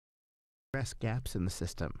address gaps in the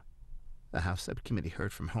system. The House subcommittee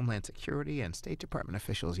heard from Homeland Security and State Department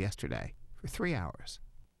officials yesterday for 3 hours.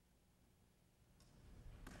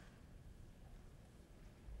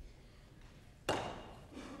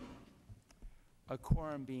 A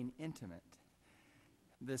quorum being intimate.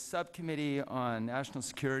 The Subcommittee on National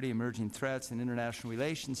Security, Emerging Threats, and International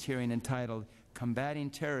Relations hearing entitled Combating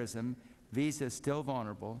Terrorism, Visa Still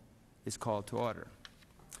Vulnerable, is called to order.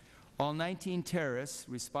 All 19 terrorists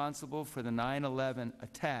responsible for the 9/11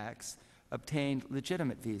 attacks obtained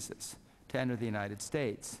legitimate visas to enter the United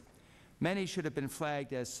States. Many should have been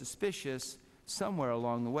flagged as suspicious somewhere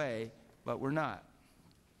along the way, but were not.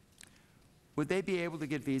 Would they be able to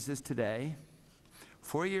get visas today?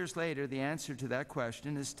 4 years later, the answer to that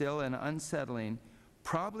question is still an unsettling,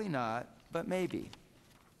 probably not, but maybe.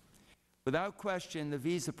 Without question, the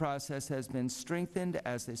visa process has been strengthened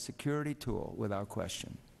as a security tool, without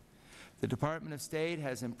question. The Department of State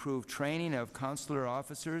has improved training of consular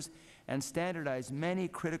officers and standardized many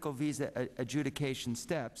critical visa adjudication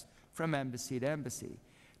steps from embassy to embassy.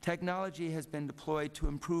 Technology has been deployed to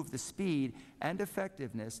improve the speed and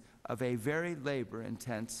effectiveness of a very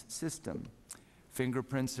labor-intense system.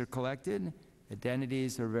 Fingerprints are collected,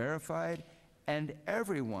 identities are verified, and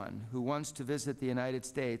everyone who wants to visit the United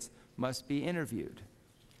States must be interviewed.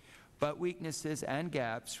 But weaknesses and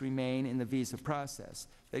gaps remain in the visa process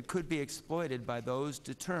that could be exploited by those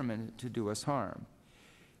determined to do us harm.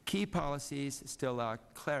 Key policies still lack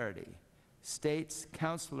clarity. States'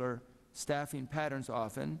 consular staffing patterns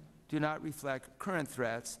often do not reflect current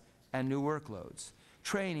threats and new workloads.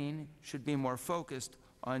 Training should be more focused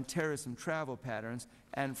on terrorism travel patterns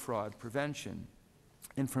and fraud prevention.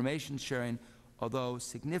 Information sharing, although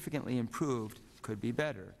significantly improved, could be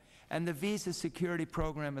better. And the visa security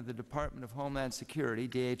program of the Department of Homeland Security,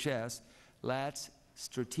 DHS, lacks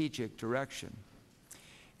strategic direction.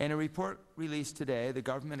 In a report released today, the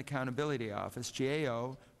Government Accountability Office,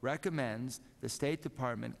 GAO, recommends the State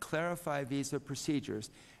Department clarify visa procedures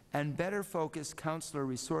and better focus consular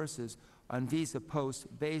resources on visa posts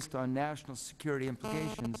based on national security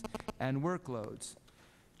implications and workloads.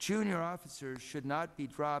 Junior officers should not be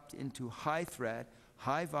dropped into high-threat,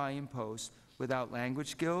 high-volume posts without language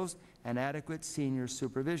skills and adequate senior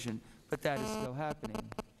supervision, but that is still happening.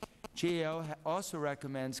 GAO also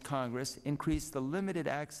recommends Congress increase the limited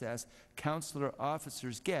access consular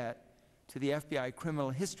officers get to the FBI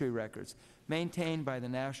criminal history records maintained by the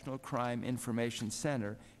National Crime Information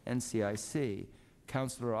Center, NCIC.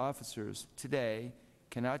 Consular officers today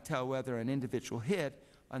cannot tell whether an individual hit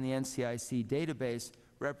on the NCIC database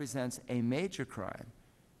represents a major crime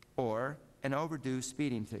or an overdue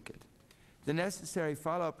speeding ticket. The necessary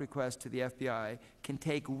follow-up request to the FBI can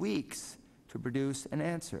take weeks to produce an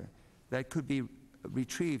answer that could be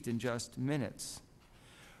retrieved in just minutes.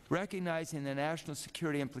 Recognizing the national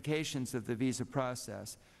security implications of the visa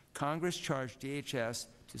process, Congress charged DHS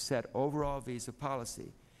to set overall visa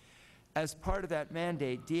policy. As part of that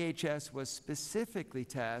mandate, DHS was specifically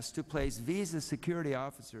tasked to place visa security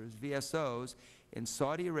officers, VSOs, in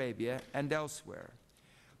Saudi Arabia and elsewhere.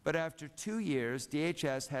 But after 2 years,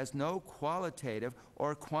 DHS has no qualitative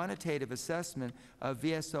or quantitative assessment of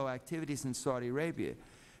VSO activities in Saudi Arabia.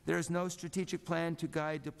 There is no strategic plan to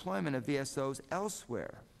guide deployment of VSOs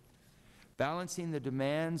elsewhere. Balancing the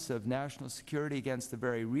demands of national security against the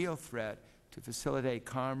very real threat to facilitate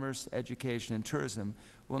commerce, education, and tourism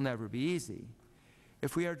will never be easy.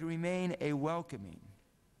 If we are to remain a welcoming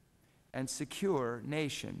and secure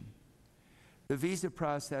nation, the visa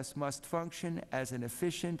process must function as an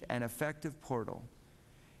efficient and effective portal,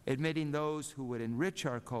 admitting those who would enrich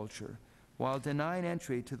our culture while denying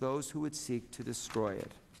entry to those who would seek to destroy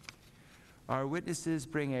it. Our witnesses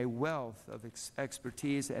bring a wealth of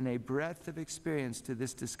expertise and a breadth of experience to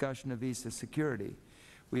this discussion of visa security.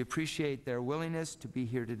 We appreciate their willingness to be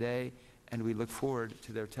here today, and we look forward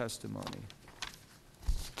to their testimony.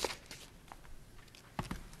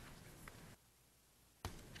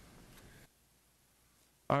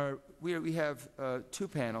 We have two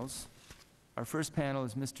panels. Our first panel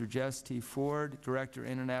is Mr. Jess T. Ford, Director,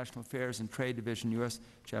 International Affairs and Trade Division, U.S.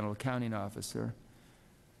 General Accounting Office,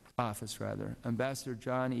 Ambassador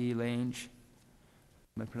John E. Lange,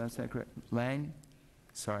 am I pronouncing that correct? Lang?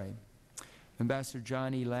 Sorry. Ambassador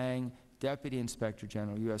John E. Lang, Deputy Inspector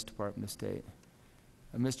General, U.S. Department of State.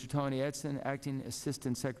 Mr. Tony Edson, Acting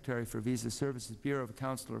Assistant Secretary for Visa Services, Bureau of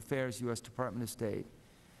Consular Affairs, U.S. Department of State.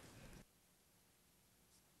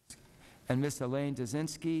 And Ms. Elaine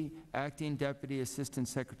Dazinski, Acting Deputy Assistant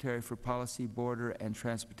Secretary for Policy, Border, and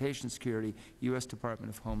Transportation Security, U.S.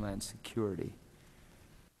 Department of Homeland Security.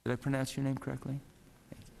 Did I pronounce your name correctly?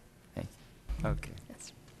 Thank you. Thank you. Okay.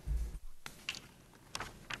 Yes.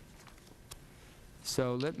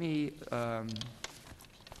 So let me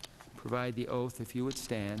provide the oath. If you would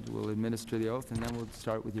stand, we'll administer the oath, and then we'll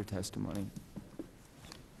start with your testimony.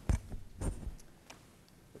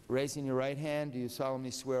 Raising your right hand, do you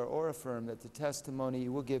solemnly swear or affirm that the testimony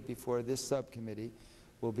you will give before this subcommittee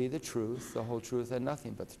will be the truth, the whole truth, and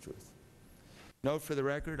nothing but the truth? Note for the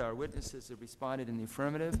record, our witnesses have responded in the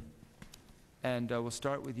affirmative, and we'll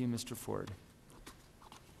start with you, Mr. Ford.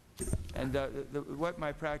 And what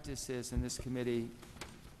my practice is in this committee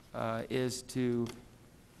is to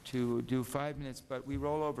do 5 minutes, but we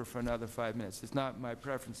roll over for another 5 minutes. It's not my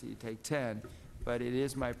preference that you take 10, but it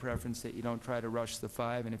is my preference that you don't try to rush the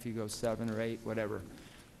 5, and if you go 7 or 8, whatever,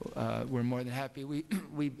 we're more than happy.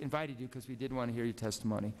 We invited you because we did want to hear your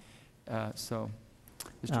testimony. So,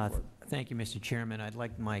 Mr. Ford. Thank you, Mr. Chairman. I'd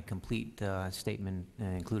like my complete statement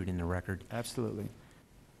included in the record. Absolutely.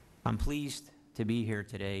 I'm pleased to be here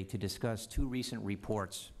today to discuss 2 recent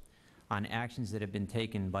reports on actions that have been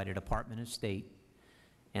taken by the Department of State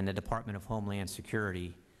and the Department of Homeland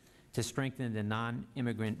Security to strengthen the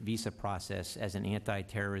non-immigrant visa process as an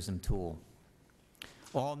anti-terrorism tool.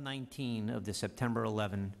 All 19 of the September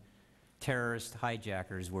 11 terrorist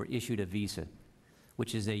hijackers were issued a visa,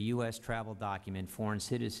 which is a U.S. travel document foreign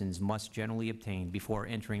citizens must generally obtain before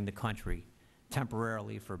entering the country,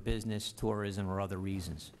 temporarily for business, tourism, or other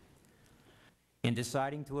reasons. In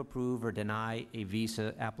deciding to approve or deny a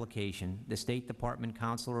visa application, the State Department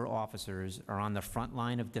consular officers are on the front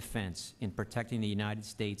line of defense in protecting the United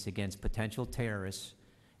States against potential terrorists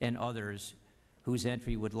and others whose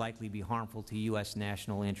entry would likely be harmful to U.S.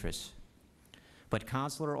 national interests. But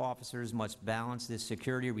consular officers must balance this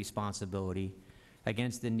security responsibility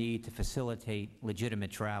against the need to facilitate legitimate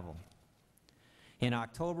travel. In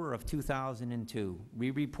October of 2002, we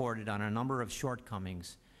reported on a number of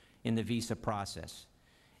shortcomings in the visa process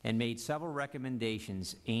and made several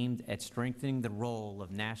recommendations aimed at strengthening the role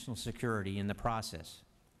of national security in the process.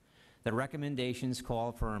 The recommendations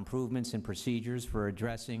called for improvements in procedures for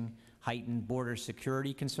addressing heightened border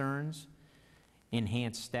security concerns,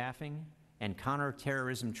 enhanced staffing, and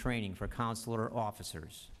counterterrorism training for consular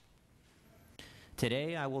officers.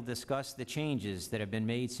 Today, I will discuss the changes that have been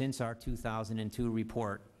made since our 2002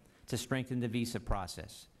 report to strengthen the visa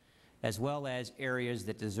process, as well as areas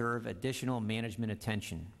that deserve additional management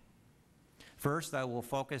attention. First, I will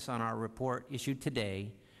focus on our report issued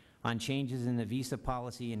today on changes in the visa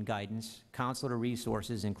policy and guidance, consular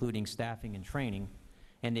resources, including staffing and training,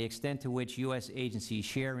 and the extent to which U.S. agencies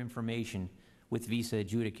share information with visa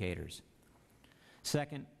adjudicators.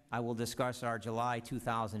 Second, I will discuss our July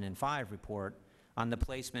 2005 report on the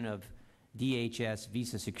placement of DHS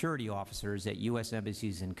visa security officers at U.S.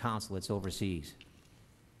 embassies and consulates overseas.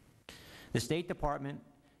 The State Department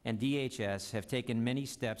and DHS have taken many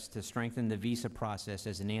steps to strengthen the visa process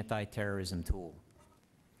as an anti-terrorism tool.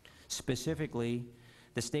 Specifically,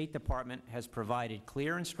 the State Department has provided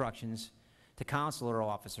clear instructions to consular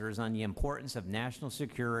officers on the importance of national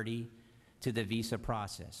security to the visa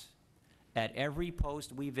process. At every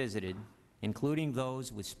post we visited, including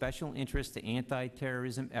those with special interest to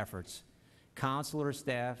anti-terrorism efforts, consular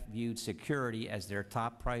staff viewed security as their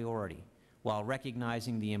top priority, while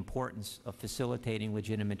recognizing the importance of facilitating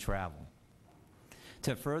legitimate travel.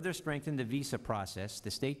 To further strengthen the visa process, the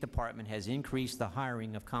State Department has increased the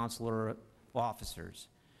hiring of consular officers,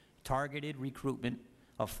 targeted recruitment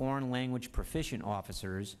of foreign language proficient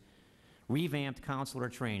officers, revamped consular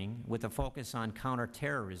training with a focus on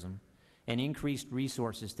counterterrorism, and increased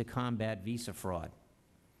resources to combat visa fraud.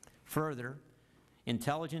 Further,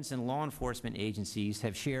 intelligence and law enforcement agencies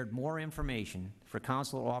have shared more information for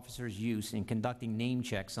consular officers' use in conducting name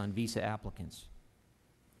checks on visa applicants.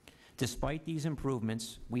 Despite these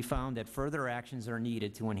improvements, we found that further actions are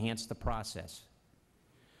needed to enhance the process.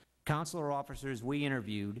 Consular officers we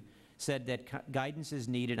interviewed said that guidance is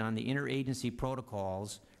needed on the interagency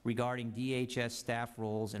protocols regarding DHS staff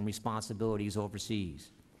roles and responsibilities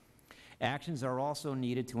overseas. Actions are also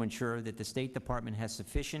needed to ensure that the State Department has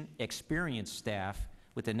sufficient experienced staff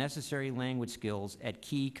with the necessary language skills at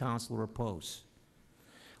key consular posts.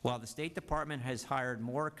 While the State Department has hired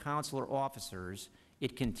more consular officers,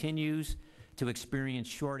 it continues to experience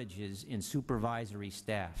shortages in supervisory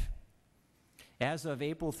staff. As of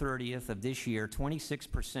April 30th of this year,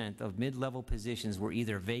 26% of mid-level positions were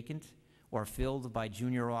either vacant or filled by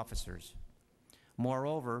junior officers.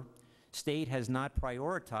 Moreover, State has not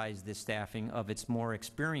prioritized the staffing of its more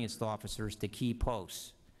experienced officers to key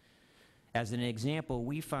posts. As an example,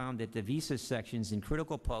 we found that the visa sections in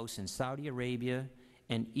critical posts in Saudi Arabia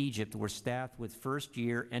and Egypt were staffed with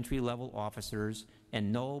first-year entry-level officers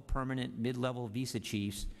and no permanent mid-level visa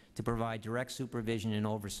chiefs to provide direct supervision and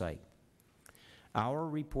oversight. Our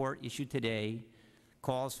report issued today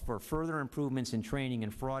calls for further improvements in training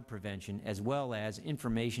and fraud prevention, as well as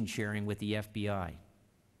information sharing with the FBI.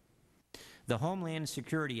 The Homeland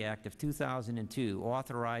Security Act of 2002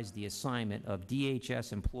 authorized the assignment of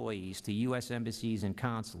DHS employees to U.S. embassies and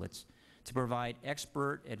consulates to provide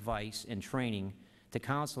expert advice and training to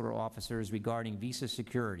consular officers regarding visa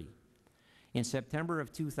security. In September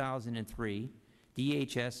of 2003,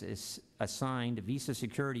 DHS assigned visa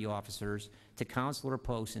security officers to consular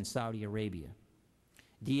posts in Saudi Arabia.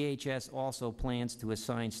 DHS also plans to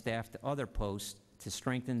assign staff to other posts to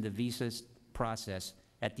strengthen the visa process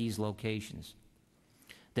at these locations.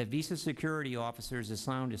 The visa security officers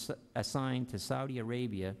assigned to Saudi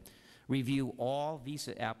Arabia review all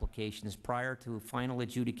visa applications prior to final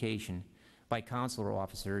adjudication by consular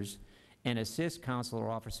officers and assist consular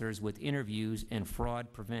officers with interviews and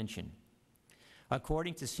fraud prevention.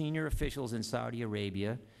 According to senior officials in Saudi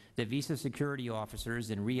Arabia, the visa security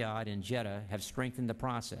officers in Riyadh and Jeddah have strengthened the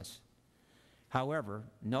process. However,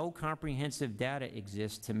 no comprehensive data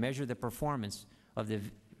exists to measure the performance of the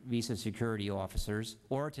visa security officers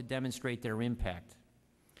or to demonstrate their impact.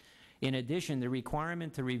 In addition, the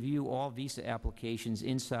requirement to review all visa applications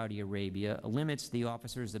in Saudi Arabia limits the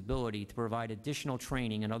officer's ability to provide additional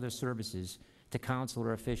training and other services to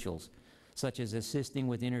consular officials, such as assisting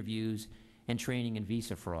with interviews and training in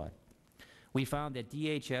visa fraud. We found that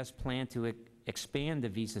DHS planned to expand the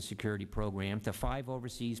visa security program to 5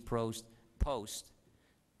 overseas posts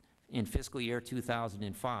in fiscal year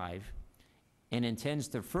 2005 and intends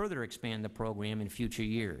to further expand the program in future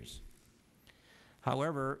years.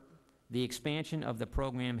 However, the expansion of the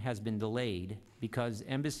program has been delayed because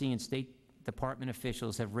Embassy and State Department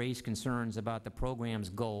officials have raised concerns about the program's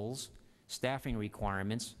goals, staffing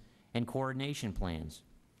requirements, and coordination plans.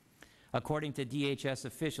 According to DHS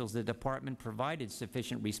officials, the Department provided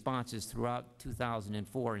sufficient responses throughout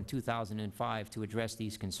 2004 and 2005 to address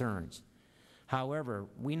these concerns. However,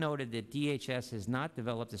 we noted that DHS has not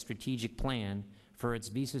developed a strategic plan for its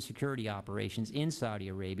visa security operations in Saudi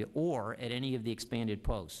Arabia or at any of the expanded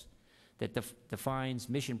posts that defines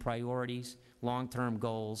mission priorities, long-term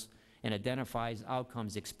goals, and identifies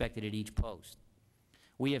outcomes expected at each post.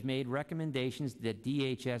 We have made recommendations that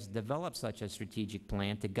DHS develop such a strategic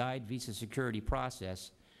plan to guide visa security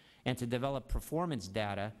process and to develop performance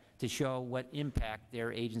data to show what impact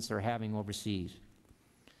their agents are having overseas.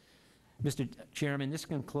 Mr. Chairman, this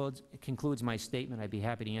concludes my statement. I'd be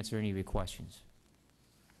happy to answer any of your questions.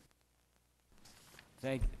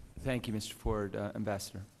 Thank you, Mr. Ford.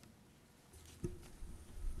 Ambassador.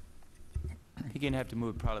 You're going to have to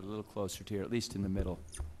move probably a little closer to here, at least in the middle.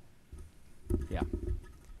 Yeah.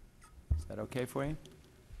 Is that okay for you?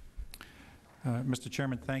 Mr.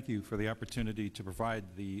 Chairman, thank you for the opportunity to provide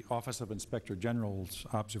the Office of Inspector General's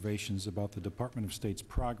observations about the Department of State's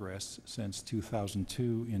progress since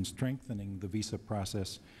 2002 in strengthening the visa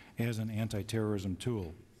process as an anti-terrorism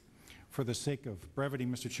tool. For the sake of brevity,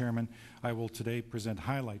 Mr. Chairman, I will today present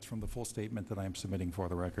highlights from the full statement that I am submitting for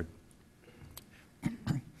the record.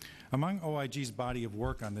 Among OIG's body of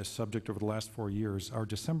work on this subject over the last 4 years, our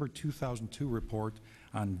December 2002 report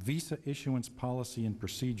on visa issuance policy and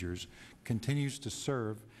procedures continues to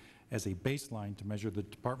serve as a baseline to measure the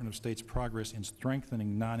Department of State's progress in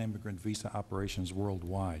strengthening non-immigrant visa operations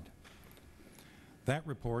worldwide. That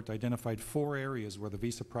report identified 4 areas where the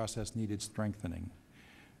visa process needed strengthening,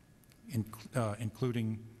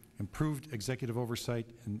 including improved executive oversight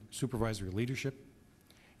and supervisory leadership,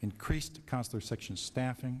 increased consular section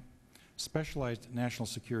staffing, specialized national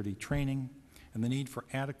security training, and the need for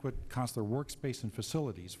adequate consular workspace and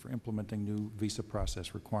facilities for implementing new visa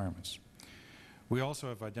process requirements. We also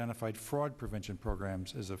have identified fraud prevention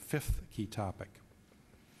programs as a 5th key topic.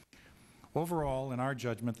 Overall, in our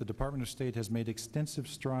judgment, the Department of State has made extensive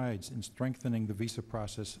strides in strengthening the visa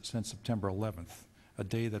process since September 11th, a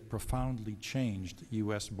day that profoundly changed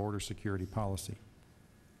U.S. border security policy.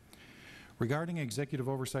 Regarding executive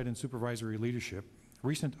oversight and supervisory leadership,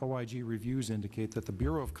 recent OIG reviews indicate that the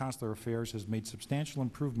Bureau of Consular Affairs has made substantial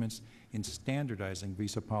improvements in standardizing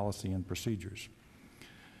visa policy and procedures.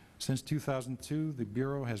 Since 2002, the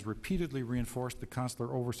Bureau has repeatedly reinforced the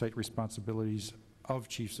consular oversight responsibilities of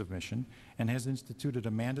Chiefs of Mission and has instituted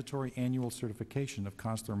a mandatory annual certification of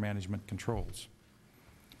consular management controls.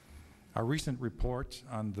 Our recent report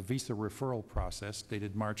on the visa referral process,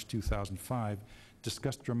 dated March 2005,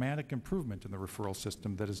 discussed dramatic improvement in the referral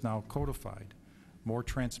system that is now codified, more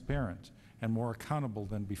transparent, and more accountable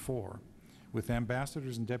than before, with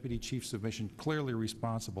ambassadors and deputy chiefs of mission clearly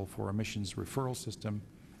responsible for a mission's referral system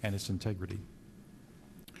and its integrity.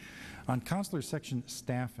 On consular section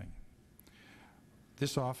staffing,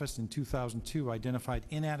 This office in 2002 identified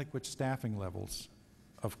inadequate staffing levels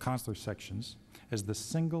of consular sections as the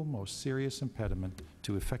single most serious impediment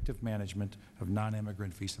to effective management of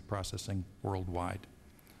non-immigrant visa processing worldwide.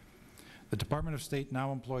 The Department of State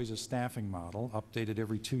now employs a staffing model, updated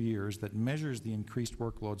every 2 years, that measures the increased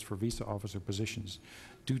workloads for visa officer positions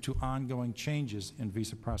due to ongoing changes in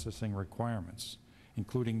visa processing requirements,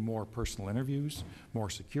 including more personal interviews, more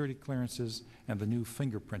security clearances, and the new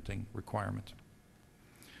fingerprinting requirement.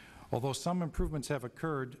 Although some improvements have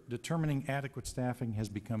occurred, determining adequate staffing has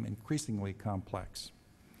become increasingly complex.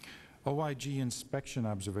 OIG inspection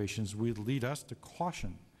observations would lead us to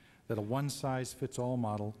caution that a one-size-fits-all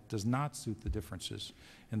model does not suit the differences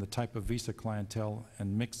in the type of visa clientele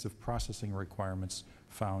and mix of processing requirements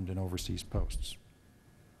found in overseas posts.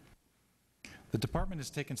 The Department has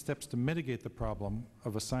taken steps to mitigate the problem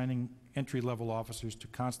of assigning entry-level officers to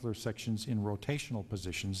consular sections in rotational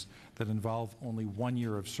positions that involve only 1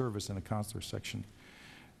 year of service in a consular section.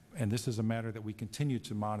 And this is a matter that we continue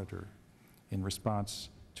to monitor in response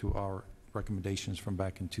to our recommendations from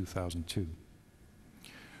back in 2002.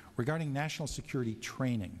 Regarding national security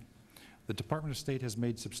training, the Department of State has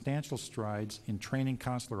made substantial strides in training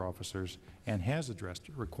consular officers and has addressed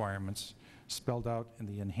requirements spelled out in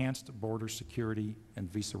the Enhanced Border Security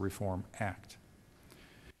and Visa Reform Act.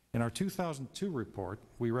 In our 2002 report,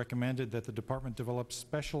 we recommended that the Department develop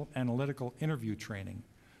special analytical interview training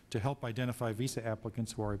to help identify visa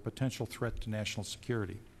applicants who are a potential threat to national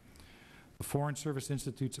security. The Foreign Service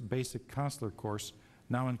Institute's basic consular course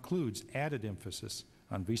now includes added emphasis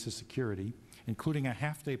on visa security, including a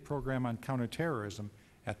half-day program on counterterrorism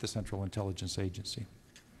at the Central Intelligence Agency.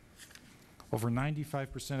 Over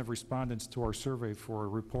 95% of respondents to our survey for a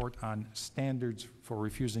report on standards for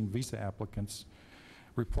refusing visa applicants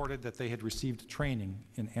reported that they had received training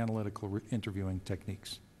in analytical interviewing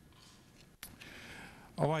techniques.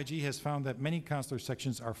 OIG has found that many consular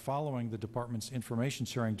sections are following the Department's information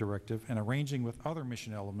sharing directive and arranging with other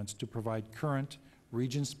mission elements to provide current,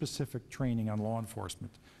 region-specific training on law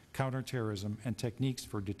enforcement, counterterrorism, and techniques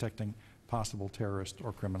for detecting possible terrorist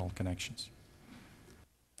or criminal connections.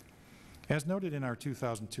 As noted in our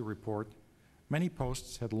 2002 report, many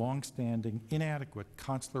posts had long-standing, inadequate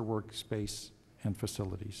consular workspace and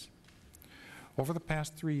facilities. Over the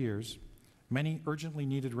past 3 years, many urgently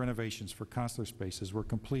needed renovations for consular spaces were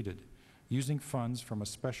completed using funds from a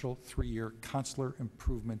special 3-year Consular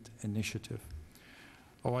Improvement Initiative.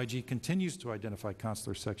 OIG continues to identify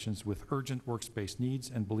consular sections with urgent workspace needs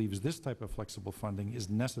and believes this type of flexible funding is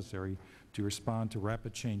necessary to respond to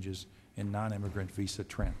rapid changes in non-immigrant visa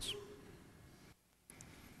trends.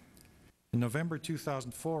 In November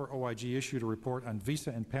 2004, OIG issued a report on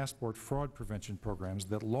visa and passport fraud prevention programs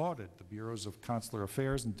that lauded the Bureaus of Consular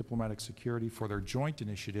Affairs and Diplomatic Security for their joint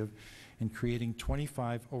initiative in creating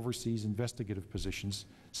 25 overseas investigative positions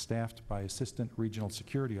staffed by assistant regional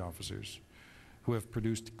security officers who have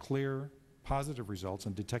produced clear, positive results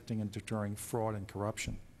in detecting and deterring fraud and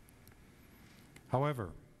corruption.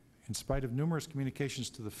 However, in spite of numerous communications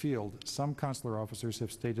to the field, some consular officers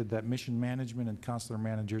have stated that mission management and consular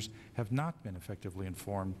managers have not been effectively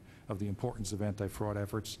informed of the importance of anti-fraud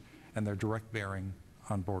efforts and their direct bearing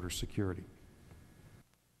on border security.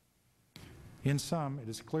 In sum, it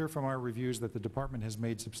is clear from our reviews that the Department has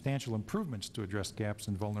made substantial improvements to address gaps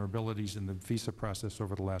and vulnerabilities in the visa process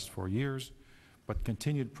over the last 4 years, but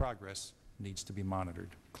continued progress needs to be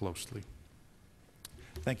monitored closely.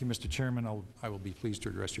 Thank you, Mr. Chairman. I will be pleased to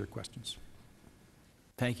address your questions.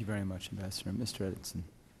 Thank you very much, Ambassador. Mr. Edison.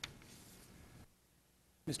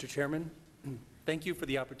 Mr. Chairman, thank you for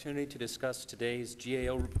the opportunity to discuss today's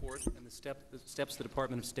GAO report and the steps the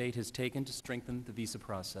Department of State has taken to strengthen the visa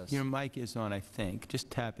process. Your mic is on, I think.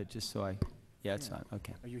 Just tap it just so I... Yeah, it's on.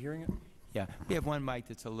 Okay. Are you hearing it? Yeah. We have one mic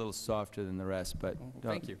that's a little softer than the rest, but...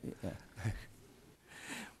 Thank you. Yeah.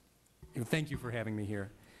 Thank you for having me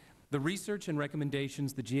here. The research and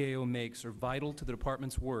recommendations the GAO makes are vital to the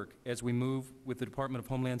Department's work as we move with the Department of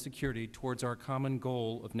Homeland Security towards our common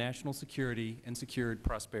goal of national security and secured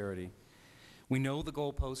prosperity. We know the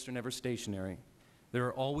goalposts are never stationary. There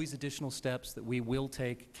are always additional steps that we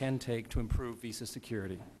can take to improve visa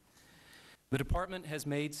security. The Department has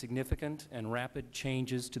made significant and rapid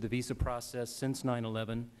changes to the visa process since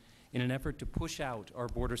 9/11 in an effort to push out our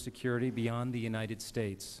border security beyond the United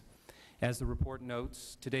States. As the report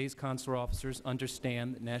notes, today's consular officers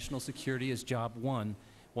understand that national security is job one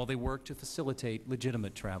while they work to facilitate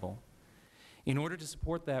legitimate travel. In order to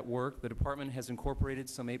support that work, the Department has incorporated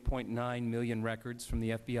some 8.9 million records from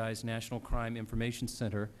the FBI's National Crime Information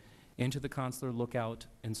Center into the Consular Lookout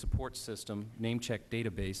and Support System name-check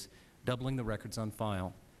database, doubling the records on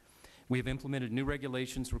file. We have implemented new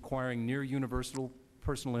regulations requiring near-universal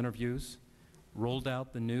personal interviews, rolled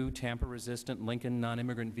out the new tamper-resistant Lincoln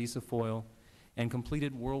non-immigrant visa foil, and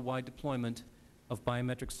completed worldwide deployment of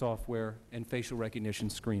biometric software and facial recognition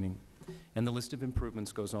screening. And the list of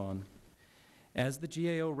improvements goes on. As the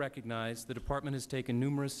GAO recognized, the Department has taken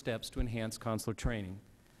numerous steps to enhance consular training.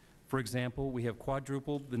 For example, we have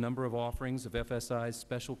quadrupled the number of offerings of FSI's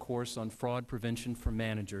special course on fraud prevention for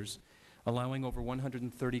managers, allowing over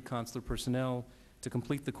 130 consular personnel to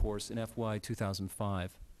complete the course in FY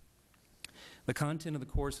 2005. The content of the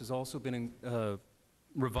course has also been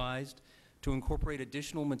revised to incorporate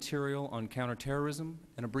additional material on counterterrorism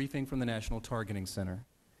and a briefing from the National Targeting Center.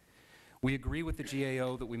 We agree with the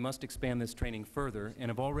GAO that we must expand this training further and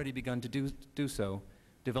have already begun to do so,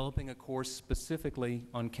 developing a course specifically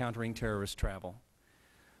on countering terrorist travel.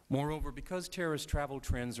 Moreover, because terrorist travel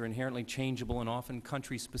trends are inherently changeable and often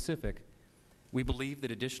country-specific, we believe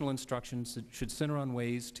that additional instructions should center on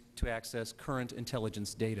ways to access current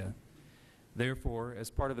intelligence data. Therefore, as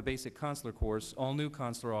part of the basic consular course, all new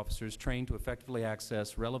consular officers trained to effectively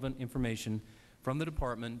access relevant information from the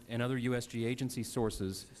Department and other USG agency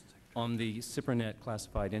sources on the CIPRNet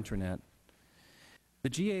classified intranet. The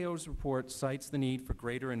GAO's report cites the need for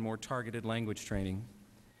greater and more targeted language training.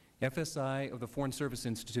 FSI of the Foreign Service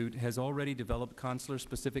Institute has already developed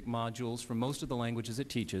consular-specific modules for most of the languages it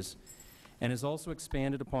teaches and has also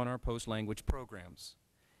expanded upon our post-language programs.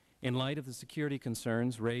 In light of the security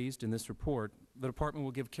concerns raised in this report, the Department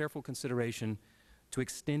will give careful consideration to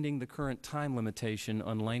extending the current time limitation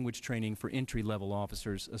on language training for entry-level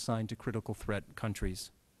officers assigned to critical threat countries.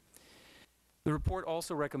 The report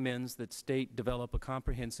also recommends that State develop a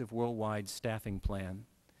comprehensive worldwide staffing plan.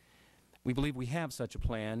 We believe we have such a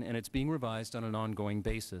plan, and it's being revised on an ongoing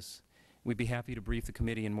basis. We'd be happy to brief the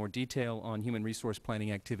committee in more detail on human resource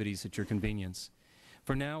planning activities at your convenience.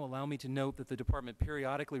 For now, allow me to note that the Department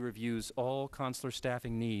periodically reviews all consular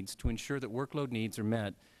staffing needs to ensure that workload needs are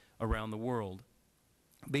met around the world.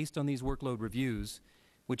 Based on these workload reviews,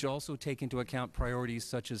 which also take into account priorities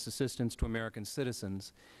such as assistance to American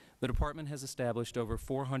citizens, the Department has established over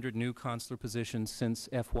 400 new consular positions since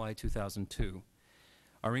FY 2002.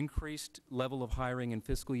 Our increased level of hiring in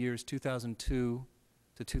fiscal years 2002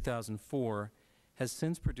 to 2004 has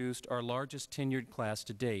since produced our largest tenured class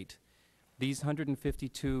to date. These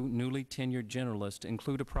 152 newly tenured generalists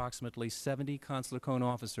include approximately 70 consular cone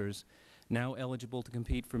officers now eligible to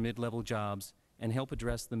compete for mid-level jobs and help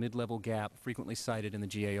address the mid-level gap frequently cited in the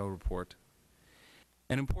GAO report.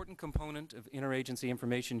 An important component of interagency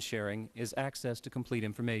information sharing is access to complete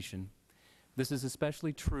information. This is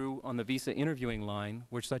especially true on the visa interviewing line,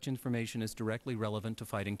 where such information is directly relevant to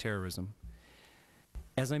fighting terrorism.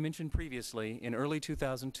 As I mentioned previously, in early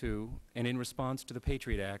 2002, and in response to the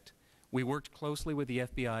Patriot Act, we worked closely with the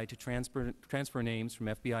FBI to transfer names from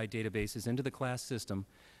FBI databases into the class system,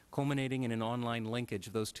 culminating in an online linkage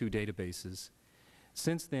of those two databases.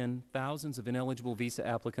 Since then, thousands of ineligible visa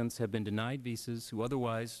applicants have been denied visas who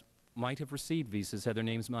otherwise might have received visas had their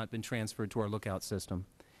names not been transferred to our lookout system.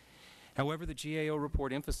 However, the GAO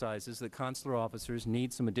report emphasizes that consular officers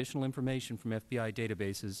need some additional information from FBI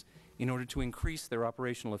databases in order to increase their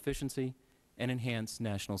operational efficiency and enhance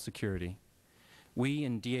national security. We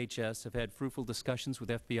in DHS have had fruitful discussions with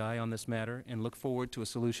FBI on this matter and look forward to a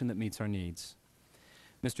solution that meets our needs.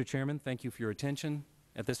 Mr. Chairman, thank you for your attention.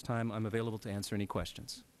 At this time, I'm available to answer any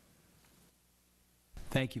questions.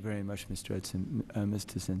 Thank you very much, Mr. Edson. Ms.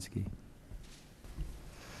 Tusinski.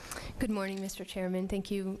 Good morning, Mr. Chairman. Thank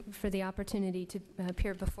you for the opportunity to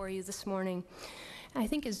appear before you this morning. I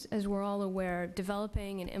think as we're all aware,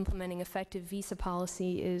 developing and implementing effective visa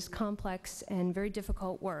policy is complex and very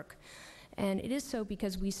difficult work. And it is so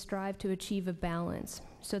because we strive to achieve a balance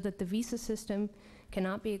so that the visa system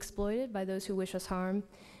cannot be exploited by those who wish us harm,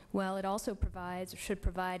 while it also provides, or should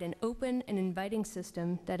provide, an open and inviting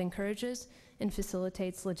system that encourages and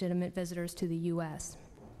facilitates legitimate visitors to the U.S.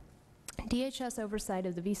 DHS oversight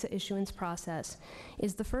of the visa issuance process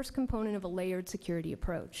is the first component of a layered security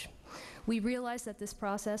approach. We realize that this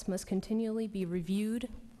process must continually be reviewed,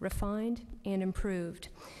 refined, and improved.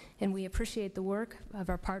 And we appreciate the work of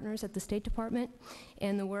our partners at the State Department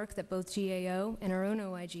and the work that both GAO and our own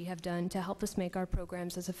OIG have done to help us make our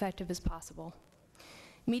programs as effective as possible.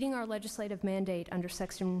 Meeting our legislative mandate under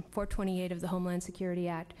Section 428 of the Homeland Security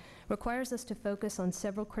Act requires us to focus on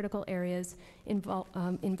several critical areas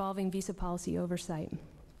involving visa policy oversight.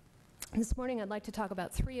 This morning, I'd like to talk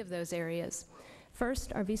about three of those areas.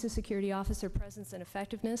 First, our visa security officer presence and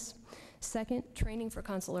effectiveness. Second, training for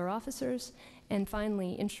consular officers. And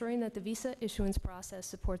finally, ensuring that the visa issuance process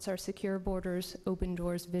supports our secure borders, open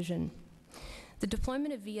doors vision. The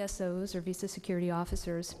deployment of VSOs, or Visa Security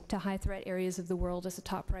Officers, to high-threat areas of the world is a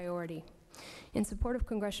top priority. In support of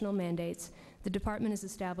congressional mandates, the Department has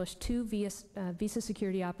established two visa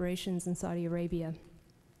security operations in Saudi Arabia,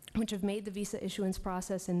 which have made the visa issuance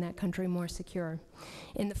process in that country more secure.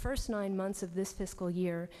 In the first 9 months of this fiscal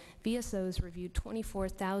year, VSOs reviewed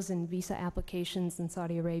 24,000 visa applications in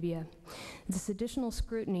Saudi Arabia. This additional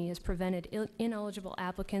scrutiny has prevented ineligible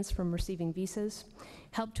applicants from receiving visas,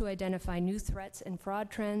 helped to identify new threats and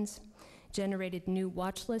fraud trends, generated new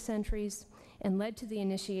watch list entries, and led to the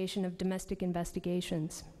initiation of domestic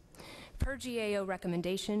investigations. Per GAO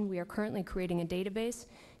recommendation, we are currently creating a database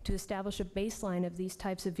to establish a baseline of these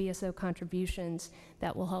types of VSO contributions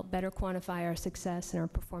that will help better quantify our success and our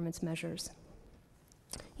performance measures.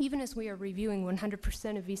 Even as we are reviewing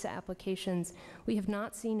 100% of visa applications, we have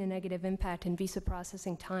not seen a negative impact in visa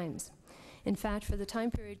processing times. In fact, for the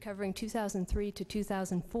time period covering 2003 to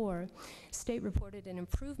 2004, State reported an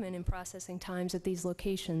improvement in processing times at these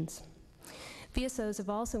locations. VSOs have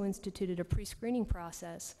also instituted a pre-screening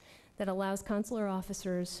process that allows consular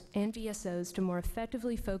officers and VSOs to more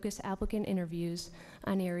effectively focus applicant interviews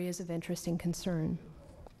on areas of interest and concern.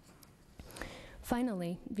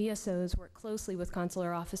 Finally, VSOs work closely with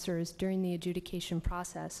consular officers during the adjudication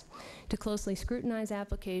process to closely scrutinize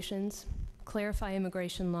applications, clarify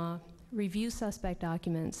immigration law, review suspect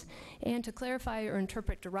documents, and to clarify or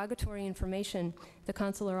interpret derogatory information the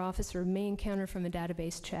consular officer may encounter from a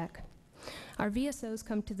database check. Our VSOs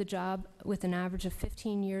come to the job with an average of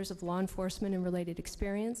 15 years of law enforcement and related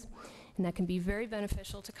experience, and that can be very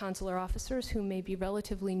beneficial to consular officers who may be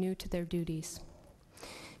relatively new to their duties.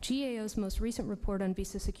 GAO's most recent report on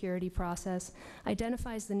visa security process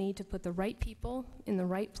identifies the need to put the right people in the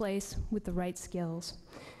right place with the right skills.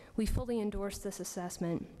 We fully endorse this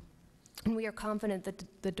assessment, and we are confident that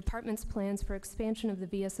the Department's plans for expansion of the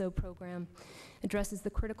VSO program addresses the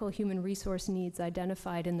critical human resource needs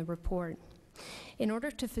identified in the report. In order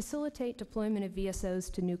to facilitate deployment of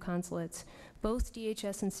VSOs to new consulates, both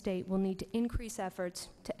DHS and State will need to increase efforts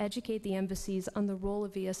to educate the embassies on the role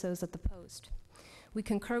of VSOs at the post. We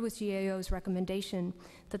concur with GAO's recommendation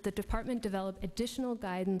that the Department develop additional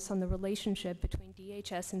guidance on the relationship between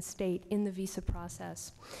DHS and State in the visa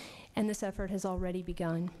process, and this effort has already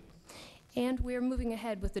begun. And we are moving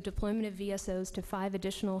ahead with the deployment of VSOs to 5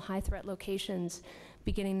 additional high-threat locations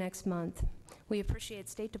beginning next month. We appreciate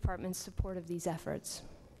State Department's support of these efforts.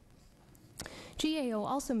 GAO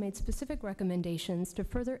also made specific recommendations to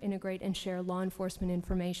further integrate and share law enforcement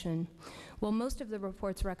information. While most of the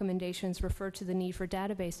report's recommendations refer to the need for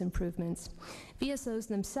database improvements, VSOs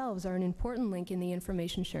themselves are an important link in the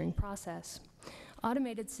information sharing process.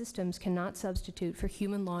 Automated systems cannot substitute for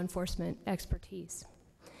human law enforcement expertise.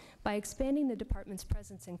 By expanding the Department's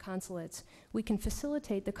presence in consulates, we can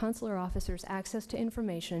facilitate the consular officers' access to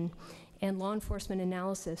information and law enforcement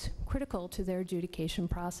analysis critical to their adjudication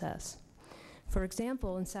process. For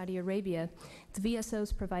example, in Saudi Arabia, the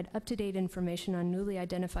VSOs provide up-to-date information on newly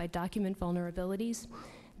identified document vulnerabilities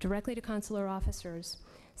directly to consular officers,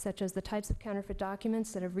 such as the types of counterfeit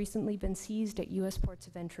documents that have recently been seized at U.S. ports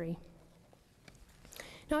of entry.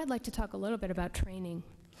 Now I'd like to talk a little bit about training.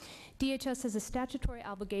 DHS has a statutory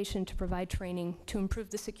obligation to provide training to improve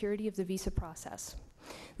the security of the visa process.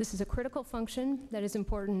 This is a critical function that is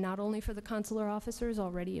important not only for the consular officers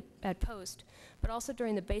already at post, but also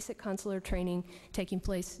during the basic consular training taking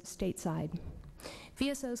place stateside.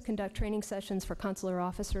 VSOs conduct training sessions for consular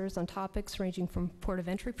officers on topics ranging from port of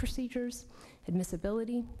entry procedures,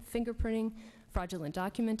 admissibility, fingerprinting, fraudulent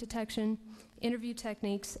document detection, interview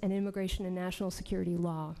techniques, and immigration and national security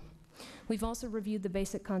law. We've also reviewed the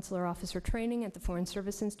basic consular officer training at the Foreign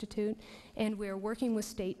Service Institute, and we are working with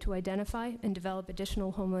State to identify and develop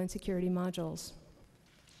additional Homeland Security modules.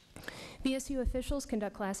 VSU officials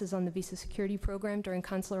conduct classes on the visa security program during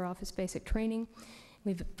consular office basic training.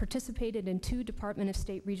 We've participated in 2 Department of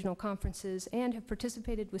State regional conferences and have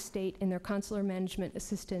participated with State in their consular management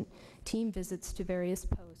assistant team visits to various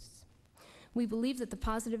posts. We believe that the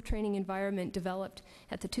positive training environment developed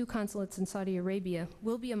at the 2 consulates in Saudi Arabia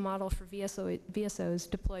will be a model for VSOs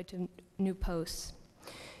deployed to new posts.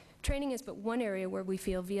 Training is but one area where we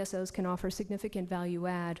feel VSOs can offer significant value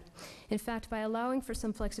add. In fact, by allowing for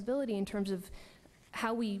some flexibility in terms of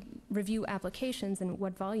how we review applications and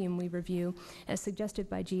what volume we review, as suggested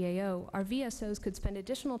by GAO, our VSOs could spend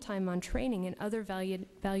additional time on training and other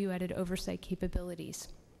value-added oversight capabilities.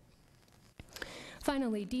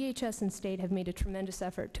 Finally, DHS and State have made a tremendous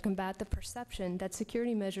effort to combat the perception that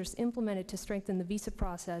security measures implemented to strengthen the visa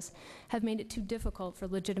process have made it too difficult for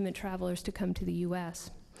legitimate travelers to come to the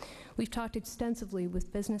U.S. We've talked extensively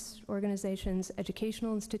with business organizations,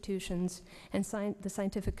 educational institutions, and the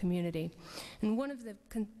scientific community. And one of the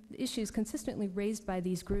issues consistently raised by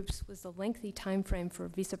these groups was the lengthy time frame for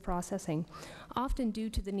visa processing, often due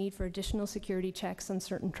to the need for additional security checks on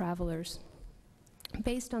certain travelers.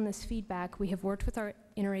 Based on this feedback, we have worked with our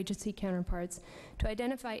interagency counterparts to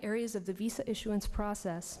identify areas of the visa issuance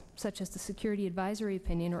process, such as the Security Advisory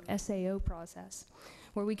Opinion, or SAO process,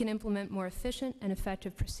 where we can implement more efficient and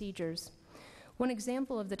effective procedures. One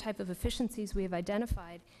example of the type of efficiencies we have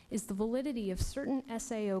identified is the validity of certain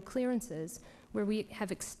SAO clearances, where we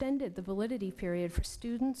have extended the validity period for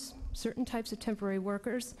students, certain types of temporary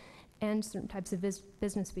workers, and certain types of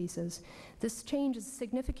business visas. This change is a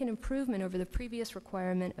significant improvement over the previous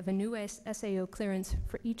requirement of a new SAO clearance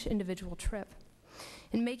for each individual trip.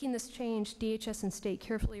 In making this change, DHS and state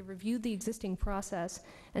carefully reviewed the existing process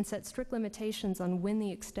and set strict limitations on when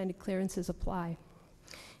the extended clearances apply.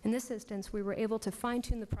 In this instance, we were able to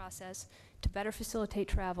fine-tune the process to better facilitate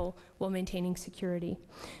travel while maintaining security.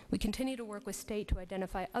 We continue to work with state to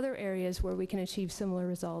identify other areas where we can achieve similar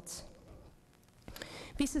results.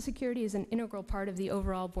 Visa security is an integral part of the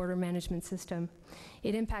overall border management system.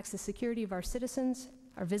 It impacts the security of our citizens,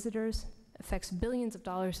 our visitors, affects billions of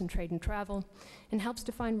dollars in trade and travel, and helps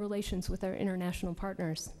define relations with our international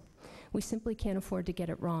partners. We simply can't afford to get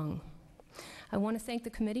it wrong. I want to thank the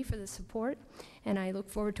committee for the support, and I look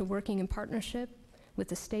forward to working in partnership with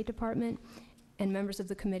the State Department and members of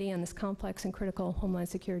the committee on this complex and critical Homeland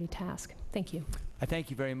Security task. Thank you. I thank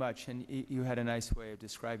you very much, and you had a nice way of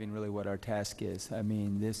describing really what our task is. I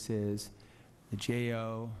mean, this is the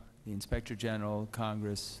JO, the Inspector General,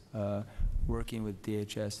 Congress, working with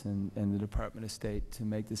DHS and the Department of State to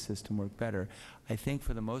make the system work better. I think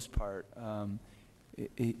for the most part, that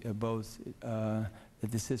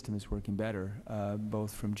the system is working better,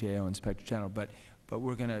 both from JO and Inspector General, but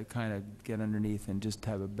we're going to kind of get underneath and just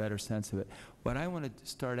have a better sense of it. What I want to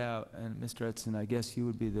start out, and Mr. Edson, I guess you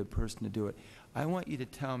would be the person to do it. I want you to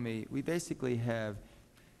tell me, we basically have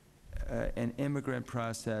an immigrant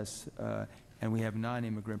process and we have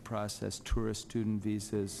non-immigrant process, tourist, student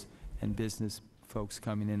visas, and business folks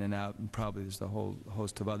coming in and out, and probably there's a whole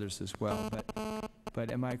host of others as well.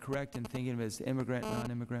 But am I correct in thinking of it as immigrant,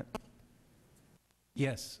 non-immigrant?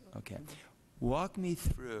 Yes. Okay. Walk me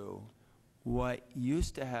through what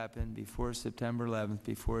used to happen before September 11th,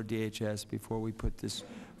 before DHS, before we put this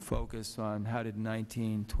focus on how did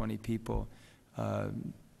 19, 20 people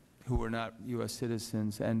who were not U.S.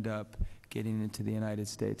 citizens end up getting into the United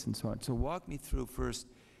States and so on. So walk me through first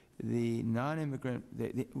the non-immigrant,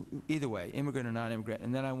 either way, immigrant or non-immigrant,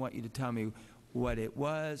 and then I want you to tell me what it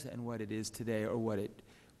was and what it is today, or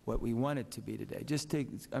what we want it to be today. Just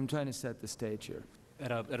I'm trying to set the stage here.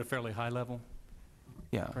 At a fairly high level,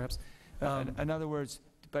 yeah, perhaps? In other words,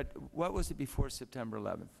 but what was it before September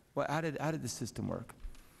 11th? How did the system work?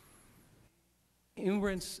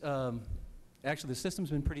 Immigrants, actually the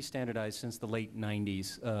system's been pretty standardized since the late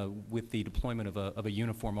 90s with the deployment of a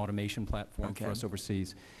uniform automation platform for us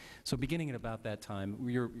overseas. So beginning at about that time,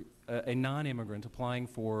 a non-immigrant applying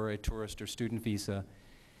for a tourist or student visa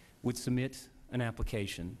would submit an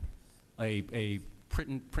application, a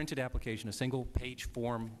printed application, a single-page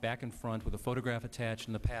form back and front with a photograph attached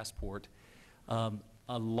and the passport. A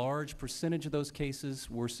large percentage of those cases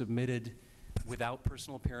were submitted without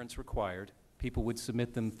personal appearance required. People would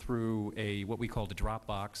submit them through what we called a drop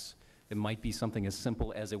box. It might be something as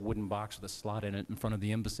simple as a wooden box with a slot in it in front of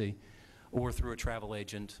the embassy, or through a travel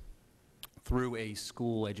agent, through a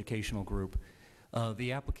school educational group.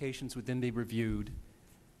 The applications would then be reviewed.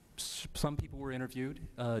 Some people were interviewed,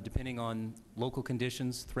 depending on local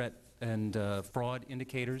conditions, threat and fraud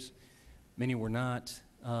indicators. Many were not.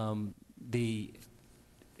 The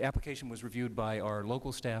application was reviewed by our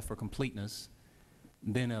local staff for completeness,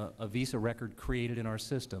 then a visa record created in our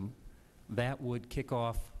system. That would kick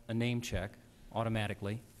off a name check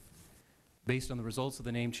automatically. Based on the results of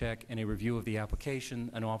the name check and a review of the application,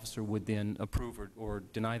 an officer would then approve or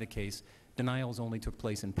deny the case. Denials only took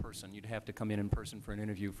place in person. You'd have to come in person for an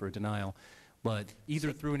interview for a denial. But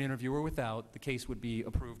either through an interview or without, the case would be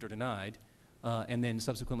approved or denied, and then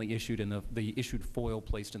subsequently issued, and the issued foil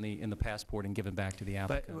placed in the passport and given back to the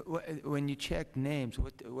applicant. But when you checked names,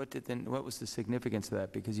 what was the significance of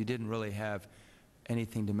that? Because you didn't really have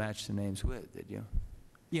anything to match the names with, did you?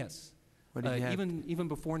 Yes. What did you have? Even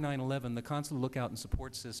before 9/11, the Consular Lookout and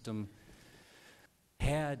Support System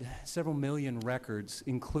had several million records,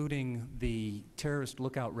 including the terrorist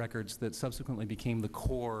lookout records that subsequently became the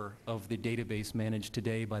core of the database managed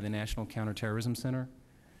today by the National Counterterrorism Center.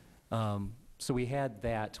 So we had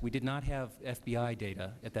that. We did not have FBI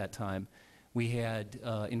data at that time, We had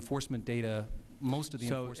enforcement data, most of the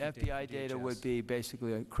So enforcement FBI data data from would DHS. be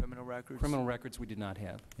basically criminal records? Criminal records we did not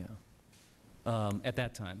have at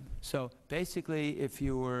that time. So basically, if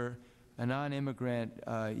you were a non-immigrant,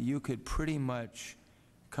 you could pretty much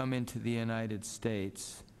come into the United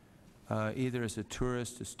States either as a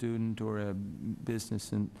tourist, a student, or a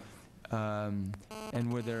business. And are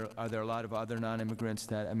there a lot of other non-immigrants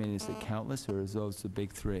that, I mean, is it countless, or is those the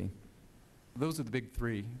big three? Those are the big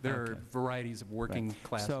three. There Okay. are varieties of working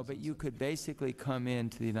classes. So, but you could basically come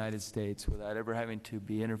into the United States without ever having to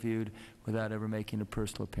be interviewed, without ever making a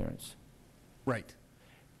personal appearance. Right.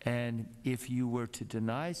 And if you were to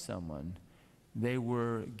deny someone, they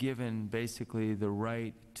were given basically the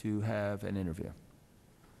right to have an interview.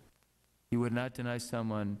 You would not deny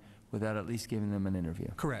someone without at least giving them an interview.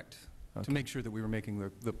 Correct. Okay. To make sure that we were making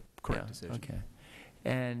the correct Yeah, decision. Okay.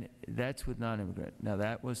 And that's with non-immigrant. Now,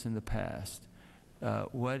 that was in the past.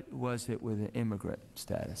 What was it with an immigrant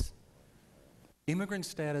status? Immigrant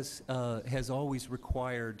status has always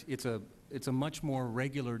required, it's a much more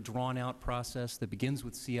regular, drawn-out process that begins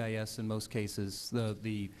with CIS in most cases,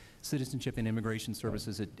 the Citizenship and Immigration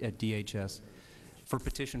Services at DHS, for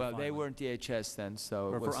petition Well, filing. they weren't DHS then, so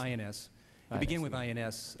Or it was... for INS. It began with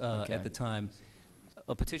INS Okay. at the time.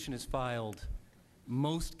 A petition is filed.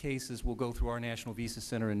 Most cases will go through our National Visa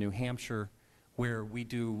Center in New Hampshire, where we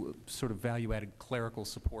do sort of value-added clerical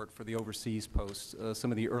support for the overseas posts,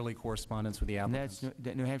 some of the early correspondence with the And applicants.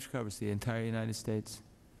 that's, New Hampshire covers the entire United States?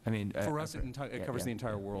 I mean... For us, it covers the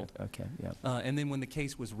entire world. Okay, yeah. And then when the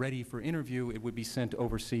case was ready for interview, it would be sent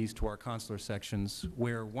overseas to our consular sections,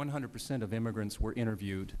 where 100% of immigrants were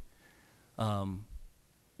interviewed,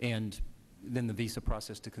 and then the visa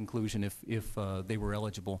process to conclusion if they were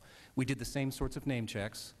eligible. We did the same sorts of name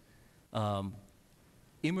checks.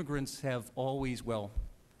 Immigrants have always, well,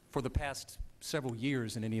 for the past several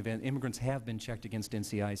years in any event, immigrants have been checked against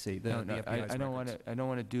NCIC, the FBI's I don't records.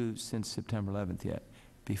 want to do since September 11th yet.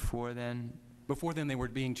 Before then? Before then, they were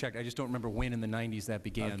being checked. I just don't remember when in the 90s that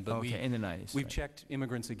began. But Okay, in the 90s. we've right. checked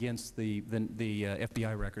immigrants against the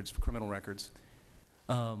FBI records, criminal records.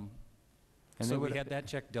 And they So we would- had that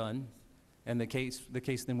check done, and the case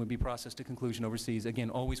then would be processed to conclusion overseas,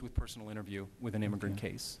 again, always with personal interview with an immigrant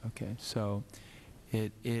case. Okay, so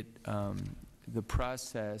the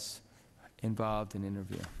process involved an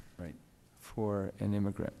interview. Right. For an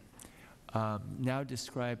immigrant. Now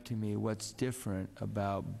describe to me what's different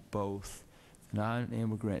about both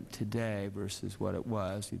non-immigrant today versus what it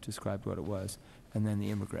was. You described what it was, and then the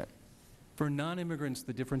immigrant. For non-immigrants,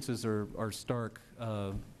 the differences are stark.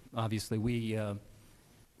 Obviously, we,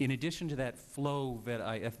 in addition to that flow that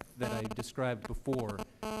I described before,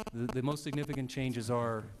 the most significant changes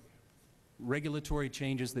are regulatory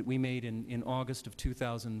changes that we made in August of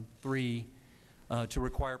 2003 to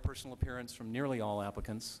require personal appearance from nearly all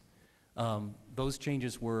applicants. Those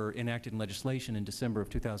changes were enacted in legislation in December of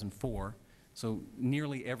 2004, so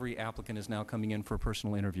nearly every applicant is now coming in for a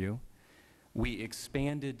personal interview. We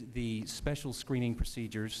expanded the special screening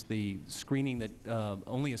procedures, the screening that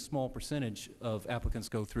only a small percentage of applicants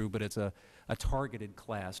go through, but it's a targeted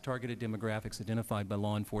class, targeted demographics identified by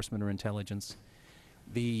law enforcement or intelligence.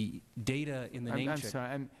 The data in the name I'm check...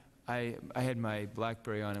 sorry, I had my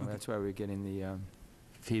BlackBerry on, and that's why we're getting the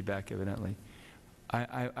feedback, evidently.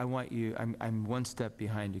 I want you, I'm one step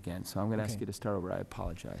behind again, so I'm going to ask Okay. you to start over. I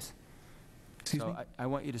apologize. Excuse me? I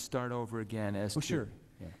want you to start over again as Oh, to... sure.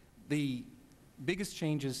 Yeah. The biggest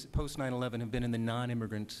changes post 9/11 have been in the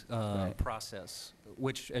non-immigrant Right. process,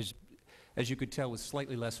 which, as you could tell, was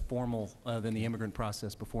slightly less formal than the immigrant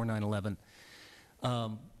process before 9/11.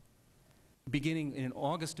 Beginning in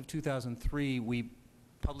August of 2003, we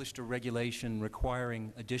published a regulation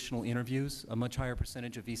requiring additional interviews, a much higher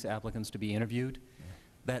percentage of visa applicants to be interviewed. Yeah.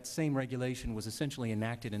 That same regulation was essentially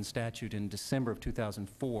enacted in statute in December of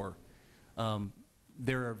 2004.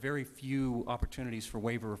 There are very few opportunities for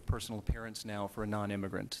waiver of personal appearance now for a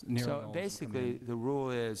non-immigrant. So basically, the rule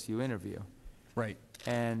is you interview, right.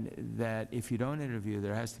 and that if you don't interview,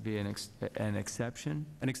 there has to be an exception?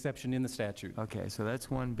 An exception in the statute. Okay, so that's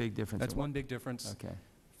one big difference. That's one big difference. Okay,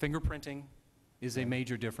 Fingerprinting is a Okay.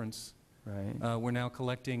 major difference. right. We're now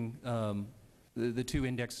collecting the two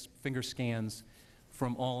index finger scans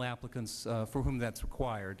from all applicants for whom that's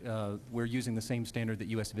required. We're using the same standard that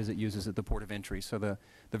U.S. Visit uses at the port of entry. So the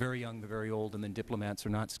very young, the very old, and then diplomats are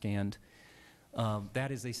not scanned.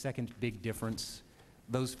 That is a second big difference.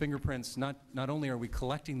 Those fingerprints, not only are we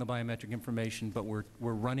collecting the biometric information, but we're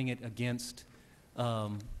running it against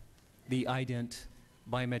the IDENT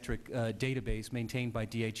biometric database maintained by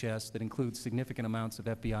DHS that includes significant amounts of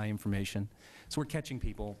FBI information. So we're catching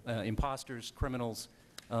people, imposters, criminals,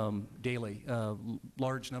 daily.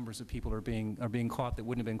 Large numbers of people are being caught that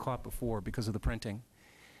wouldn't have been caught before because of the printing.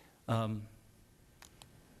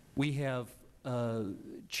 We have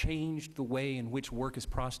changed the way in which work is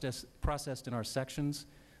processed in our sections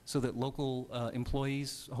so that local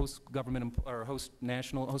employees, host government or host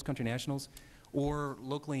country nationals, or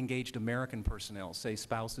locally engaged American personnel, say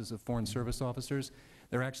spouses of foreign service officers,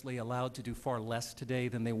 they're actually allowed to do far less today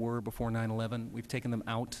than they were before 9/11. We've taken them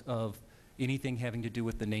out of anything having to do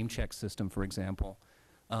with the name check system, for example.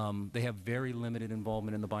 They have very limited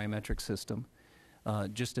involvement in the biometric system.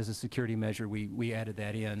 Just as a security measure, we added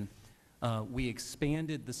that in. We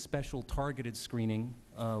expanded the special targeted screening,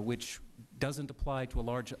 which doesn't apply to a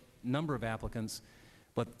large number of applicants,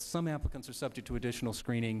 but some applicants are subject to additional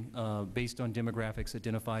screening based on demographics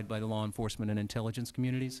identified by the law enforcement and intelligence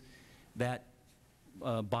communities. That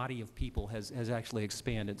body of people has actually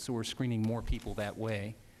expanded, so we're screening more people that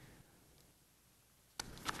way.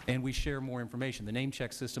 And we share more information. The name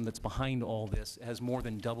check system that's behind all this has more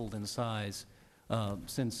than doubled in size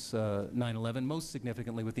since 9/11, most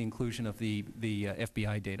significantly with the inclusion of the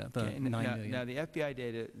FBI data, the Okay, 9 million. Now, the FBI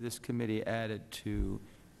data, this committee added to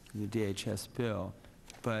the DHS bill,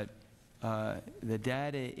 but the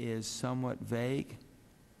data is somewhat vague.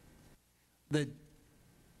 The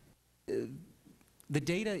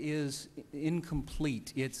data is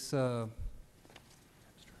incomplete. It's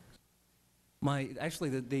actually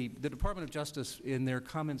the Department of Justice, in their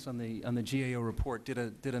comments on the GAO report, did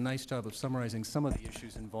a nice job of summarizing some of the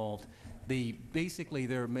issues involved. Basically,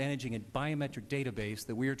 they're managing a biometric database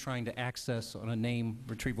that we are trying to access on a name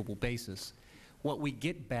retrievable basis. What we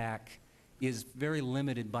get back is very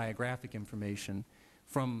limited biographic information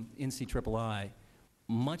from NCIII.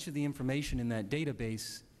 Much of the information in that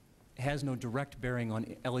database has no direct bearing on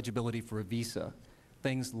eligibility for a visa.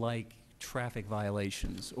 Things like traffic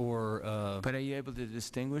violations or... But are you able to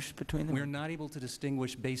distinguish between them? We're not able to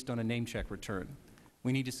distinguish based on a name check return.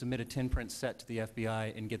 We need to submit a 10-print set to the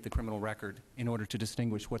FBI and get the criminal record in order to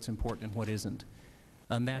distinguish what's important and what isn't.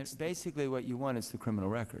 And that's... And basically what you want is the criminal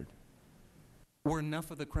record. Or enough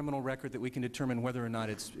of the criminal record that we can determine whether or not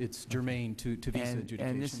it's germane to visa adjudication.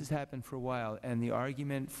 And this has happened for a while. And the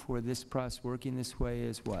argument for this process working this way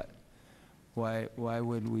is what? Why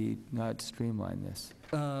would we not streamline this?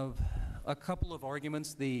 A couple of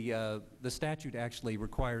arguments. The statute actually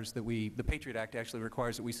requires that the Patriot Act actually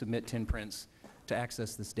requires that we submit 10 prints to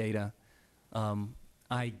access this data.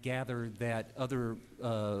 I gather that other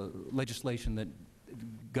legislation that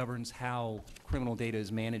governs how criminal data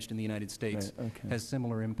is managed in the United States has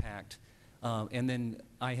similar impact. And then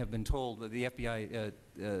I have been told that the FBI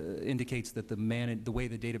indicates that the way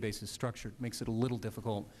the database is structured makes it a little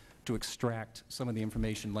difficult to extract some of the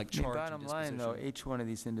information like charge and bottom line, though, each one of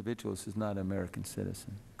these individuals is not an American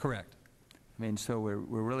citizen. Correct. I mean, so we're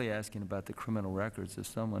really asking about the criminal records of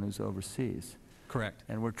someone who's overseas. Correct.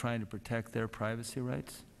 And we're trying to protect their privacy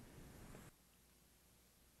rights?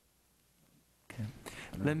 Okay.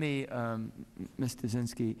 Let me, Ms.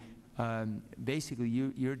 Dzinski, basically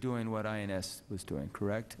you're doing what INS was doing,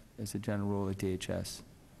 correct, as a general rule at DHS?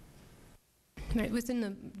 Right. Within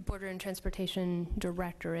the Border and Transportation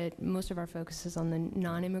Directorate, most of our focus is on the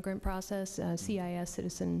non-immigrant process. CIS,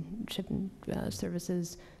 Citizenship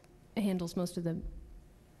Services, handles most of the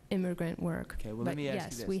immigrant work. Okay, well, let me ask you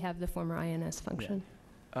this. Yes, we have the former INS function.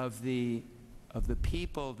 Yeah. Of the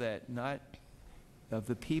people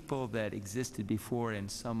that existed before in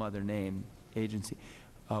some other name agency,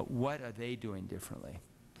 what are they doing differently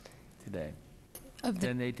today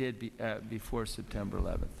than they did before September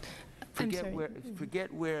 11th?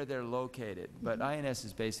 Forget where they're located, but INS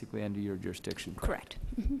is basically under your jurisdiction, correct?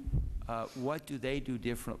 Correct. What do they do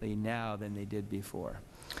differently now than they did before?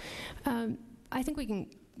 I think we can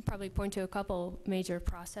probably point to a couple major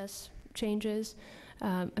process changes.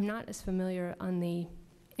 I'm not as familiar on the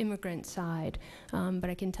immigrant side, but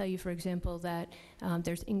I can tell you, for example, that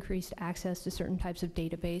there's increased access to certain types of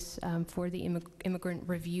database for the immigrant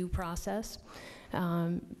review process.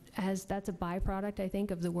 As that's a byproduct, I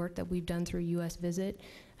think, of the work that we've done through U.S. Visit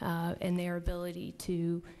and their ability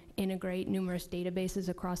to integrate numerous databases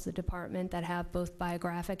across the department that have both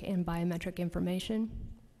biographic and biometric information.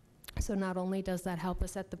 So not only does that help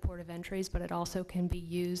us at the port of entries, but it also can be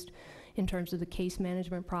used in terms of the case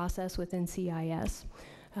management process within CIS.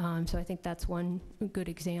 So I think that's one good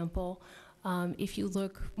example. If you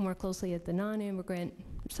look more closely at the non-immigrant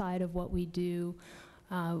side of what we do,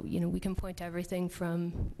 we can point to everything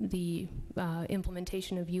from the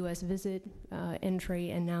implementation of U.S. Visit,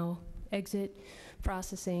 entry, and now exit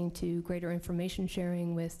processing to greater information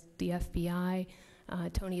sharing with the FBI,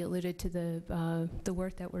 Tony alluded to the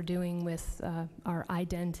work that we're doing with our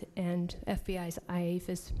ident and FBI's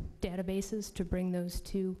IAFIS databases to bring those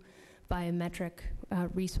two biometric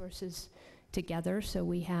resources together, so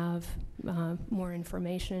we have more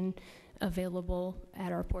information available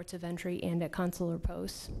at our ports of entry and at consular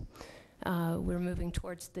posts. We're moving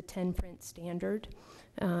towards the 10-print standard,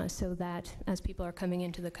 so that as people are coming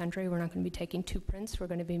into the country, we're not going to be taking 2 prints. We're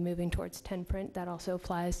going to be moving towards 10-print. That also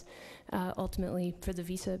applies ultimately for the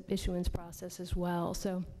visa issuance process as well.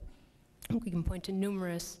 So we can point to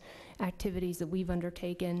numerous activities that we've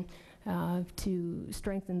undertaken to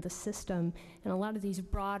strengthen the system. And a lot of these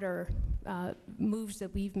broader moves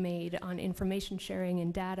that we've made on information sharing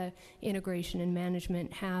and data integration and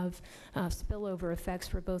management have spillover effects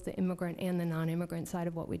for both the immigrant and the non-immigrant side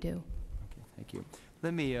of what we do. Okay, thank you.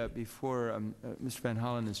 Let me, before Mr. Van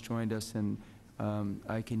Hollen has joined us, and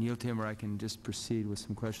I can yield to him or I can just proceed with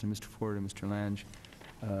some questions, Mr. Ford and Mr. Lange.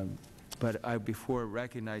 But before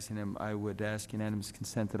recognizing him, I would ask unanimous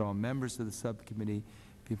consent that all members of the subcommittee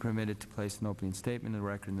be permitted to place an opening statement in the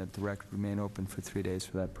record and that the record remain open for 3 days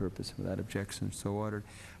for that purpose. Without objection, so ordered.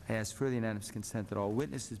 I ask further unanimous consent that all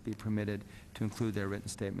witnesses be permitted to include their written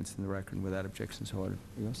statements in the record and without objection, so ordered.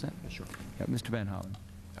 Are you all set? Sure. Yeah, Mr. Van Hollen.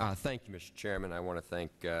 Thank you, Mr. Chairman. I want to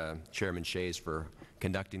thank Chairman Shays for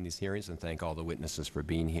conducting these hearings and thank all the witnesses for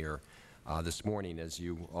being here this morning. As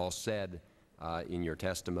you all said in your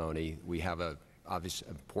testimony, we have obviously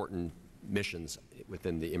important missions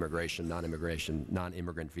within the immigration,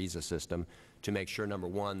 non-immigrant visa system to make sure, number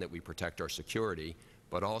one, that we protect our security,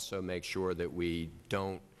 but also make sure that we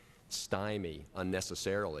don't stymie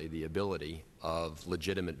unnecessarily the ability of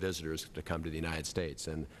legitimate visitors to come to the United States.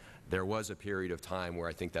 And there was a period of time where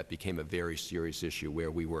I think that became a very serious issue,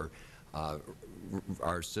 where we were,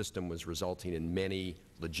 our system was resulting in many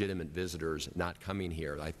legitimate visitors not coming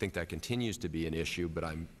here. I think that continues to be an issue, but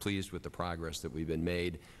I'm pleased with the progress that we've been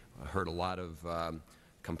made. I heard a lot of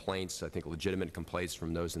complaints, I think legitimate complaints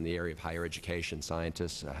from those in the area of higher education,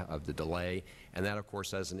 scientists, of the delay. And that, of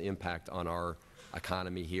course, has an impact on our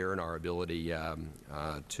economy here and our ability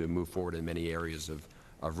to move forward in many areas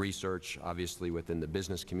of research. Obviously, within the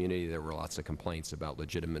business community, there were lots of complaints about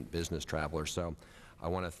legitimate business travelers. So I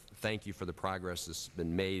want to thank you for the progress that's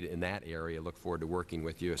been made in that area. I look forward to working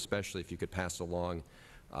with you, especially if you could pass along,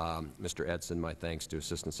 Mr. Edson, my thanks to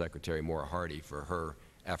Assistant Secretary Maura Hardy for her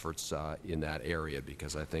efforts in that area,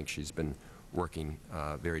 because I think she's been working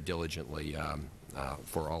very diligently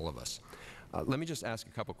for all of us. Let me just ask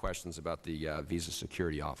a couple questions about the visa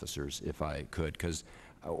security officers, if I could, because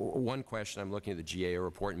one question, I'm looking at the GAO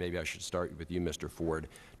report, and maybe I should start with you, Mr. Ford.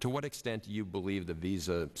 To what extent do you believe the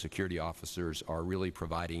visa security officers are really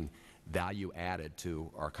providing value added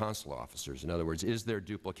to our consular officers? In other words, is there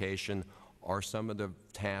duplication? Are some of the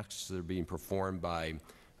tasks that are being performed by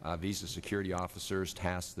visa security officers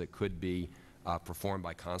tasks that could be performed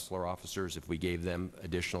by consular officers if we gave them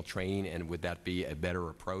additional training, and would that be a better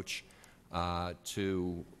approach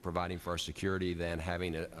to providing for our security than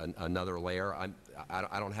having another layer?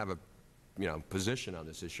 I don't have a position on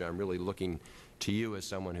this issue. I'm really looking to you as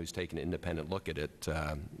someone who's taken an independent look at it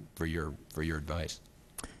for your advice.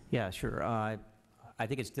 Yeah, sure. I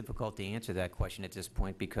think it's difficult to answer that question at this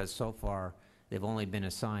point, because so far they've only been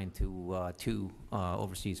assigned to 2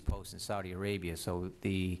 overseas posts in Saudi Arabia. So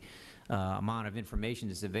the amount of information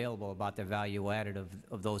that's available about the value added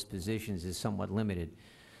of those positions is somewhat limited.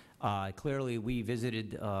 Clearly, we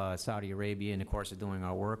visited Saudi Arabia in the course of doing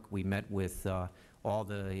our work. We met with all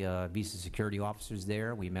the visa security officers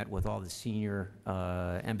there. We met with all the senior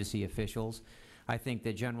embassy officials. I think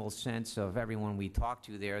the general sense of everyone we talked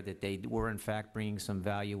to there that they were in fact bringing some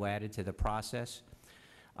value added to the process.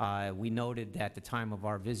 We noted at the time of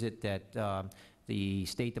our visit that the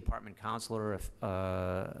State Department consular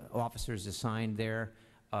officers assigned there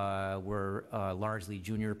were largely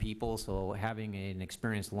junior people, so having an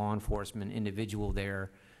experienced law enforcement individual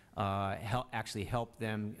there actually helped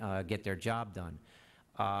them get their job done.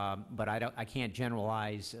 But I can't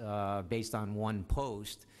generalize based on one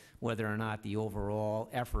post whether or not the overall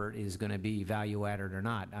effort is going to be value added or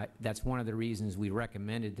not. That's one of the reasons we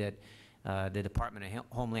recommended that the Department of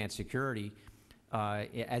Homeland Security,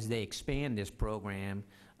 as they expand this program,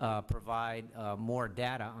 provide more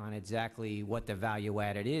data on exactly what the value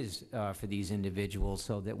added is for these individuals,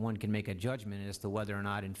 so that one can make a judgment as to whether or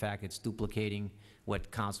not in fact it's duplicating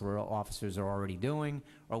what consular officers are already doing,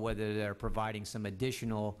 or whether they're providing some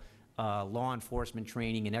additional law enforcement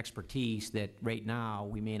training and expertise that right now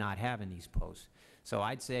we may not have in these posts. So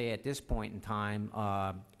I'd say at this point in time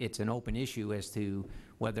it's an open issue as to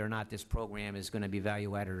whether or not this program is going to be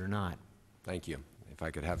value added or not. Thank you. if I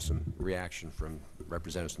could have some reaction from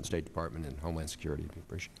representatives from the State Department and Homeland Security, I'd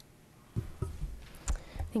appreciate it.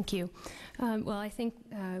 Thank you. Well, I think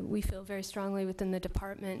we feel very strongly within the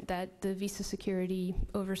department that the visa security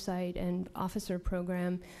oversight and officer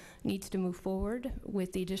program needs to move forward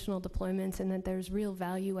with the additional deployments, and that there's real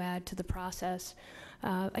value add to the process.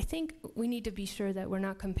 I think we need to be sure that we're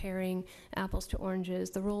not comparing apples to oranges.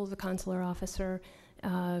 The role of the consular officer,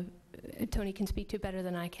 Tony can speak to better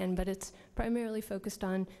than I can, but it's primarily focused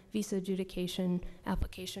on visa adjudication,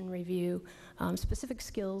 application review, specific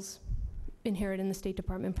skills inherent in the State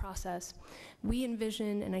Department process. We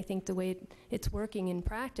envision, and I think the way it's working in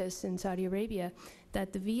practice in Saudi Arabia,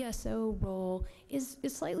 that the VSO role is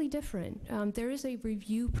slightly different. There is a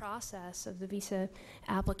review process of the visa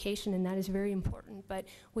application, and that is very important, but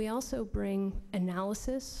we also bring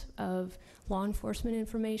analysis of law enforcement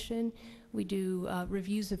information. We do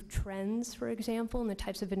reviews of trends, for example, and the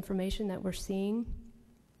types of information that we're seeing.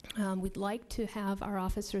 We'd like to have our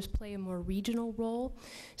officers play a more regional role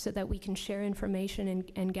so that we can share information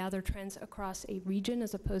and gather trends across a region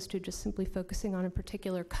as opposed to just simply focusing on a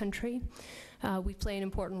particular country. We play an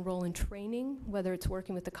important role in training, whether it's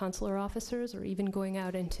working with the consular officers or even going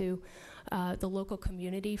out into the local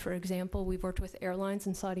community. For example, we've worked with airlines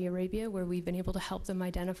in Saudi Arabia where we've been able to help them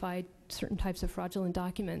identify certain types of fraudulent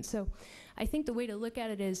documents. So I think the way to look at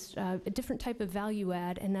it is a different type of value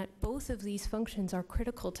add, and that both of these functions are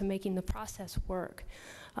critical to making the process work.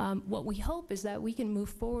 What we hope is that we can move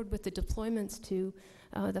forward with the deployments to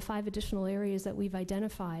the 5 additional areas that we've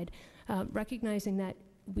identified, recognizing that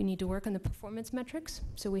we need to work on the performance metrics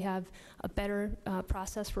so we have a better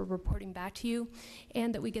process for reporting back to you,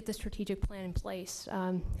 and that we get the strategic plan in place.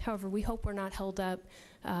 However, we hope we're not held up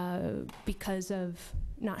because of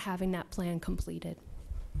not having that plan completed.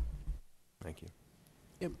 Thank you.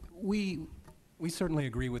 Yeah, we certainly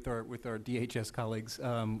agree with our DHS colleagues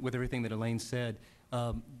with everything that Elaine said.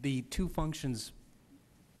 The two functions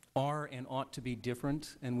are and ought to be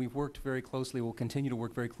different, and we've worked very closely, we'll continue to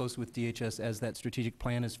work very closely with DHS as that strategic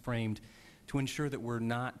plan is framed to ensure that we're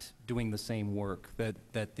not doing the same work, that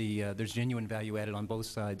there's genuine value added on both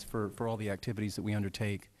sides for all the activities that we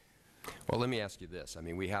undertake. Well, let me ask you this. I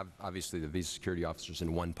mean, we have obviously the visa security officers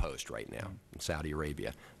in one post right now in Saudi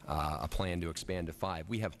Arabia, a plan to expand to 5.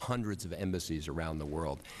 We have hundreds of embassies around the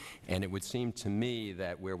world, and it would seem to me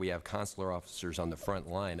that where we have consular officers on the front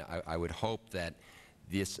line, I would hope that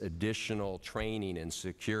this additional training in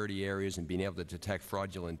security areas and being able to detect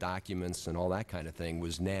fraudulent documents and all that kind of thing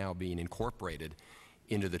was now being incorporated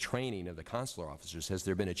into the training of the consular officers. Has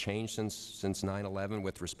there been a change since 9/11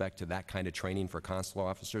 with respect to that kind of training for consular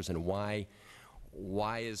officers, and why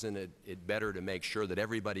isn't it better to make sure that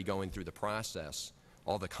everybody going through the process,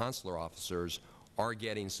 all the consular officers, are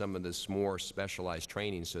getting some of this more specialized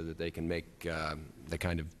training so that they can make the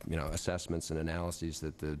kind of assessments and analyses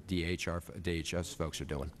that the DHS folks are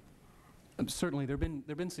doing? Certainly, there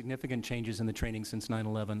have been significant changes in the training since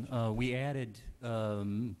 9/11. We added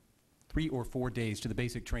 3 or 4 days to the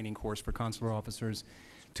basic training course for consular officers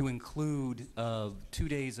to include 2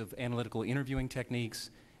 days of analytical interviewing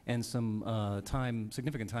techniques and some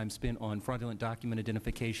significant time spent on fraudulent document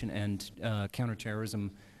identification and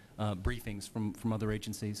counterterrorism briefings from other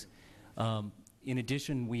agencies. In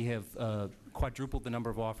addition, we have quadrupled the number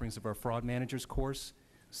of offerings of our fraud managers course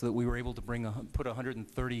so that we were able to put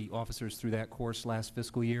 130 officers through that course last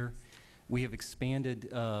fiscal year. We have expanded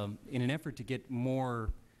in an effort to get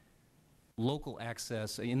more local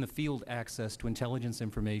access, in the field access to intelligence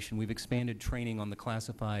information. We've expanded training on the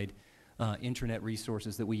classified internet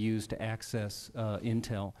resources that we use to access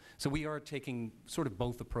intel. So we are taking sort of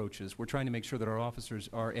both approaches. We're trying to make sure that our officers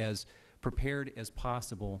are as prepared as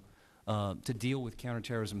possible to deal with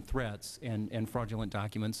counterterrorism threats and fraudulent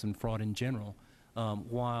documents and fraud in general,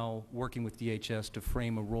 while working with DHS to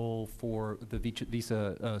frame a role for the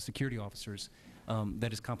visa security officers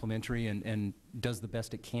that is complementary and does the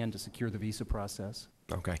best it can to secure the visa process.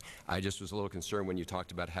 Okay. I just was a little concerned when you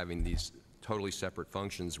talked about having these totally separate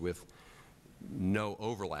functions with no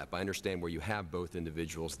overlap. I understand where you have both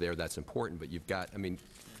individuals there, that's important, but you've got, I mean,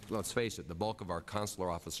 let's face it, the bulk of our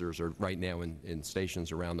consular officers are right now in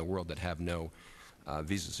stations around the world that have no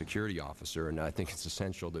visa security officer, and I think it's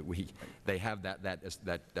essential that they have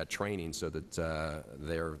that training so that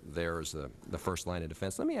they're there as the first line of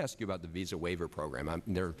defense. Let me ask you about the visa waiver program. I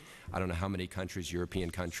don't know how many countries,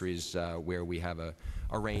 European countries, where we have a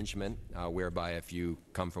arrangement whereby if you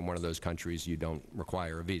come from one of those countries, you don't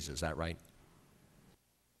require a visa. Is that right?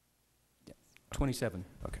 27.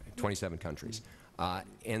 Okay, 27 countries.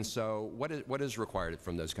 And so what is required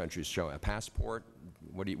from those countries? Show a passport?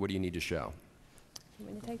 What do you need to show?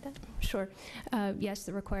 Want me to take that? Sure. Yes,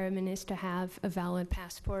 the requirement is to have a valid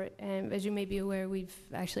passport. And as you may be aware, we've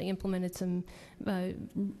actually implemented some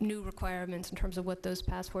new requirements in terms of what those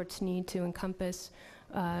passports need to encompass.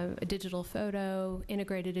 A digital photo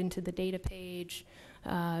integrated into the data page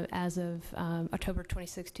as of October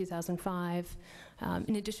 26, 2005.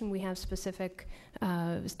 In addition, we have specific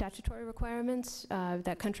statutory requirements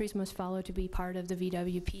that countries must follow to be part of the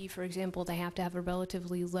VWP. For example, they have to have a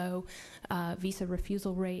relatively low visa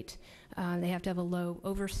refusal rate. They have to have a low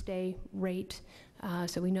overstay rate.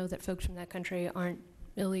 So we know that folks from that country aren't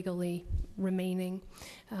illegally remaining.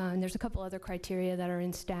 And there's a couple other criteria that are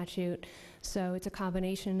in statute. So it's a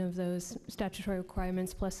combination of those statutory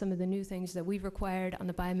requirements plus some of the new things that we've required on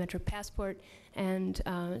the biometric passport and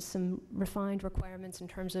some refined requirements in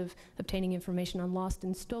terms of obtaining information on lost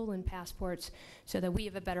and stolen passports so that we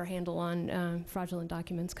have a better handle on fraudulent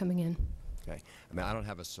documents coming in. Okay. I mean, I don't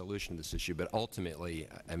have a solution to this issue, but ultimately,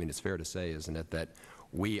 I mean, it's fair to say, isn't it, that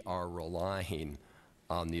we are relying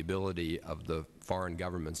on the ability of the foreign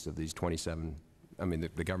governments of these 27, I mean,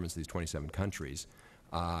 the governments of these 27 countries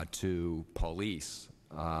to police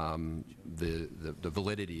the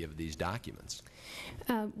validity of these documents.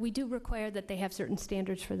 We do require that they have certain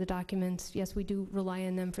standards for the documents. Yes, we do rely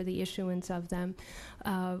on them for the issuance of them.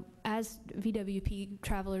 As VWP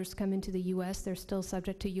travelers come into the U.S., they're still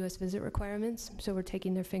subject to U.S. visit requirements. So we're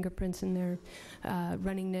taking their fingerprints and they're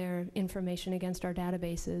running their information against our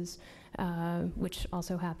databases, which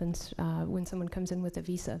also happens when someone comes in with a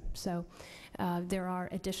visa. So there are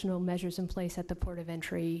additional measures in place at the port of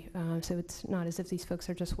entry. So it's not as if these folks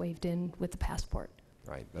are just waved in with the passport.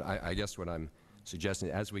 Right. But I guess what I'm suggesting,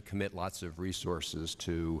 as we commit lots of resources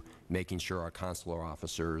to making sure our consular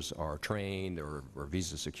officers are trained or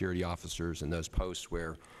visa security officers in those posts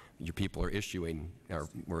where your people are issuing, or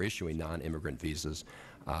we're issuing non-immigrant visas,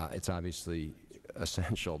 it's obviously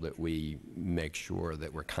essential that we make sure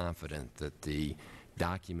that we're confident that the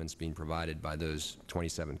documents being provided by those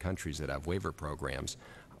 27 countries that have waiver programs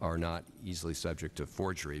are not easily subject to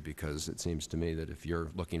forgery, because it seems to me that if you're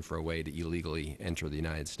looking for a way to illegally enter the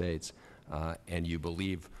United States and you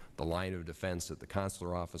believe the line of defense that the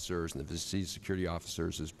consular officers and the visa security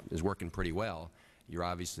officers is working pretty well, you're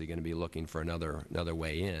obviously going to be looking for another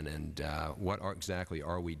way in. And exactly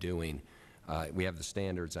are we doing? We have the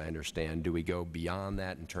standards, I understand. Do we go beyond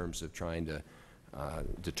that in terms of trying to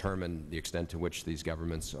determine the extent to which these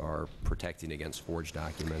governments are protecting against forged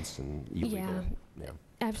documents and illegal? Yeah.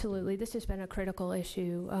 Absolutely. This has been a critical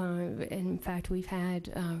issue. In fact, we've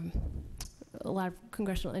had a lot of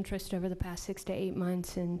congressional interest over the past 6 to 8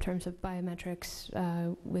 months in terms of biometrics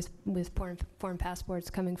with foreign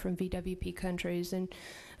passports coming from VWP countries. And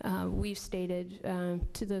we've stated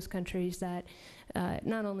to those countries that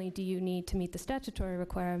not only do you need to meet the statutory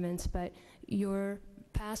requirements, but your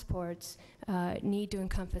passports need to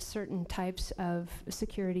encompass certain types of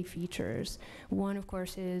security features. One, of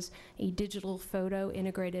course, is a digital photo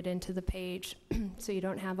integrated into the page so you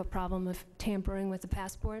don't have a problem of tampering with the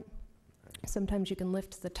passport. Sometimes you can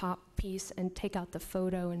lift the top piece and take out the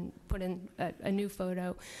photo and put in a new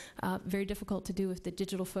photo. Very difficult to do if the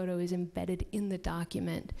digital photo is embedded in the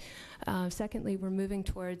document. Secondly, we're moving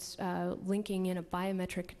towards linking in a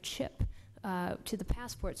biometric chip to the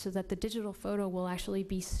passport so that the digital photo will actually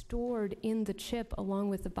be stored in the chip along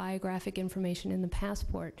with the biographic information in the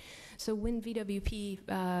passport. So when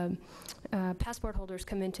VWP passport holders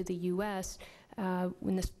come into the U.S.,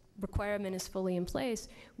 when this requirement is fully in place,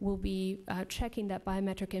 we'll be checking that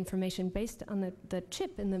biometric information based on the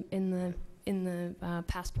chip in the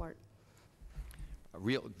passport.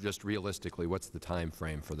 Just realistically, what's the time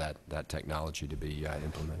frame for that technology to be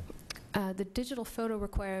implemented? The digital photo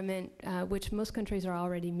requirement, which most countries are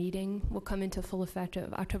already meeting, will come into full effect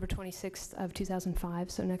of October 26th of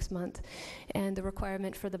 2005, so next month. And the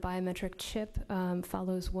requirement for the biometric chip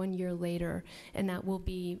follows 1 year later, and that will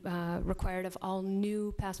be required of all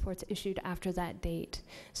new passports issued after that date.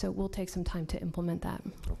 So it will take some time to implement that.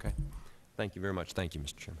 Okay. Thank you very much. Thank you,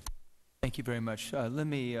 Mr. Chairman. Thank you very much. Let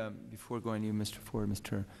me, before going to you, Mr. Ford,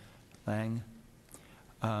 Mr. Lang,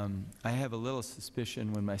 I have a little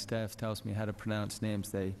suspicion when my staff tells me how to pronounce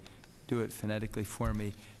names, they do it phonetically for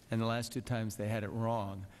me, and the last 2 times they had it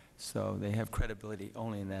wrong, so they have credibility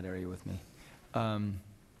only in that area with me.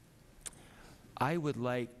 I would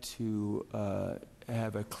like to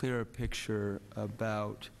have a clearer picture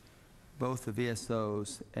about both the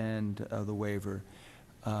VSOs and the waiver.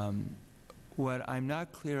 What I'm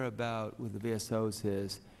not clear about with the VSOs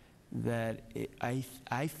is that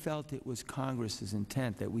I felt it was Congress's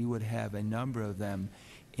intent that we would have a number of them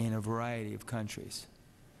in a variety of countries.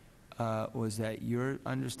 Was that your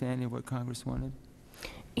understanding of what Congress wanted?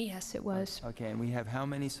 Yes, it was. Okay, and we have how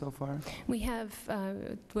many so far? We have,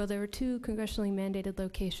 well, there were 2 congressionally mandated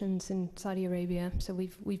locations in Saudi Arabia, so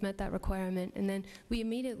we've met that requirement. And then we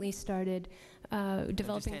immediately started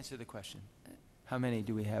developing. Just answer the question. How many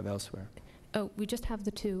do we have elsewhere? Oh, we just have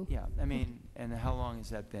the 2. Yeah, I mean, and how long has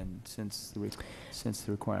that been since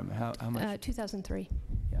the requirement? How much? 2003.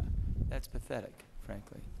 Yeah, that's pathetic,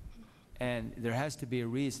 frankly. And there has to be a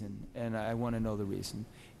reason, and I want to know the reason.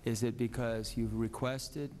 Is it because you've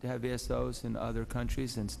requested to have VSOs in other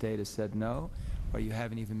countries and state has said no, or you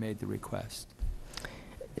haven't even made the request?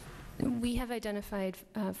 We have identified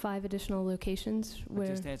 5 additional locations But where.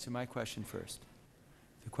 just answer my question first.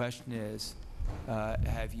 The question is,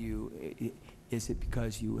 is it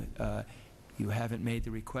because you haven't made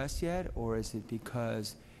the request yet, or is it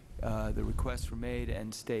because the requests were made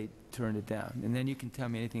and state turned it down? And then you can tell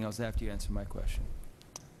me anything else after you answer my question.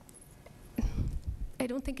 I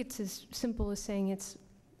don't think it's as simple as saying it's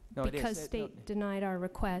No, it is. because state denied our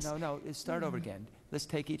request. No, start over again. Let's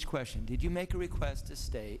take each question. Did you make a request to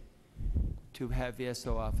state to have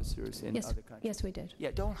VSO officers in other countries? Yes, we did. Yeah,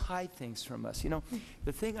 don't hide things from us. You know,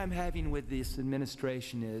 the thing I'm having with this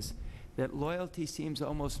administration is that loyalty seems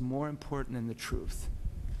almost more important than the truth.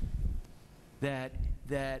 That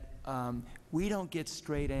we don't get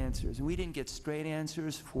straight answers. We didn't get straight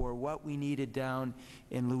answers for what we needed down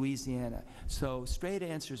in Louisiana. So straight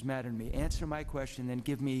answers matter to me. Answer my question, then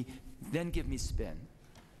give me spin.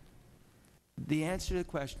 The answer to the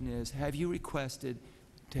question is, have you requested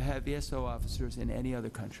to have VSO officers in any other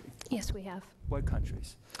country? Yes, we have. What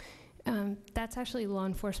countries? That's actually law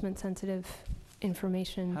enforcement sensitive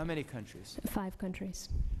information. How many countries? 5 countries.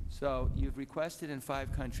 So you've requested in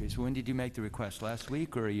 5 countries. When did you make the request? Last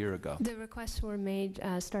week or a year ago? The requests were made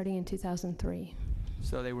starting in 2003.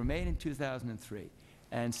 So they were made in 2003.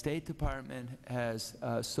 And State Department has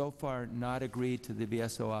so far not agreed to the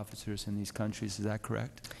VSO officers in these countries. Is that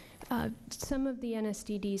correct? Some of the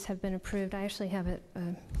NSDDs have been approved. I actually have a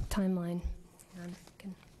timeline. I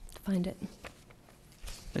can find it.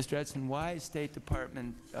 Mr. Edson, why has State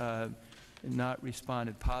Department not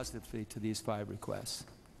responded positively to these 5 requests?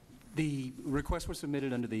 The requests were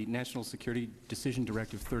submitted under the National Security Decision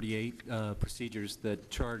Directive 38 procedures that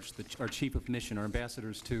charge our Chief of Mission, our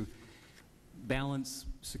ambassadors, to balance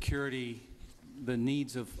security, the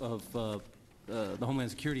needs of the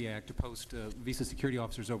Homeland Security Act to post visa security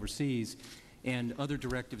officers overseas, and other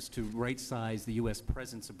directives to right-size the U.S.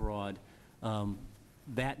 presence abroad.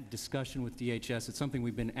 That discussion with DHS, it's something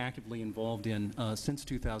we've been actively involved in since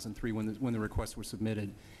 2003 when the requests were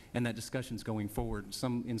submitted, and that discussion's going forward.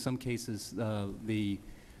 In some cases, the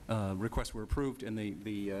requests were approved and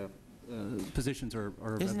the positions are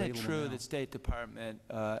available now. Isn't it true that State Department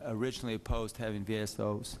originally opposed having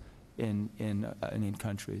VSOs in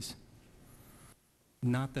countries?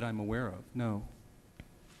 Not that I'm aware of, no.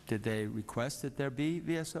 Did they request that there be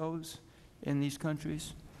VSOs in these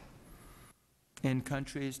countries? In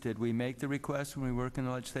countries, did we make the request when we work in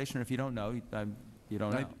the legislation? Or if you don't know, you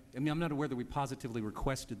don't know. I mean, I'm not aware that we positively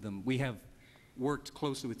requested them. We have worked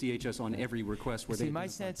closely with DHS on every request where they See, my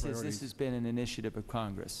sense is this has been an initiative of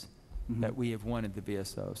Congress that we have wanted the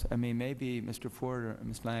VSOs. I mean, maybe Mr. Ford or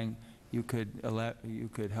Ms. Lang, you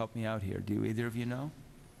could help me out here. Do either of you know?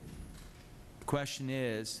 The question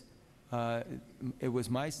is, it was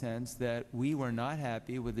my sense that we were not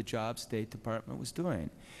happy with the job State Department was doing.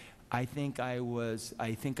 I think I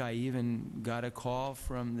even got a call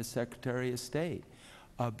from the Secretary of State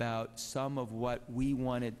about some of what we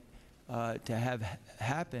wanted to have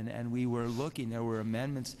happen, and we were looking, there were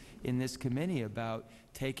amendments in this committee about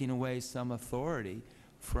taking away some authority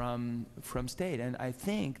from state. And I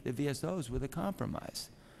think the VSOs were the compromise.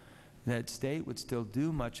 That state would still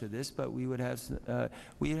do much of this, but we would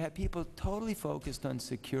have people totally focused on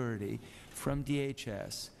security from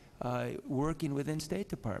DHS working within State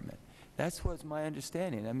Department. That's what's my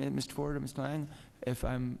understanding. I mean, Mr. Ford or Mr. Lang,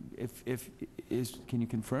 can you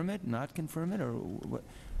confirm it, not confirm it, or what?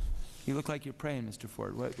 You look like you're praying, Mr.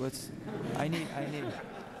 Ford. I need.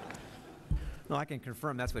 No, I can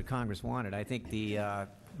confirm that's what Congress wanted. I think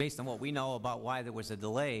based on what we know about why there was a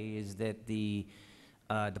delay is that the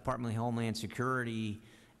Department of Homeland Security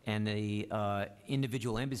and the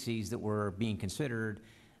individual embassies that were being considered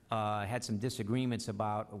had some disagreements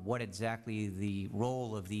about what exactly the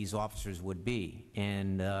role of these officers would be.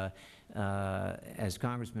 And as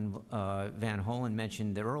Congressman Van Hollen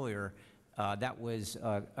mentioned earlier, that was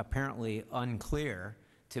apparently unclear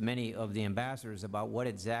to many of the ambassadors about what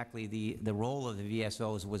exactly the role of the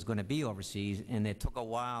VSOs was going to be overseas, and it took a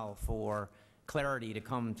while for clarity to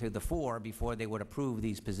come to the fore before they would approve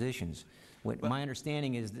these positions. My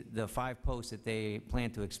understanding is that the 5 posts that they plan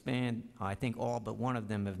to expand, I think all but one of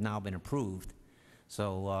them have now been approved.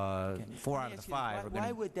 So 4 out of the 5 are going to...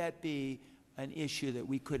 Why would that be an issue that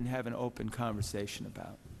we couldn't have an open conversation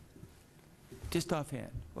about? Just offhand.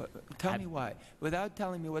 Tell me why. Without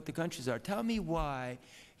telling me what the countries are, tell me why.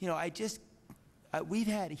 You know, we've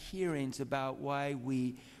had hearings about why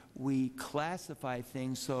we classify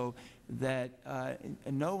things so that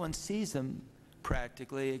no one sees them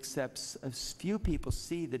practically, except a few people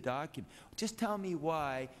see the document. Just tell me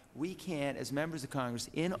why we can't, as members of Congress,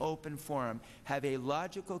 in open forum, have a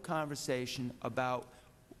logical conversation about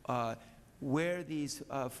where these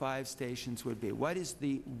 5 stations would be. What is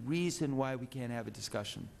the reason why we can't have a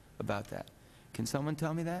discussion about that? Can someone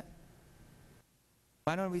tell me that?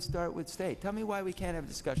 Why don't we start with state? Tell me why we can't have a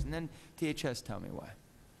discussion, then DHS tell me why.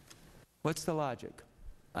 What's the logic?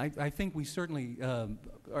 I think we certainly,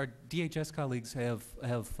 our DHS colleagues have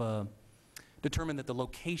determined that the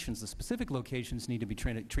locations, the specific locations, need to be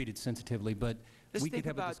treated sensitively, but we could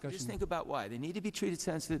have a discussion. Just think about why. They need to be treated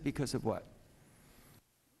sensitive because of what?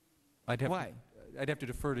 Why? I'd have to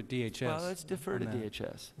defer to DHS. Well, let's defer to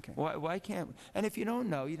DHS. Okay. Why can't? And if you don't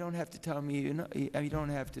know, you don't have to tell me. You don't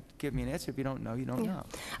have to give me an answer. If you don't know, you don't know.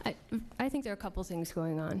 I think there are a couple things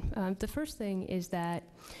going on. The first thing is that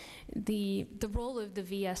the role of the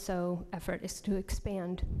VSO effort is to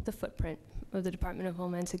expand the footprint of the Department of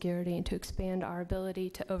Homeland Security and to expand our ability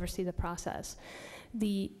to oversee the process.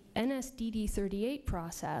 The NSDD 38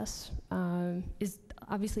 process is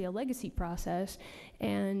obviously a legacy process,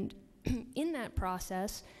 and in that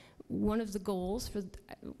process, one of the goals for,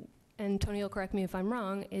 and Tony will correct me if I'm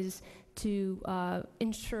wrong, is to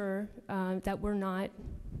ensure that we're not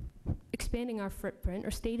expanding our footprint,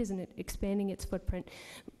 or state isn't expanding its footprint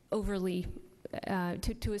overly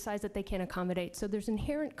to a size that they can't accommodate. So there's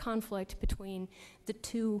inherent conflict between the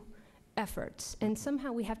two efforts, and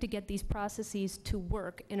somehow we have to get these processes to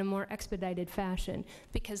work in a more expedited fashion,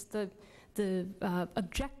 because the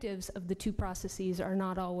objectives of the two processes are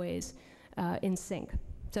not always in sync.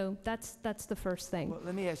 So that's the first thing. Well,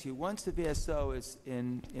 let me ask you, once the VSO is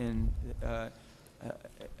in a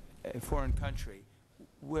foreign country,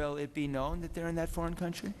 will it be known that they're in that foreign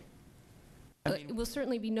country? It will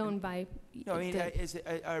certainly be known by... No, I mean,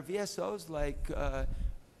 are VSOs like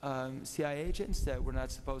CIA agents that we're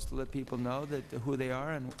not supposed to let people know that who they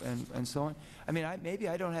are and so on? I mean, maybe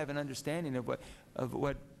I don't have an understanding of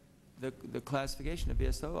what the classification of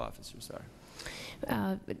VSO officers are.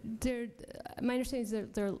 My understanding is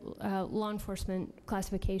that they're law enforcement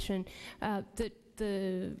classification.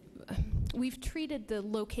 We've treated the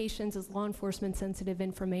locations as law enforcement sensitive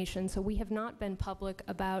information, so we have not been public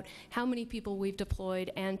about how many people we've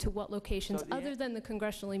deployed and to what locations, other than the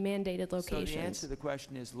congressionally mandated locations. So the answer to the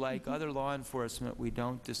question is, like other law enforcement, we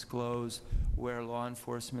don't disclose where law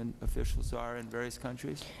enforcement officials are in various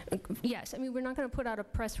countries? Yes. I mean, we're not going to put out a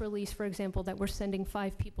press release, for example, that we're sending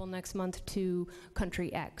 5 people next month to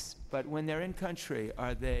country X. But when they're in country,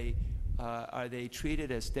 are they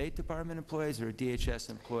treated as State Department employees or DHS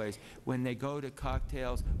employees? When they go to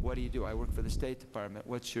cocktails, what do? I work for the State Department.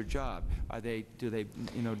 What's your job? Do they?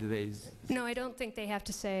 No, I don't think they have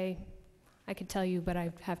to say, I could tell you, but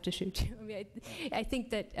I have to shoot you. I mean, I think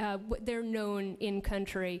that they're known in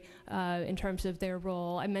country in terms of their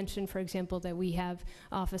role. I mentioned, for example, that we have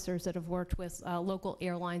officers that have worked with local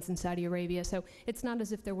airlines in Saudi Arabia, so it's not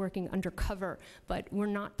as if they're working undercover, but we're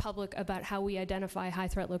not public about how we identify high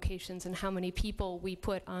threat locations and how many people we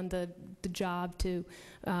put on the job to,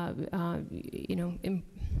 well,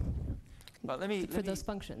 for those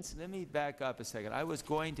functions. Let me back up a second. I was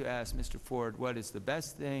going to ask Mr. Ford what is the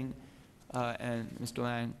best thing, and Mr.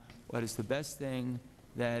 Lang, what is the best thing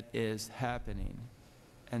that is happening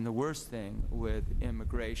and the worst thing with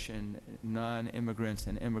immigration, non-immigrants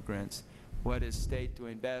and immigrants? What is state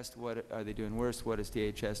doing best? What are they doing worse? What is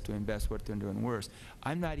DHS doing best? What they're doing worse?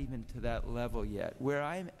 I'm not even to that level yet. Where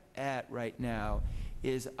I'm at right now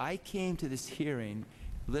is I came to this hearing,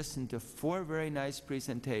 listened to 4 very nice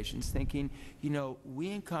presentations, thinking, we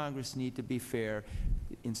in Congress need to be fair.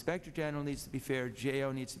 Inspector General needs to be fair.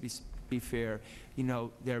 GAO needs to be fair.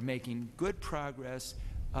 They're making good progress,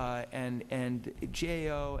 and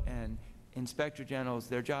GAO and Inspector Generals,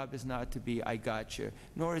 their job is not to be I got you,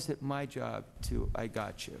 nor is it my job to I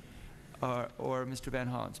got you, or Mr. Van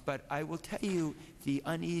Hollen's. But I will tell you the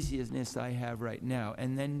uneasiness I have right now,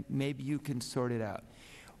 and then maybe you can sort it out.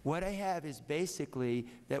 What I have is basically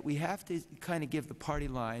that we have to kind of give the party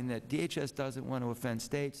line that DHS doesn't want to offend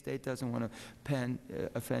state, state doesn't want to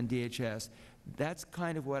offend DHS. That's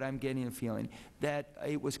kind of what I'm getting a feeling. That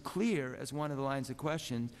it was clear, as one of the lines of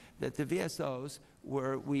question, that the VSOs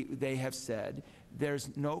where they have said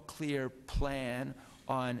there's no clear plan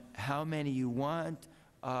on how many you want,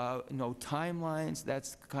 no timelines.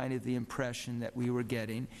 That's kind of the impression that we were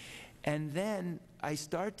getting. And then I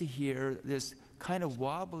start to hear this kind of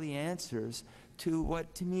wobbly answers to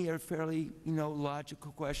what to me are fairly,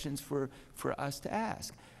 logical questions for us to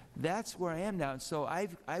ask. That's where I am now. And so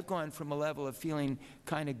I've gone from a level of feeling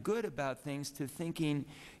kind of good about things to thinking,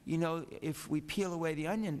 if we peel away the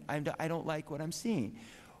onion, I don't like what I'm seeing.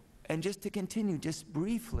 And just to continue, just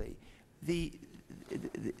briefly, the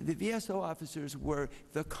VSO officers were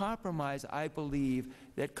the compromise, I believe,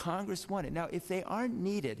 that Congress wanted. Now, if they aren't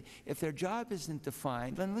needed, if their job isn't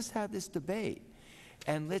defined, then let's have this debate.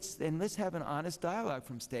 And let's have an honest dialogue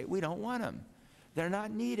from state. We don't want them. They're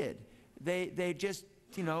not needed. They just,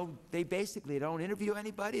 they basically don't interview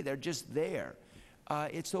anybody. They're just there.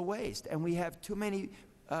 It's a waste. And we have too many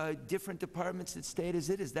different departments at state as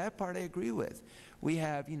it is. That part I agree with. We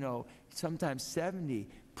have, sometimes 70+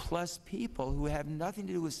 people who have nothing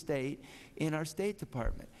to do with state in our State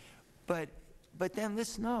Department. But then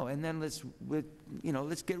let's know, and then let's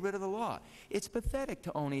get rid of the law. It's pathetic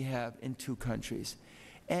to only have in 2 countries,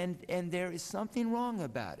 and there is something wrong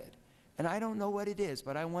about it, and I don't know what it is,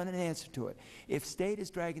 but I want an answer to it. If state is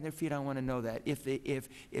dragging their feet, I want to know that. If it's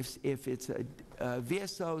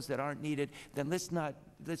VSOs that aren't needed, then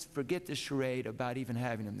let's forget the charade about even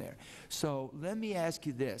having them there. So let me ask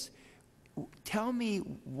you this: tell me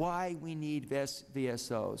why we need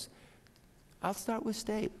VSOs. I'll start with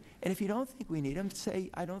state. And if you don't think we need them,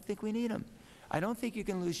 say, I don't think we need them. I don't think you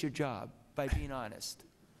can lose your job by being honest.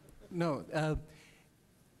 No,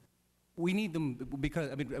 we need them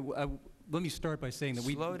because, let me start by saying that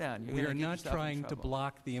Slow down. we are not trying to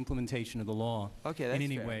block the implementation of the law Okay, that's in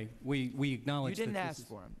any fair. way. We acknowledge You didn't that ask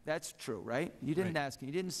for them. That's true, right? You didn't Right. ask them.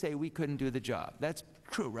 You didn't say we couldn't do the job. That's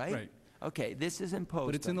true, right? Right. Okay, this is imposed.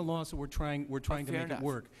 But it's in the law, so we're trying to fair make enough. it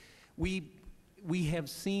work. We have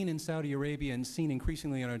seen in Saudi Arabia and seen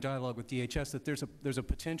increasingly in our dialogue with DHS that there's a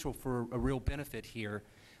potential for a real benefit here.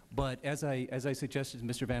 But as I suggested to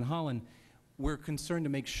Mr. Van Hollen, we're concerned to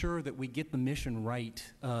make sure that we get the mission right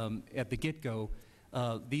at the get-go.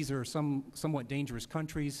 These are somewhat dangerous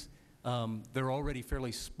countries. They're already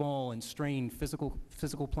fairly small and strained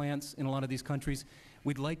physical plants in a lot of these countries.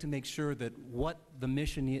 We'd like to make sure that what the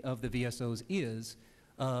mission of the VSOs is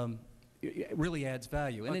it really adds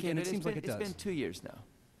value, and Okay, it but seems like it does. It's been 2 years now,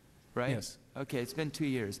 right? Yes. Okay, it's been 2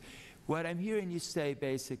 years. What I'm hearing you say,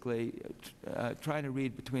 basically, trying to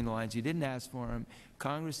read between the lines, you didn't ask for them.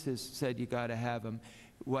 Congress has said you got to have them.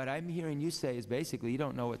 What I'm hearing you say is basically you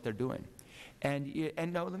don't know what they're doing. And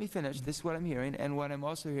no, let me finish. This is what I'm hearing. And what I'm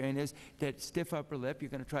also hearing is that stiff upper lip,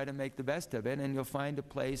 you're going to try to make the best of it, and you'll find a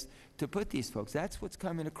place to put these folks. That's what's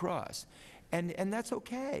coming across. And that's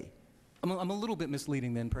okay. I'm a little bit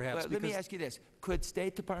misleading then, perhaps. Let me ask you this. Could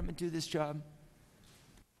State Department do this job?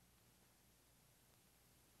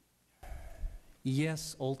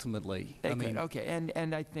 Yes, ultimately. They could. Okay,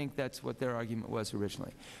 and I think that's what their argument was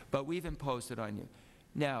originally. But we've imposed it on you.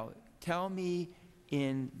 Now, tell me,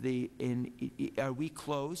 are we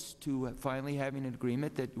close to finally having an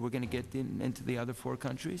agreement that we're going to get into the other 4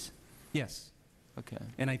 countries? Yes. Okay.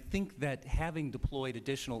 And I think that having deployed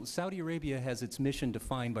additional, Saudi Arabia has its mission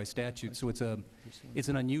defined by statute, so it's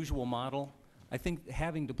an unusual model. I think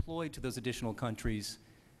having deployed to those additional countries,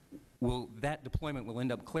 that deployment will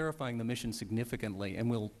end up clarifying the mission significantly and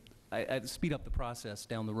will speed up the process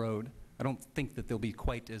down the road. I don't think that there'll be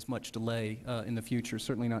quite as much delay in the future,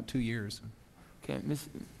 certainly not 2 years. Okay, Ms.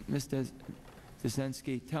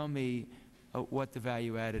 Deszynski, tell me what the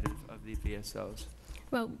value added of the VSOs.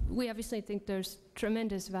 Well, we obviously think there's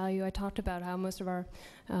tremendous value. I talked about how most of our,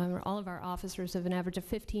 all of our officers have an average of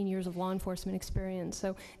 15 years of law enforcement experience.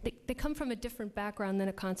 So they come from a different background than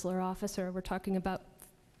a consular officer. We're talking about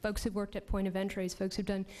folks who've worked at point of entries, folks who've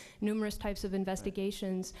done numerous types of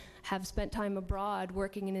investigations, have spent time abroad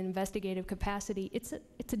working in an investigative capacity. It's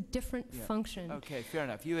a different function. Okay, fair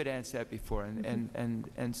enough. You had answered that before,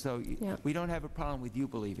 and so we don't have a problem with you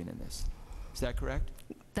believing in this. Is that correct?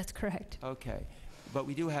 That's correct. Okay. But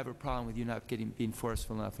we do have a problem with you not being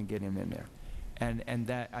forceful enough and getting them in there. And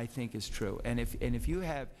that, I think, is true. And if you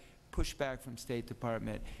have pushback from State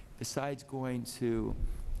Department, besides going to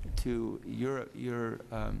your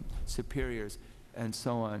superiors and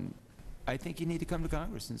so on, I think you need to come to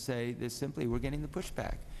Congress and say this simply: we're getting the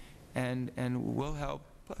pushback, and we'll help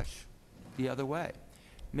push the other way.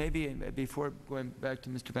 Maybe before going back to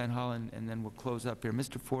Mr. Van Hollen, and then we'll close up here.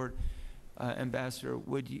 Mr. Ford, Ambassador,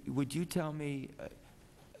 would you tell me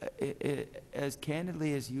as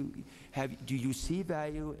candidly as you have, do you see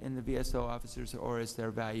value in the VSO officers, or is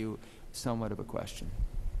their value somewhat of a question?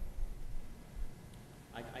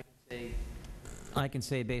 I can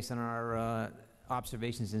say based on our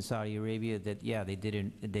observations in Saudi Arabia that, yeah, they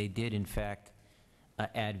did in fact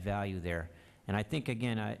add value there. And I think,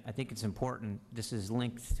 again, I think it's important, this is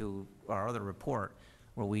linked to our other report,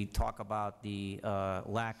 where we talk about the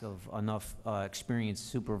lack of enough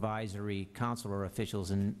experienced supervisory consular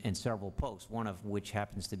officials in several posts, one of which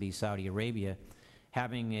happens to be Saudi Arabia.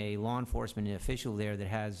 Having a law enforcement official there that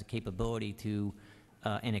has the capability to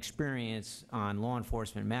and experience on law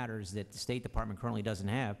enforcement matters that the State Department currently doesn't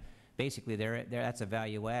have, basically that's a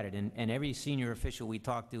value added. And every senior official we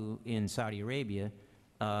talked to in Saudi Arabia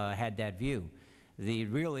had that view. The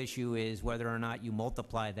real issue is whether or not you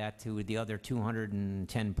multiply that to the other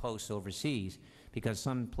 210 posts overseas, because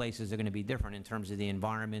some places are going to be different in terms of the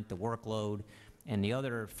environment, the workload, and the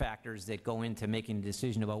other factors that go into making a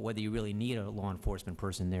decision about whether you really need a law enforcement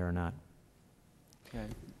person there or not. Okay,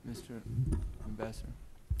 Mr. Ambassador.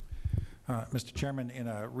 Mr. Chairman, in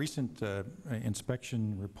a recent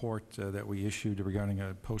inspection report that we issued regarding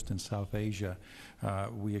a post in South Asia,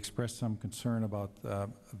 we expressed some concern about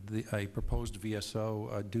a proposed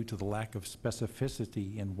VSO due to the lack of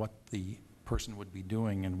specificity in what the person would be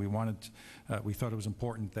doing, and we thought it was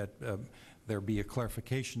important that there be a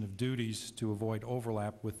clarification of duties to avoid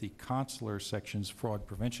overlap with the consular section's fraud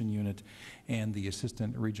prevention unit and the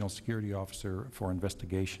assistant regional security officer for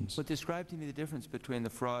investigations. But describe to me the difference between the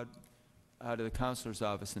fraud out of the consular's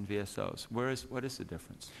office and VSOs. What is the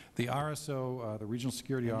difference? The RSO, the regional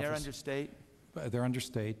security office. They're under state? They're under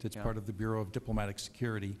state. It's part of the Bureau of Diplomatic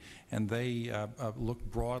Security, and they look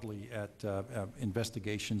broadly at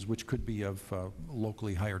investigations which could be of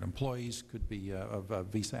locally hired employees, could be of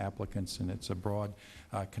visa applicants, and it's a broad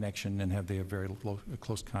connection, and they have very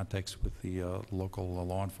close contacts with the local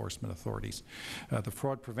law enforcement authorities. The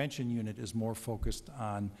Fraud Prevention Unit is more focused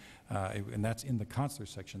on, and that's in the consular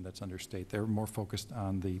section that's under state, they're more focused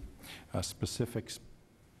on the specifics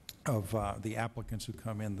of the applicants who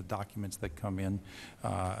come in, the documents that come in,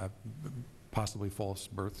 possibly false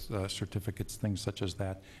birth certificates, things such as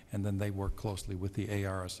that, and then they work closely with the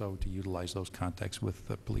ARSO to utilize those contacts with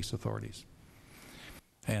the police authorities.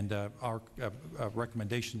 And our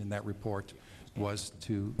recommendation in that report was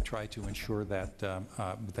to try to ensure that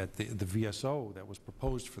that the VSO that was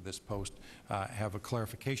proposed for this post have a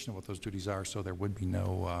clarification of what those duties are, so there would be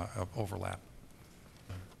no overlap.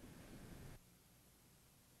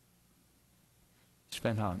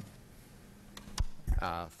 Van Houten.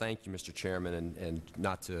 Thank you, Mr. Chairman, and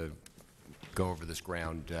not to go over this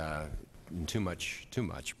ground too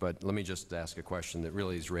much, but let me just ask a question that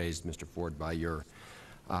really is raised, Mr. Ford, by your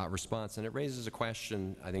response, and it raises a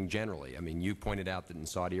question, I think, generally. I mean, you pointed out that in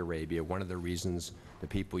Saudi Arabia, one of the reasons the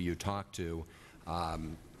people you talked to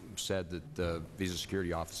said that the visa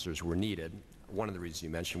security officers were needed, one of the reasons you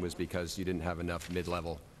mentioned was because you didn't have enough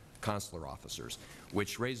mid-level consular officers,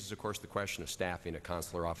 which raises, of course, the question of staffing of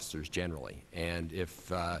consular officers generally. And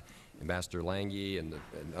if Ambassador Lange and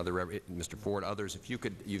other, Mr. Ford, others, if you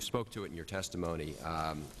could, you spoke to it in your testimony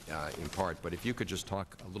in part, but if you could just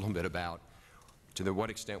talk a little bit about to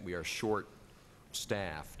what extent we are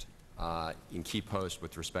short-staffed in key posts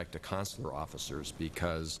with respect to consular officers,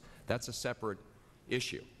 because that's a separate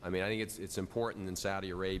issue. I mean, I think it's important in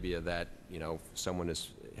Saudi Arabia that, you know, someone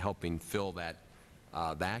is helping fill that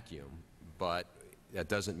vacuum, but that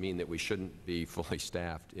doesn't mean that we shouldn't be fully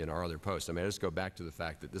staffed in our other posts. I mean, I just go back to the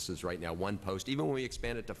fact that this is right now one post. Even when we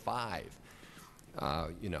expand it to 5,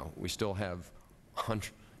 you know, we still have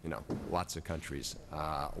lots of countries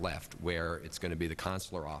left where it's going to be the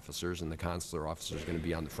consular officers, and the consular officers are going to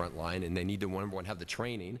be on the front line, and they need to, number one, have the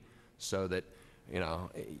training so that, you know,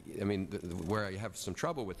 I mean, where I have some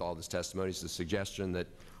trouble with all this testimony is the suggestion that,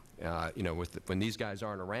 you know, when these guys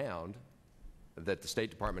aren't around, that the State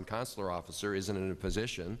Department consular officer isn't in a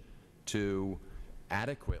position to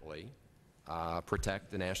adequately protect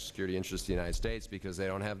the national security interests of the United States because they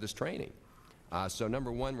don't have this training. So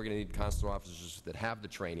number one, we're going to need consular officers that have the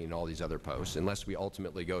training in all these other posts, unless we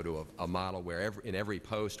ultimately go to a model where in every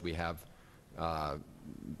post we have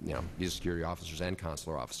you know, visa security officers and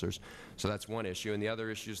consular officers. So that's one issue. And the other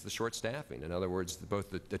issue is the short staffing. In other words, both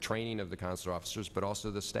the training of the consular officers, but also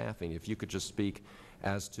the staffing. If you could just speak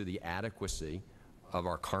as to the adequacy of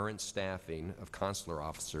our current staffing of consular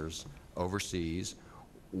officers overseas,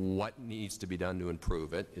 what needs to be done to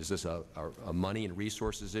improve it? Is this a money and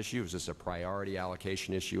resources issue? Is this a priority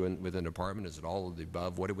allocation issue within the department? Is it all of the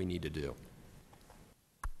above? What do we need to do?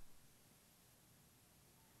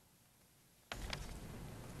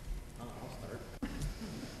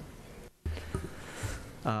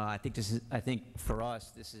 I think for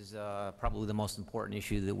us, this is probably the most important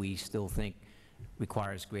issue that we still think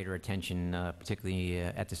requires greater attention, particularly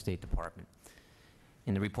at the State Department.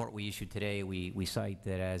 In the report we issued today, we cite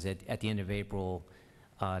that as at the end of April,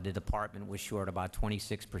 the Department was short about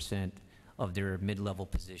 26% of their mid-level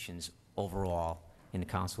positions overall in the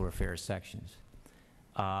Consular Affairs sections.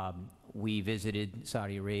 We visited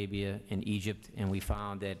Saudi Arabia and Egypt, and we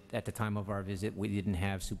found that at the time of our visit, we didn't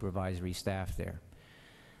have supervisory staff there.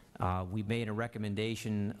 We made a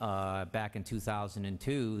recommendation back in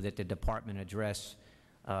 2002 that the Department address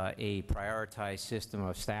a prioritized system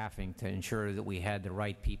of staffing to ensure that we had the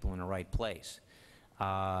right people in the right place.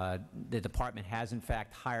 The Department has, in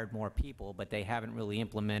fact, hired more people, but they haven't really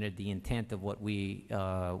implemented the intent of what we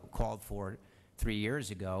called for 3 years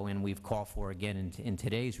ago, and we've called for again in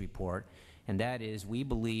today's report, and that is we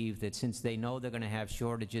believe that since they know they're going to have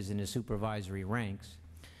shortages in the supervisory ranks,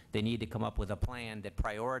 they need to come up with a plan that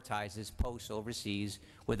prioritizes posts overseas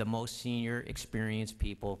where the most senior, experienced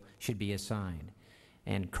people should be assigned.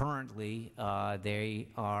 And currently, they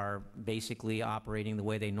are basically operating the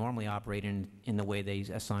way they normally operate in the way they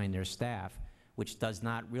assign their staff, which does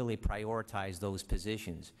not really prioritize those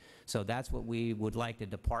positions. So that's what we would like the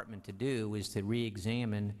Department to do, is to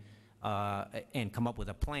re-examine and come up with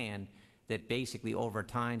a plan that basically over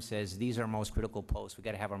time says these are our most critical posts, we've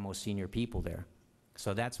got to have our most senior people there.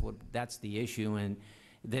 So that's the issue, and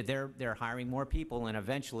they're hiring more people, and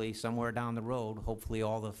eventually, somewhere down the road, hopefully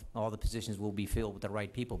all the positions will be filled with the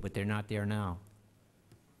right people, but they're not there now.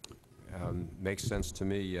 Makes sense to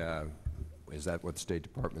me. Is that what the State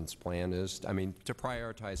Department's plan is? I mean, to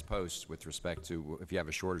prioritize posts with respect to if you have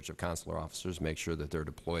a shortage of consular officers, make sure that they're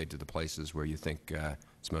deployed to the places where you think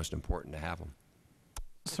it's most important to have them.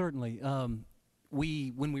 Certainly.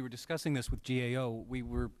 When we were discussing this with GAO, we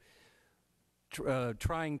were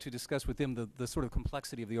trying to discuss with them the sort of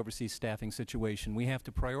complexity of the overseas staffing situation. We have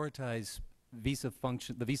to prioritize the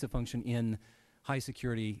visa function in high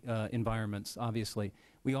security environments, obviously.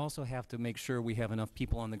 We also have to make sure we have enough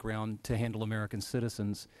people on the ground to handle American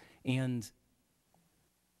citizens, and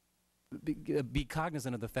be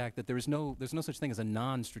cognizant of the fact that there's no such thing as a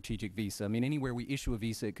non-strategic visa. I mean, anywhere we issue a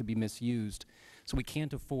visa, it could be misused. So we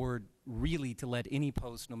can't afford really to let any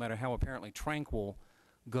post, no matter how apparently tranquil,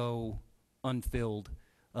 go unfilled.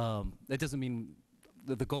 That doesn't mean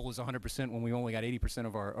that the goal is 100% when we only got 80%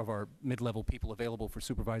 of our mid-level people available for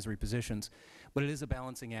supervisory positions, but it is a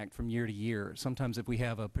balancing act from year to year. Sometimes if we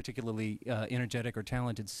have a particularly energetic or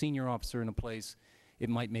talented senior officer in a place, it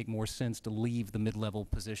might make more sense to leave the mid-level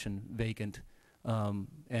position vacant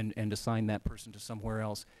and assign that person to somewhere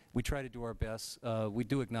else. We try to do our best. We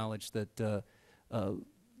do acknowledge that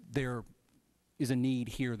there is a need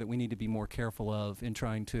here that we need to be more careful of in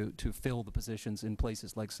trying to fill the positions in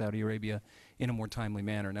places like Saudi Arabia in a more timely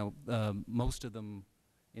manner. Now, most of them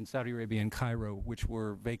in Saudi Arabia and Cairo, which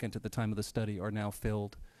were vacant at the time of the study, are now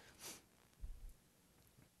filled.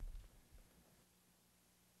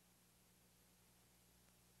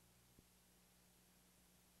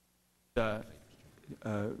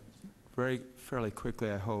 Fairly quickly,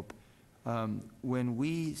 I hope. When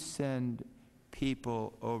we send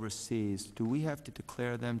people overseas, do we have to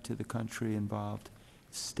declare them to the country involved,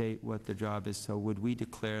 state what the job is? So would we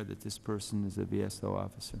declare that this person is a VSO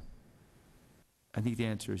officer? I think the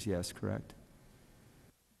answer is yes, correct?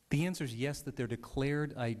 The answer is yes, that they're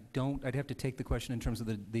declared. I'd have to take the question in terms of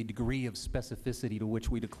the degree of specificity to which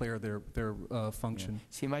we declare their function. Yeah.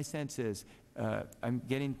 See, my sense is, I'm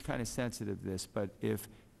getting kind of sensitive to this, but if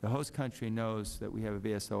the host country knows that we have a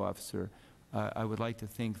VSO officer, I would like to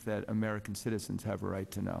think that American citizens have a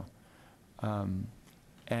right to know.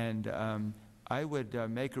 I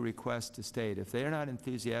would make a request to state, if they're not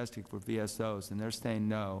enthusiastic for VSOs and they're saying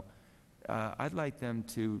no, I'd like them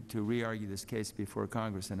to re-argue this case before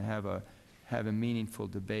Congress and have a meaningful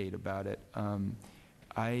debate about it. And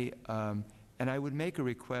I would make a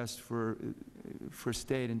request for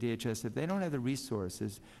state and DHS, if they don't have the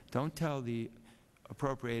resources, don't tell the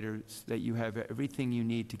appropriators that you have everything you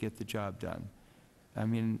need to get the job done. I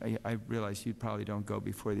mean, I realize you probably don't go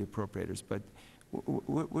before the appropriators, but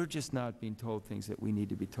we're just not being told things that we need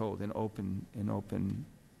to be told in open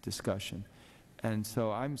discussion. And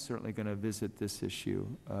so I'm certainly going to visit this issue,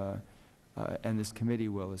 and this committee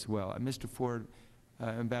will as well. Mr. Ford,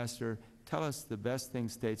 Ambassador, tell us the best thing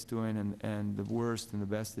state's doing and the worst, and the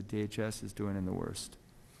best that DHS is doing and the worst.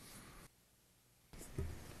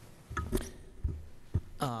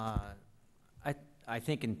 I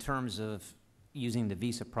think in terms of using the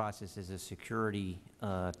visa process as a security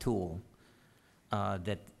tool,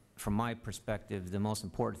 that from my perspective, the most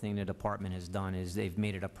important thing the Department has done is they've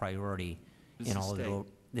made it a priority in all of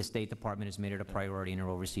the State Department has made it a priority in their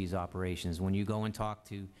overseas operations. When you go and talk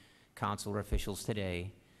to consular officials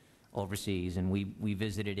today overseas, and we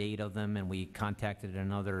visited 8 of them, and we contacted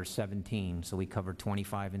another 17, so we covered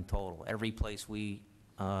 25 in total. Every place we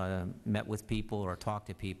met with people or talked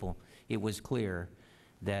to people, it was clear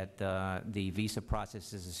that the visa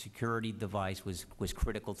process as a security device was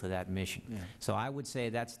critical to that mission. Yeah. So I would say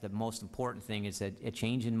that's the most important thing, is that a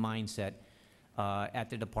change in mindset at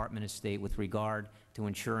the Department of State with regard to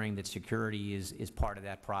ensuring that security is part of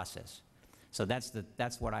that process. So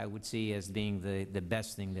that's what I would see as being the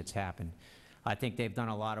best thing that's happened. I think they've done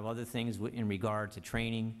a lot of other things in regard to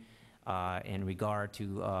training, in regard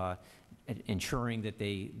to ensuring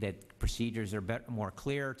that procedures are more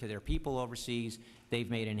clear to their people overseas. They've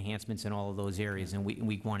made enhancements in all of those areas, and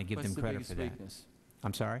we want to give them credit for that. What's the biggest weakness?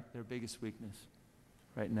 I'm sorry? Their biggest weakness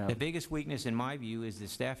right now. The biggest weakness, in my view, is the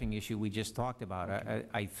staffing issue we just talked about. Okay.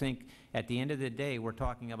 I think at the end of the day, we're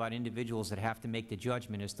talking about individuals that have to make the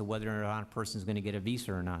judgment as to whether or not a person is going to get a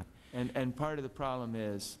visa or not. And part of the problem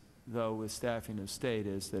is, though, with staffing of state,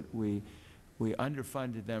 is that we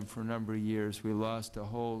underfunded them for a number of years. We lost a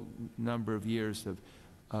whole number of years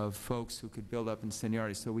of folks who could build up in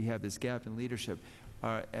seniority. So we have this gap in leadership.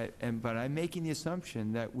 But I'm making the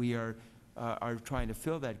assumption that we are trying to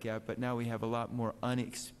fill that gap, but now we have a lot more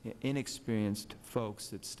inexperienced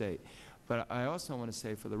folks at state. But I also want to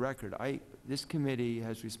say, for the record, this committee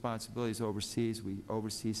has responsibilities overseas. We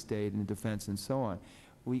oversee state and defense and so on.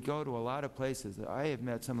 We go to a lot of places. I have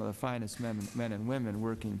met some of the finest men and women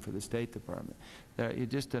working for the State Department. They're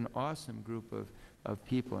just an awesome group of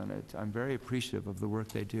people, and I'm very appreciative of the work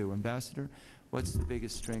they do. Ambassador, what's the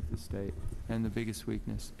biggest strength of state and the biggest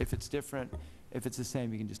weakness? If it's different, if it's the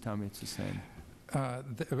same, you can just tell me it's the same.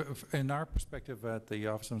 In our perspective at the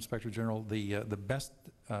Office of Inspector General, the best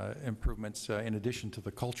improvements, in addition to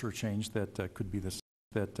the culture change that could be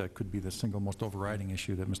the single most overriding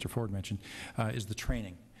issue that Mr. Ford mentioned, is the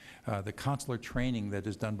training. The consular training that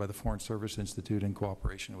is done by the Foreign Service Institute in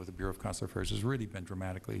cooperation with the Bureau of Consular Affairs has really been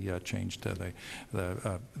dramatically changed.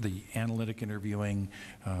 The analytic interviewing,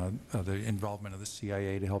 the involvement of the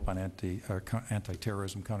CIA to help on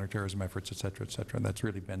anti-terrorism, counterterrorism efforts, et cetera, et cetera. That's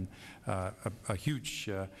really been a huge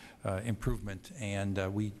improvement,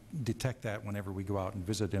 and we detect that whenever we go out and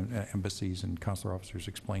visit embassies, and consular officers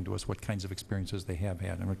explain to us what kinds of experiences they have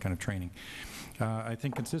had and what kind of training. I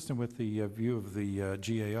think consistent with the view of the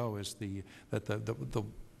GAO is that the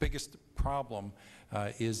biggest problem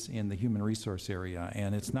is in the human resource area,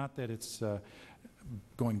 and it's not that it's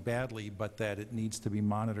going badly, but that it needs to be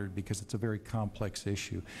monitored because it's a very complex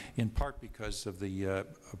issue, in part because of the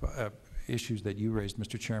issues that you raised,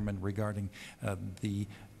 Mr. Chairman, regarding the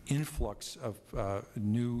influx of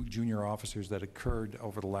new junior officers that occurred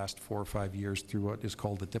over the last 4 or 5 years through what is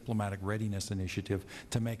called the Diplomatic Readiness Initiative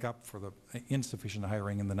to make up for the insufficient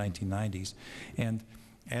hiring in the 1990s. And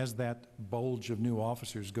as that bulge of new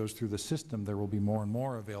officers goes through the system, there will be more and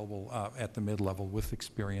more available at the mid-level with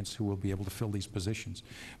experience who will be able to fill these positions.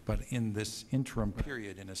 But in this interim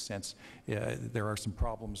period, in a sense, there are some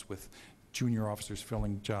problems with junior officers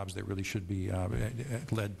filling jobs that really should be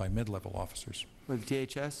led by mid-level officers. With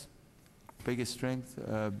DHS, biggest strength,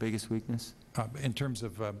 biggest weakness? In terms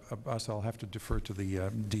of us, I'll have to defer to the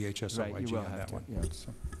DHS OIG on that one. Yeah.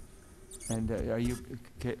 So. And are you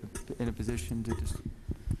in a position to just...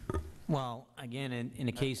 Well, again, in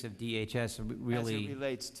the case of DHS, really... As it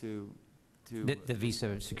relates to the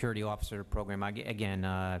Visa Security Officer Program, again,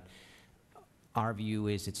 our view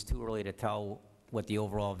is it's too early to tell what the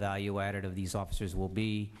overall value added of these officers will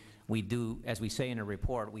be. We do, as we say in the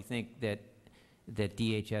report, we think that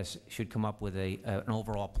DHS should come up with an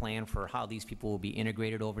overall plan for how these people will be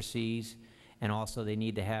integrated overseas, and also they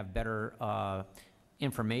need to have better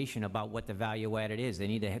information about what the value added is. They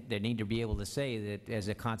need to be able to say that as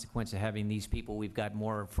a consequence of having these people, we've got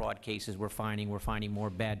more fraud cases we're finding more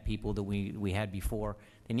bad people than we had before.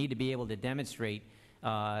 They need to be able to demonstrate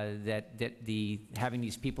that having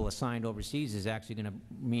these people assigned overseas is actually going to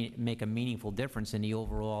make a meaningful difference in the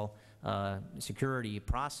overall security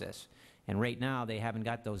process. And right now, they haven't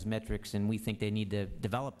got those metrics, and we think they need to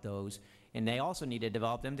develop those. And they also need to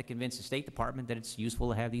develop them to convince the State Department that it's useful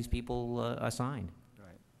to have these people assigned.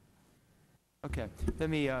 Right. Okay. Let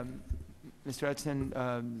me, Mr.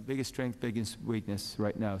 Edson, biggest strength, biggest weakness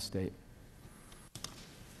right now, State.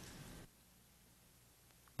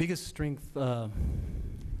 Biggest strength.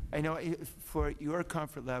 I know for your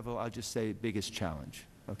comfort level, I'll just say biggest challenge.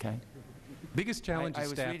 Okay. Biggest challenge is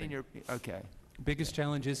staffing. I was reading your. Okay. Biggest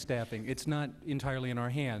challenge is staffing. It's not entirely in our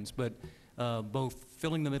hands, but both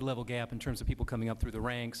filling the mid-level gap in terms of people coming up through the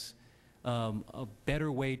ranks, a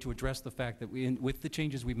better way to address the fact that with the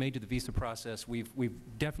changes we've made to the visa process, we've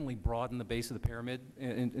definitely broadened the base of the pyramid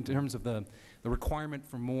in terms of the requirement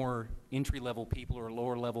for more entry-level people or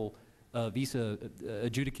lower-level visa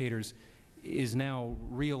adjudicators is now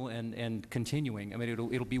real and continuing. I mean,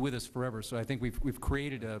 it'll be with us forever. So I think we've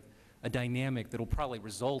created a dynamic that will probably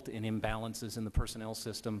result in imbalances in the personnel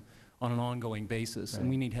system on an ongoing basis, and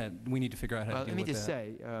we need to figure out how to deal with that. Let me just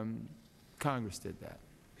say, Congress did that.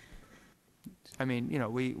 I mean, you know,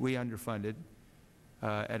 we underfunded.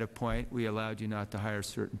 At a point, we allowed you not to hire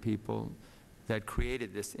certain people. That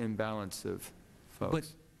created this imbalance of folks. But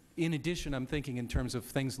in addition, I'm thinking in terms of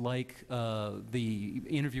things like the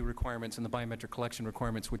interview requirements and the biometric collection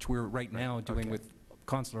requirements, which we're right now doing with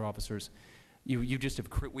consular officers.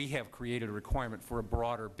 We have created a requirement for a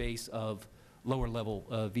broader base of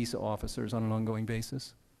lower-level visa officers on an ongoing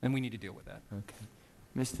basis, and we need to deal with that. Okay.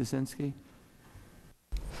 Ms. Tuszynski?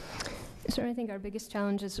 Sir, I think our biggest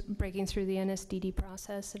challenge is breaking through the NSDD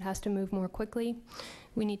process. It has to move more quickly.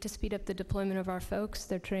 We need to speed up the deployment of our folks.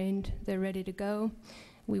 They're trained, they're ready to go.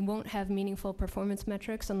 We won't have meaningful performance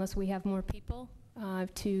metrics unless we have more people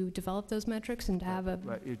to develop those metrics and to have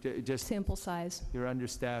a sample size. You're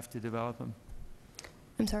understaffed to develop them?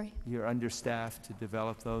 I'm sorry? You're understaffed to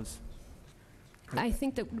develop those? I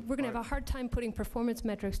think that we're going to have a hard time putting performance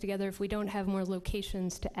metrics together if we don't have more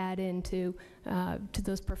locations to add into to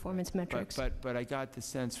those performance metrics. But I got the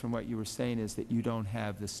sense from what you were saying is that you don't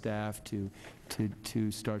have the staff to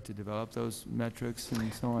start to develop those metrics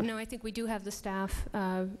and so on? No, I think we do have the staff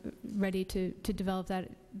ready to develop that.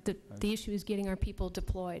 The issue is getting our people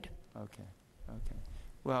deployed. Okay, okay.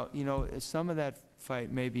 Well, you know, some of that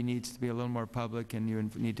fight maybe needs to be a little more public, and you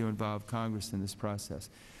need to involve Congress in this process.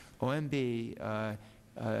 OMB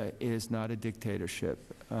is not a dictatorship.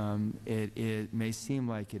 It may seem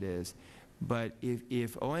like it is, but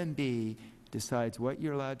if OMB decides what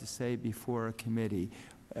you're allowed to say before a committee,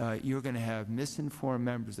 you're going to have misinformed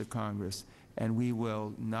members of Congress, and we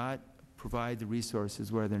will not provide the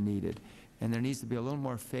resources where they're needed. And there needs to be a little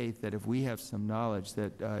more faith that if we have some knowledge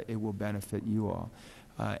that it will benefit you all.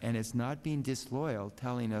 And it's not being disloyal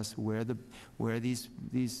telling us where these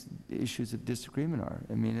issues of disagreement are.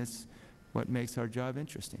 I mean, it's what makes our job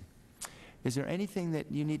interesting. Is there anything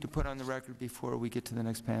that you need to put on the record before we get to the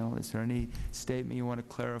next panel? Is there any statement you want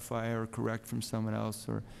to clarify or correct from someone else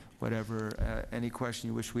or whatever? Any question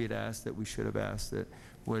you wish we had asked that we should have asked that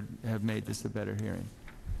would have made this a better hearing?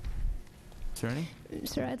 Is there any?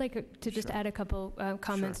 Sir, I'd like to just add a couple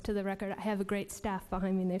comments to the record. I have a great staff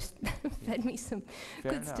behind me, and they've fed me some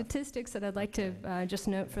good statistics that I'd like to just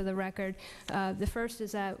note for the record. The first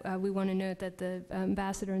is that we want to note that the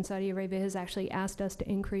ambassador in Saudi Arabia has actually asked us to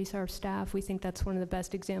increase our staff. We think that's one of the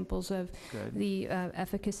best examples of the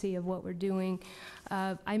efficacy of what we're doing.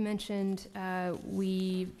 I mentioned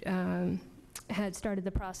we had started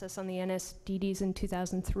the process on the NSDDs in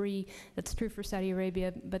 2003. That's true for Saudi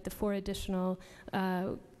Arabia, but the 4 additional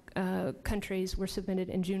countries were submitted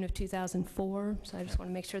in June of 2004, so I just want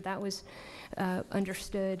to make sure that was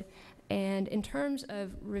understood. And in terms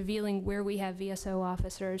of revealing where we have VSO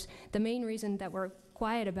officers, the main reason that we're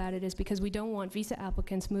quiet about it is because we don't want visa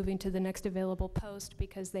applicants moving to the next available post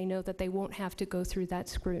because they know that they won't have to go through that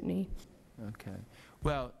scrutiny. Okay.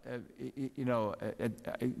 Well, you know,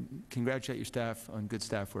 I congratulate your staff on good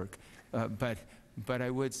staff work, but I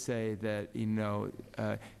would say that, you know,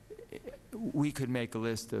 we could make a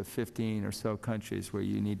list of 15 or so countries where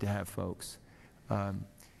you need to have folks,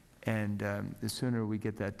 and the sooner we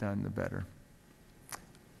get that done, the better.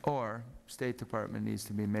 Or State Department needs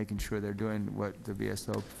to be making sure they're doing what the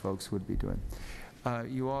VSO folks would be doing.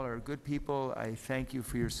 You all are good people. I thank you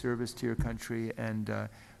for your service to your country, and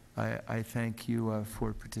I thank you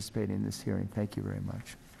for participating in this hearing. Thank you very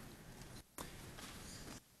much.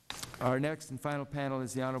 Our next and final panel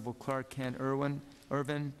is the Honorable Clark Kent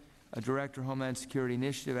Irvin, Director, Homeland Security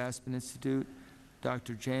Initiative, Aspen Institute,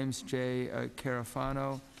 Dr. James J.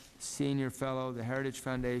 Carafano, Senior Fellow, the Heritage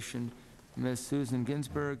Foundation, Ms. Susan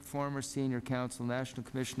Ginsburg, former Senior Counsel, National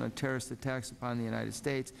Commission on Terrorist Attacks upon the United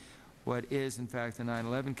States, what is, in fact, the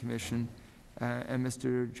 9/11 Commission, and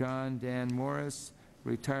Mr. John Dan Morris,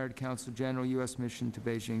 Retired Consul General, U.S. Mission to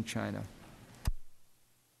Beijing, China.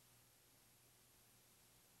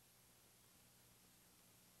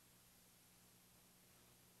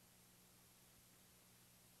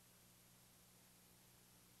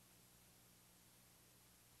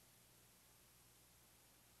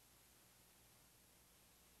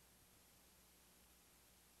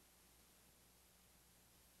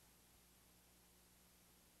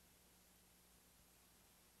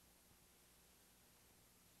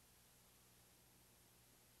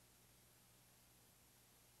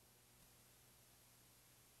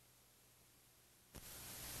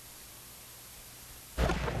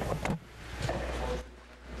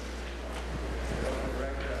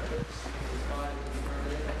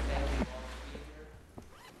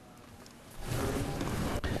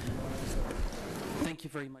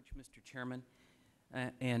 very much, Mr. Chairman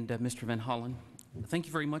and Mr. Van Hollen. Thank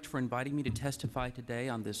you very much for inviting me to testify today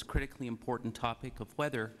on this critically important topic of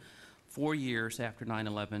whether 4 years after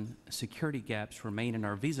 9/11, security gaps remain in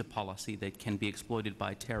our visa policy that can be exploited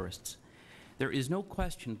by terrorists. There is no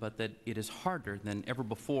question but that it is harder than ever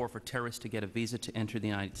before for terrorists to get a visa to enter the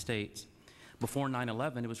United States. Before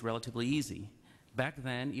 9/11, it was relatively easy. Back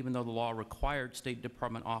then, even though the law required State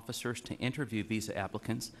Department officers to interview visa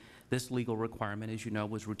applicants, this legal requirement, as you know,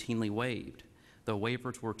 was routinely waived. Though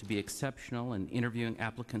waivers were to be exceptional and interviewing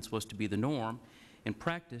applicants was to be the norm, in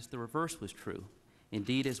practice the reverse was true.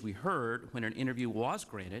 Indeed, as we heard, when an interview was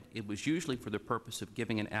granted, it was usually for the purpose of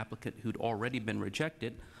giving an applicant who'd already been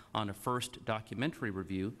rejected on a first documentary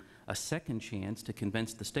review a second chance to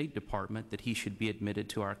convince the State Department that he should be admitted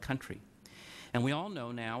to our country. And we all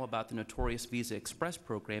know now about the notorious Visa Express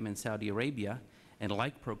program in Saudi Arabia and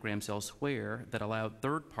like programs elsewhere that allowed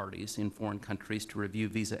third parties in foreign countries to review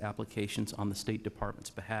visa applications on the State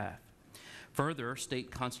Department's behalf. Further,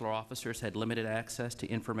 state consular officers had limited access to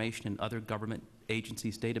information in other government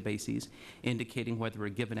agencies' databases indicating whether a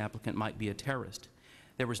given applicant might be a terrorist.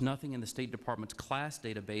 There was nothing in the State Department's class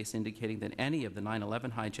database indicating that any of the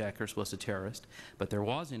 9/11 hijackers was a terrorist, but there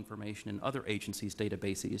was information in other agencies'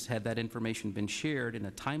 databases. Had that information been shared in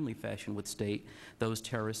a timely fashion with State, those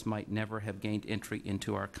terrorists might never have gained entry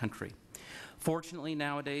into our country. Fortunately,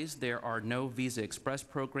 nowadays, there are no Visa Express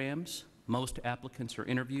programs. Most applicants are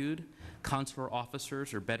interviewed. Consular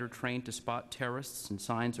officers are better trained to spot terrorists and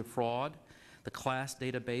signs of fraud. The class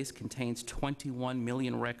database contains 21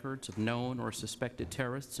 million records of known or suspected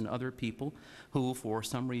terrorists and other people who, for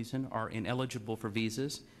some reason, are ineligible for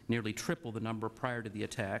visas, nearly triple the number prior to the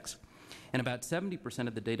attacks. And about 70%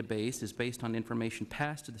 of the database is based on information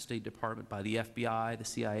passed to the State Department by the FBI, the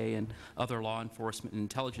CIA, and other law enforcement and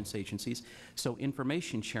intelligence agencies. So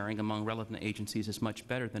information sharing among relevant agencies is much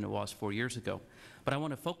better than it was 4 years ago. But I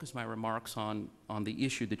want to focus my remarks on the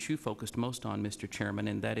issue that you focused most on, Mr. Chairman,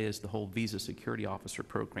 and that is the whole Visa Security Officer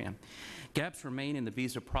program. Gaps remain in the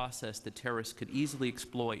visa process that terrorists could easily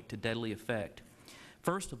exploit to deadly effect.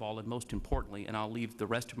 First of all, and most importantly, and I'll leave the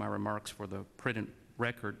rest of my remarks for the printed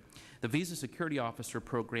record, the Visa Security Officer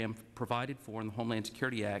program provided for in the Homeland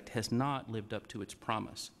Security Act has not lived up to its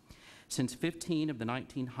promise. Since 15 of the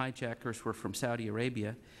 19 hijackers were from Saudi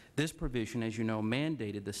Arabia, this provision, as you know,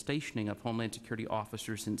 mandated the stationing of Homeland Security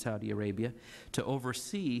officers in Saudi Arabia to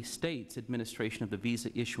oversee States' administration of the visa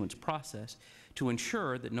issuance process to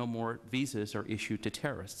ensure that no more visas are issued to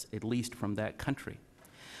terrorists, at least from that country.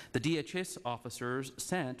 The DHS officers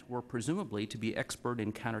sent were presumably to be expert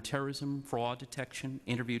in counterterrorism, fraud detection,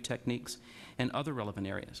 interview techniques, and other relevant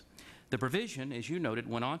areas. The provision, as you noted,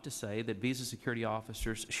 went on to say that visa security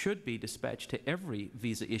officers should be dispatched to every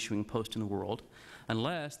visa issuing post in the world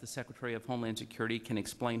unless the Secretary of Homeland Security can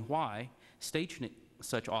explain why stationing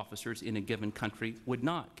such officers in a given country would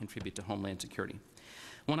not contribute to Homeland Security.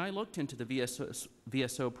 When I looked into the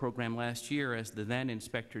VSO program last year as the then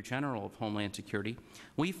Inspector General of Homeland Security,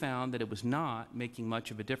 we found that it was not making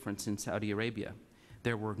much of a difference in Saudi Arabia.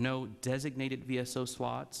 There were no designated VSO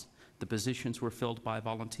slots. The positions were filled by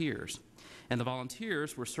volunteers. And the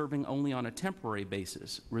volunteers were serving only on a temporary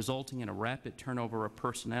basis, resulting in a rapid turnover of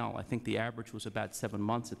personnel. I think the average was about 7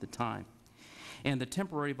 months at the time. And the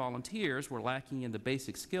temporary volunteers were lacking in the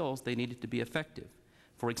basic skills they needed to be effective.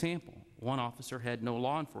 For example, one officer had no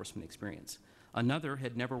law enforcement experience. Another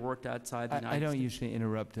had never worked outside the United States. I don't usually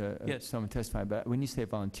interrupt someone testifying, but when you say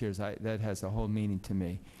volunteers, that has a whole meaning to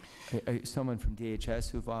me. Someone from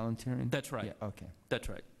DHS who volunteering? That's right. Yeah, okay. That's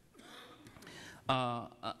right.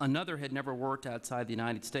 Another had never worked outside the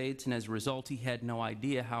United States, and as a result, he had no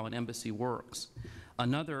idea how an embassy works.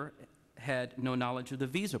 Another had no knowledge of the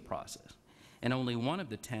visa process, and only one of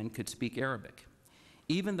the 10 could speak Arabic.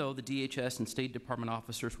 Even though the DHS and State Department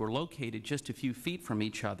officers were located just a few feet from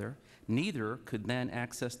each other, neither could then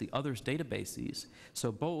access the other's databases,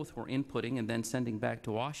 so both were inputting and then sending back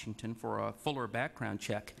to Washington for a fuller background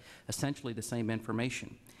check, essentially the same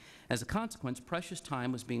information. As a consequence, precious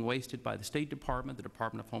time was being wasted by the State Department, the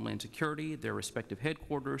Department of Homeland Security, their respective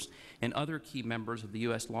headquarters, and other key members of the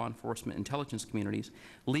U.S. law enforcement intelligence communities,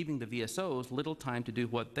 leaving the VSOs little time to do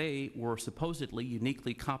what they were supposedly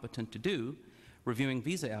uniquely competent to do, reviewing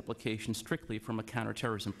visa applications strictly from a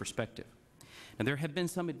counterterrorism perspective. Now, there have been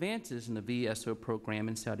some advances in the VSO program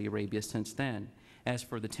in Saudi Arabia since then. As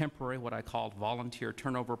for the temporary, what I call volunteer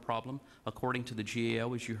turnover problem, according to the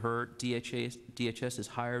GAO, as you heard, DHS has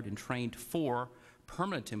hired and trained 4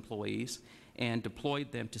 permanent employees and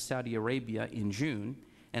deployed them to Saudi Arabia in June,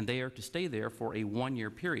 and they are to stay there for a 1-year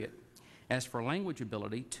period. As for language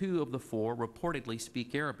ability, 2 of the 4 reportedly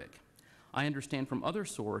speak Arabic. I understand from other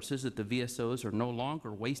sources that the VSOs are no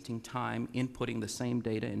longer wasting time inputting the same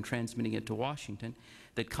data and transmitting it to Washington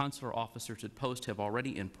that consular officers at post have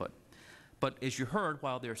already input. But as you heard,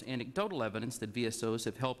 while there's anecdotal evidence that VSOs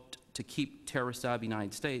have helped to keep terrorists out of the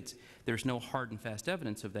United States, there's no hard and fast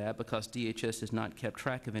evidence of that because DHS has not kept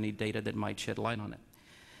track of any data that might shed light on it.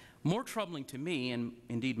 More troubling to me, and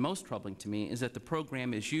indeed most troubling to me, is that the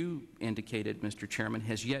program, as you indicated, Mr. Chairman,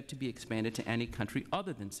 has yet to be expanded to any country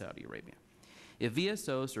other than Saudi Arabia. If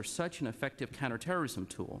VSOs are such an effective counterterrorism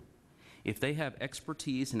tool, if they have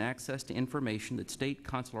expertise and access to information that state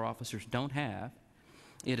consular officers don't have,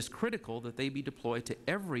 it is critical that they be deployed to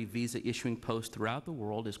every visa-issuing post throughout the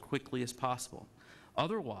world as quickly as possible.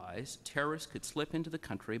 Otherwise, terrorists could slip into the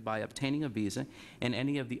country by obtaining a visa in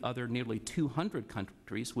any of the other nearly 200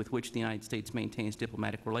 countries with which the United States maintains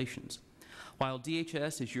diplomatic relations. While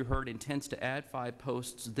DHS, as you heard, intends to add 5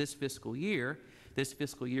 posts this fiscal year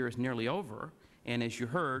is nearly over, and as you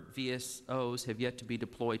heard, VSOs have yet to be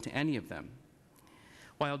deployed to any of them.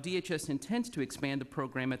 While DHS intends to expand the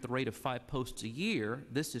program at the rate of 5 posts a year,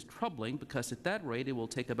 this is troubling because at that rate it will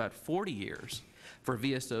take about 40 years for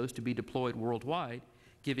VSOs to be deployed worldwide,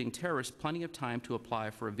 giving terrorists plenty of time to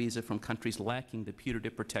apply for a visa from countries lacking the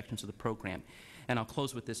putative protections of the program. And I'll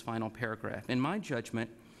close with this final paragraph. In my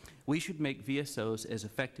judgment, we should make VSOs as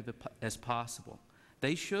effective as possible.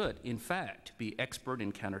 They should, in fact, be expert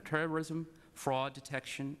in counterterrorism, fraud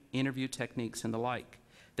detection, interview techniques, and the like.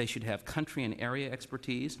 They should have country and area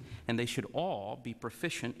expertise, and they should all be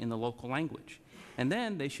proficient in the local language. And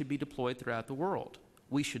then they should be deployed throughout the world.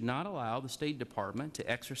 We should not allow the State Department to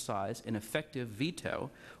exercise an effective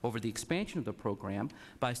veto over the expansion of the program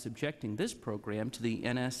by subjecting this program to the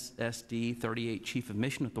NSSD 38 Chief of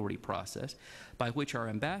Mission Authority process, by which our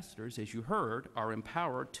ambassadors, as you heard, are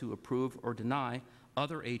empowered to approve or deny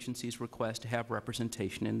other agencies' requests to have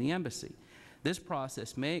representation in the embassy. This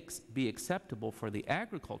process may be acceptable for the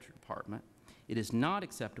Agriculture Department. It is not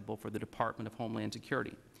acceptable for the Department of Homeland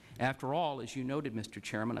Security. After all, as you noted, Mr.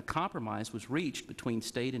 Chairman, a compromise was reached between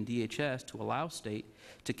State and DHS to allow State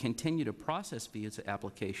to continue to process visa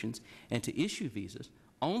applications and to issue visas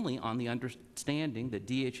only on the understanding that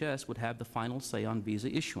DHS would have the final say on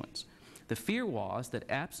visa issuance. The fear was that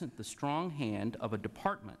absent the strong hand of a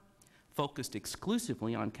department focused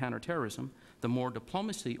exclusively on counterterrorism, the more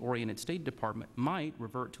diplomacy-oriented State Department might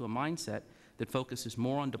revert to a mindset that focuses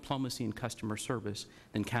more on diplomacy and customer service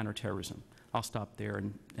than counterterrorism. I'll stop there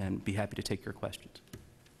and be happy to take your questions.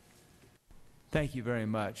 Thank you very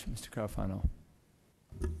much, Mr. Carfano.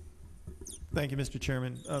 Thank you, Mr.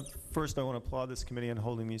 Chairman. First, I want to applaud this committee on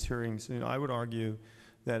holding these hearings. I would argue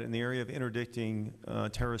that in the area of interdicting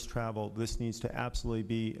terrorist travel, this needs to absolutely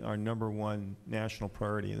be our #1 national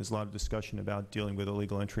priority. There's a lot of discussion about dealing with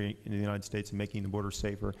illegal entry into the United States and making the border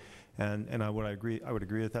safer, and I would agree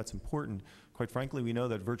that that's important. Quite frankly, we know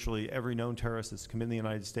that virtually every known terrorist that's come in the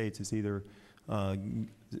United States is either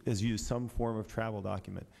has used some form of travel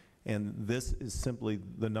document. And this is simply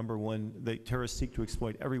the #1. The terrorists seek to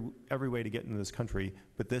exploit every way to get into this country,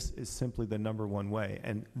 but this is simply the #1 way,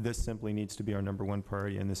 and this simply needs to be our #1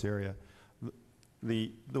 priority in this area.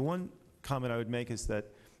 The one comment I would make is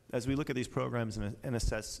that as we look at these programs and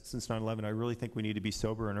assess since 9/11, I really think we need to be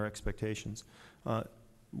sober in our expectations.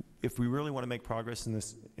 If we really want to make progress in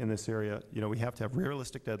this area, we have to have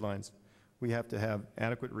realistic deadlines. We have to have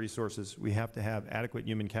adequate resources. We have to have adequate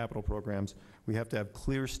human capital programs. We have to have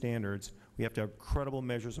clear standards. We have to have credible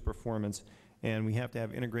measures of performance. And we have to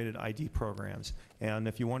have integrated ID programs. And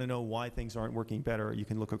if you want to know why things aren't working better, you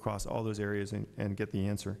can look across all those areas and get the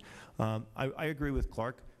answer. I agree with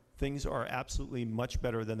Clark. Things are absolutely much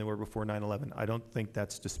better than they were before 9/11. I don't think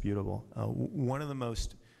that's disputable. One of the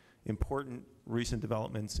most important recent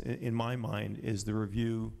developments in my mind is the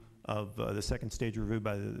review of the second stage review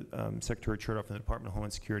by the Secretary Chertoff in the Department of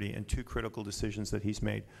Homeland Security, and 2 critical decisions that he's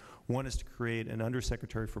made. One is to create an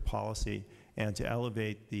Undersecretary for Policy and to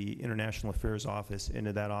elevate the International Affairs Office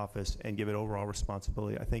into that office and give it overall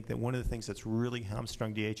responsibility. I think that one of the things that's really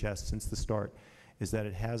hamstrung DHS since the start is that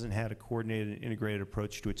it hasn't had a coordinated and integrated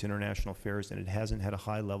approach to its international affairs, and it hasn't had a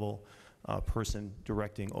high-level person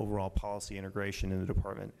directing overall policy integration in the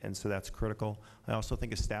department, and so that's critical. I also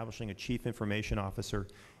think establishing a Chief Information Officer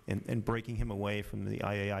and breaking him away from the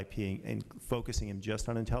IAIP and focusing him just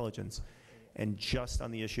on intelligence and just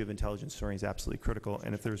on the issue of intelligence sharing is absolutely critical.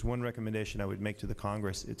 And if there's one recommendation I would make to the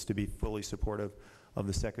Congress, it's to be fully supportive of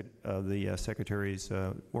the Secretary's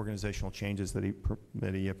organizational changes that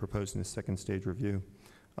he proposed in his second stage review.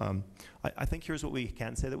 I think here's what we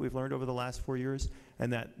can say that we've learned over the last 4 years,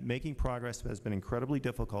 and that making progress has been incredibly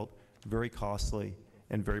difficult, very costly,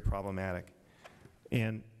 and very problematic.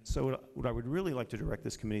 And so what I would really like to direct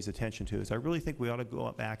this committee's attention to is I really think we ought to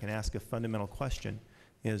go back and ask a fundamental question,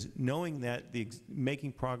 is knowing that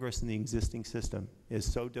making progress in the existing system is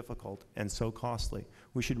so difficult and so costly,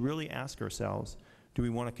 we should really ask ourselves, do we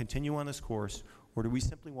want to continue on this course, or do we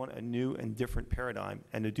simply want a new and different paradigm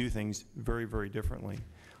and to do things very, very differently?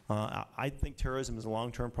 I think terrorism is a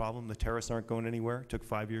long-term problem. The terrorists aren't going anywhere. It took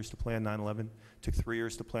 5 years to plan 9/11. It took 3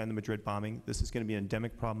 years to plan the Madrid bombing. This is going to be an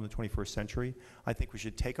endemic problem in the 21st century. I think we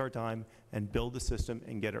should take our time and build the system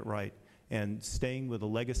and get it right. And staying with a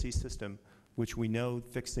legacy system, which we know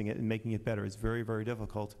fixing it and making it better is very, very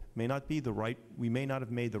difficult, may not be the right, we may not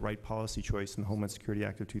have made the right policy choice in the Homeland Security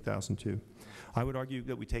Act of 2002. I would argue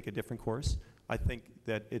that we take a different course. I think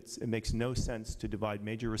that it makes no sense to divide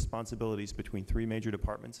major responsibilities between 3 major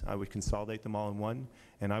departments. I would consolidate them all in one,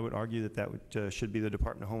 and I would argue that that should be the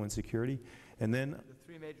Department of Homeland Security. And then The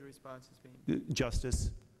 3 major responses being?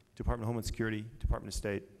 Justice, Department of Homeland Security, Department of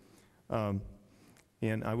State.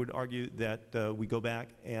 And I would argue that we go back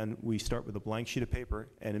and we start with a blank sheet of paper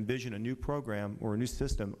and envision a new program or a new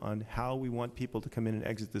system on how we want people to come in and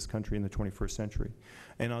exit this country in the 21st century.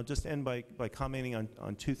 And I'll just end by commenting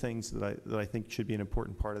on 2 things that I think should be an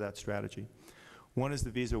important part of that strategy. One is the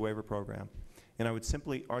visa waiver program. And I would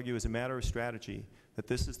simply argue as a matter of strategy that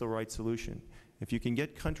this is the right solution. If you can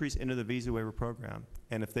get countries into the visa waiver program,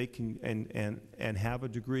 and if they can and have a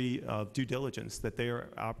degree of due diligence that they are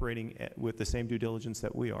operating with the same due diligence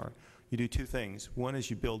that we are, you do 2 things. One is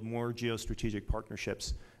you build more geostrategic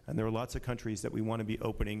partnerships, and there are lots of countries that we want to be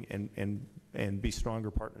opening and be stronger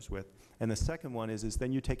partners with. And the second one is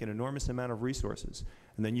then you take an enormous amount of resources,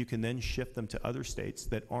 and then you can then shift them to other states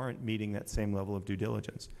that aren't meeting that same level of due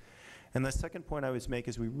diligence. And the second point I would make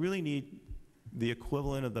is we really need the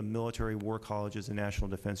equivalent of the military war colleges and National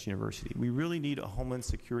Defense University. We really need a Homeland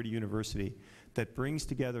Security University that brings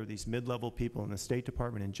together these mid-level people in the State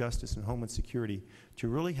Department and Justice and Homeland Security to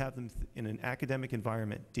really have them in an academic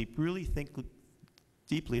environment, really think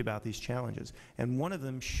deeply about these challenges. And one of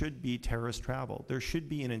them should be terrorist travel. There should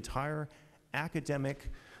be an entire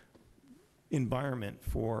academic environment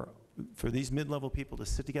for these mid-level people to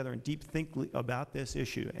sit together and deep think about this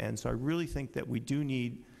issue. And so I really think that we do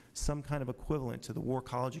need some kind of equivalent to the War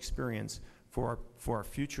College experience for our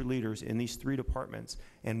future leaders in these 3 departments.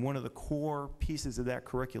 And one of the core pieces of that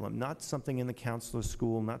curriculum, not something in the counselor's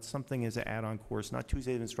school, not something as an add-on course, not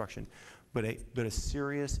Tuesday of instruction, but a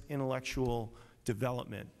serious intellectual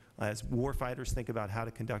development as warfighters think about how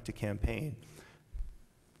to conduct a campaign.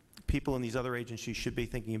 People in these other agencies should be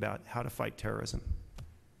thinking about how to fight terrorism.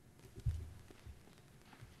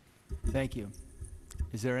 Thank you.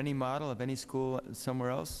 Is there any model of any school somewhere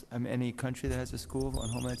else, any country that has a school on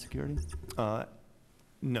Homeland Security?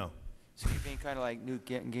 No. So you're being kind of like Newt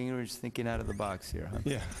Gingrich thinking out of the box here, huh?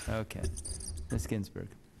 Yeah. Okay. Ms. Ginsburg.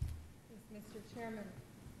 Yes, Mr. Chairman.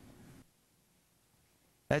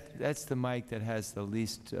 That's the mic that has the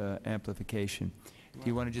least amplification. Do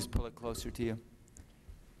you want to just pull it closer to you?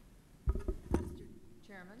 Mr.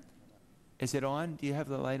 Chairman. Is it on? Do you have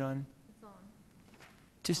the light on? It's on.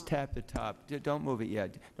 Just tap the top. Don't move it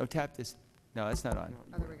yet. No, tap this. No, it's not on.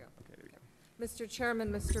 Oh, there we go. Okay, there we go. Mr.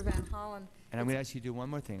 Chairman, Mr. Van Hollen. And I'm going to ask you to do one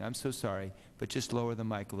more thing. I'm so sorry, but just lower the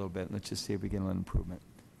mic a little bit. Let's just see if we get an improvement.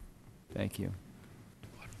 Thank you.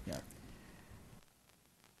 Yeah.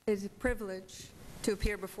 It is a privilege to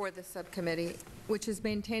appear before this subcommittee, which has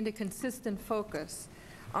maintained a consistent focus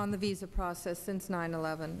on the visa process since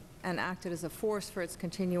 9/11 and acted as a force for its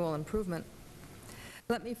continual improvement.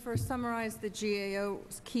 Let me first summarize the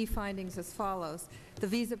GAO's key findings as follows. The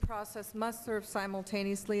visa process must serve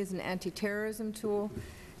simultaneously as an anti-terrorism tool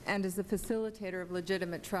and as a facilitator of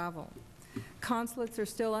legitimate travel. Consulates are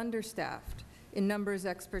still understaffed in numbers,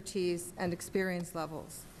 expertise, and experience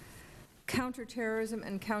levels. Counterterrorism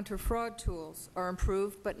and counter-fraud tools are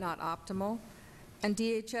improved but not optimal, and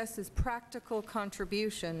DHS's practical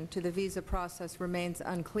contribution to the visa process remains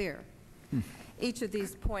unclear. Each of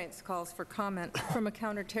these points calls for comment from a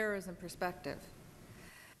counterterrorism perspective.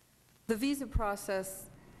 The visa process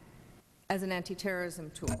as an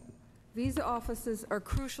anti-terrorism tool. Visa offices are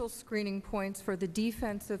crucial screening points for the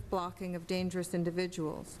defensive blocking of dangerous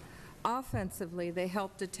individuals. Offensively, they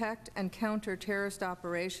help detect and counter terrorist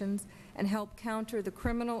operations and help counter the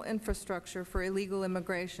criminal infrastructure for illegal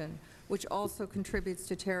immigration, which also contributes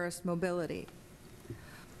to terrorist mobility.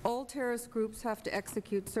 All terrorist groups have to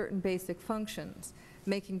execute certain basic functions,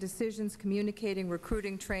 making decisions, communicating,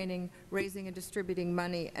 recruiting, training, raising and distributing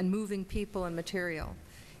money, and moving people and material.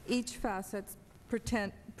 Each facet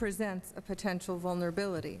presents a potential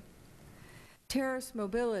vulnerability. Terrorist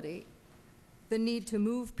mobility, the need to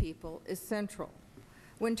move people, is central.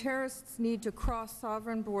 When terrorists need to cross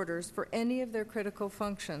sovereign borders for any of their critical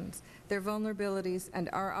functions, their vulnerabilities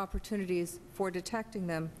and our opportunities for detecting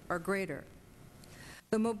them are greater.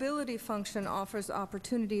 The mobility function offers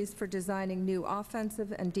opportunities for designing new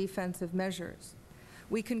offensive and defensive measures.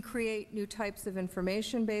 We can create new types of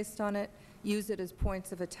information based on it, use it as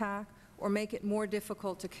points of attack, or make it more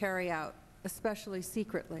difficult to carry out, especially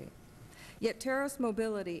secretly. Yet terrorist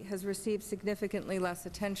mobility has received significantly less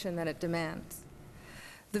attention than it demands.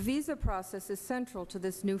 The visa process is central to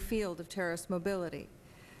this new field of terrorist mobility.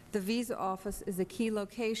 The visa office is a key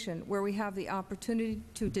location where we have the opportunity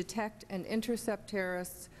to detect and intercept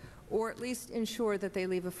terrorists, or at least ensure that they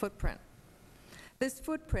leave a footprint. This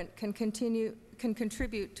footprint can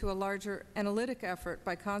contribute to a larger analytic effort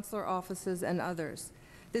by consular offices and others.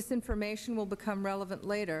 This information will become relevant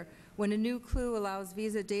later when a new clue allows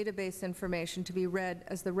visa database information to be read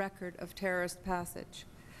as the record of terrorist passage.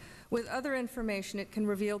 With other information, it can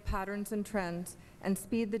reveal patterns and trends and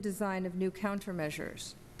speed the design of new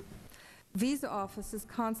countermeasures. Visa offices,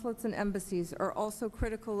 consulates, and embassies are also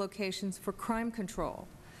critical locations for crime control.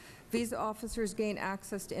 Visa officers gain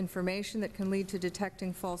access to information that can lead to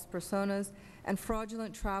detecting false personas and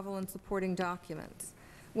fraudulent travel and supporting documents.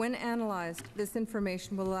 When analyzed, this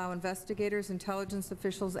information will allow investigators, intelligence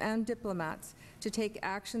officials, and diplomats to take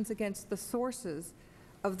actions against the sources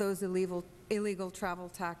of those illegal travel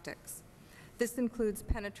tactics. This includes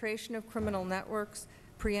penetration of criminal networks,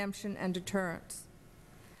 preemption, and deterrence.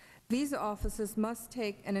 Visa offices must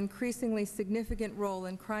take an increasingly significant role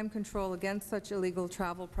in crime control against such illegal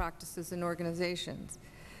travel practices and organizations.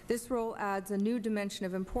 This role adds a new dimension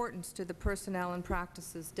of importance to the personnel and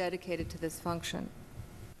practices dedicated to this function.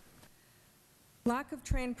 Lack of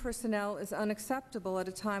trained personnel is unacceptable at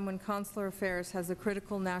a time when consular affairs has a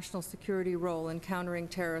critical national security role in countering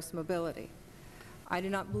terrorist mobility. I do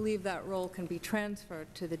not believe that role can be transferred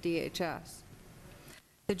to the DHS.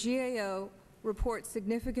 The GAO reports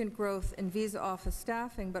significant growth in visa office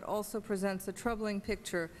staffing, but also presents a troubling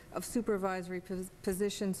picture of supervisory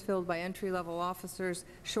positions filled by entry-level officers,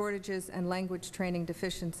 shortages, and language training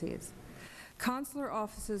deficiencies. Consular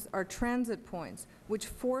offices are transit points which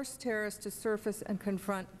force terrorists to surface and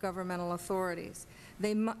confront governmental authorities.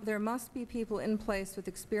 There must be people in place with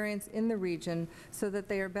experience in the region so that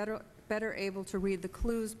they are better able to read the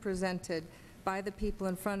clues presented by the people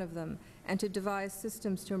in front of them and to devise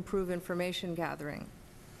systems to improve information gathering.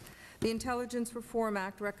 The Intelligence Reform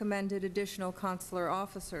Act recommended additional consular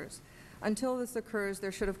officers. Until this occurs,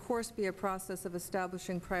 there should of course be a process of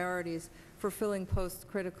establishing priorities for filling posts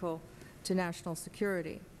critical to national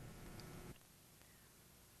security.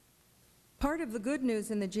 Part of the good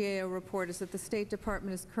news in the GAO report is that the State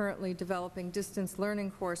Department is currently developing distance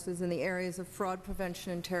learning courses in the areas of fraud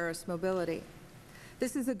prevention and terrorist mobility.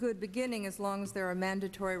 This is a good beginning as long as there are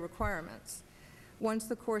mandatory requirements. Once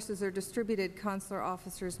the courses are distributed, consular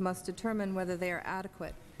officers must determine whether they are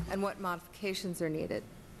adequate and what modifications are needed.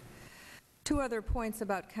 Two other points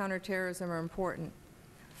about counterterrorism are important.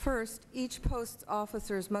 First, each post's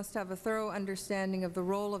officers must have a thorough understanding of the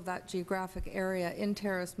role of that geographic area in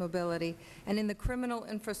terrorist mobility and in the criminal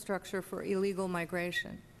infrastructure for illegal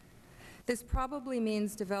migration. This probably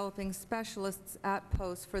means developing specialists at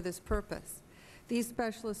posts for this purpose. These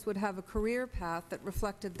specialists would have a career path that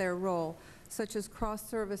reflected their role, such as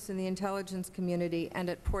cross-service in the intelligence community and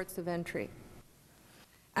at ports of entry.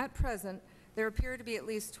 At present, there appear to be at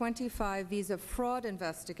least 25 visa fraud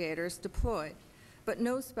investigators deployed, but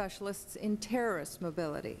no specialists in terrorist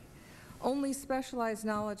mobility. Only specialized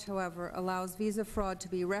knowledge, however, allows visa fraud to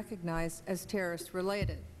be recognized as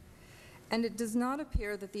terrorist-related. And it does not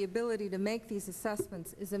appear that the ability to make these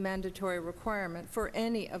assessments is a mandatory requirement for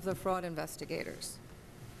any of the fraud investigators.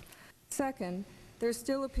 Second, there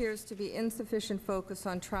still appears to be insufficient focus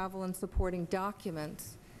on travel and supporting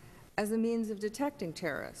documents as a means of detecting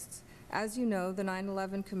terrorists. As you know, the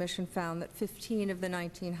 9/11 Commission found that 15 of the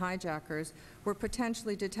 19 hijackers were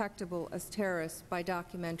potentially detectable as terrorists by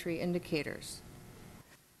documentary indicators.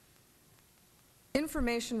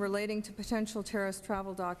 Information relating to potential terrorist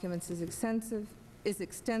travel documents is extensive,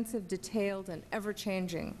 detailed, and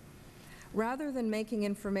ever-changing. Rather than making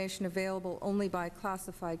information available only by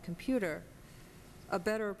classified computer, a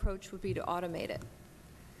better approach would be to automate it.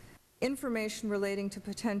 Information relating to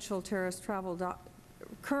potential terrorist travel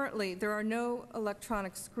currently, there are no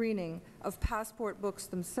electronic screening of passport books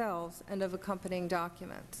themselves and of accompanying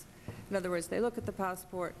documents. In other words, they look at the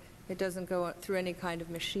passport, it doesn't go through any kind of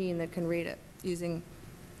machine that can read it using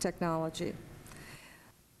technology.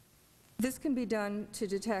 This can be done to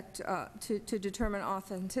detect, to determine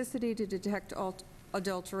authenticity, to detect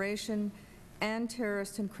adulteration, and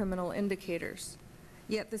terrorist and criminal indicators.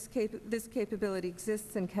 yet this capability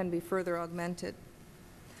exists and can be further augmented.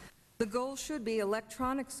 The goal should be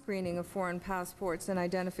electronic screening of foreign passports and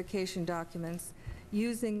identification documents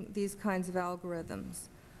using these kinds of algorithms.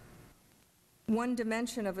 One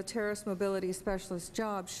dimension of a terrorist mobility specialist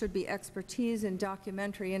job should be expertise in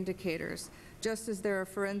documentary indicators, just as there are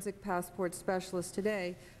forensic passport specialists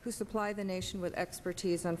today who supply the nation with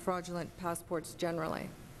expertise on fraudulent passports generally.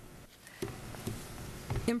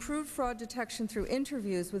 Improved fraud detection through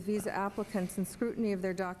interviews with visa applicants and scrutiny of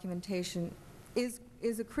their documentation is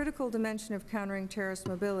a critical dimension of countering terrorist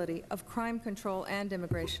mobility, of crime control and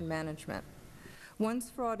immigration management.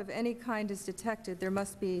 Once fraud of any kind is detected, there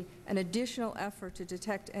must be an additional effort to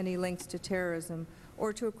detect any links to terrorism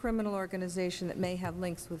or to a criminal organization that may have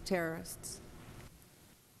links with terrorists.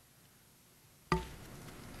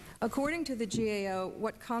 According to the GAO,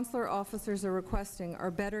 what consular officers are requesting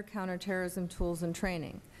are better counterterrorism tools and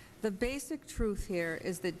training. The basic truth here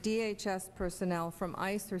is that DHS personnel from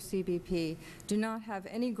ICE or CBP do not have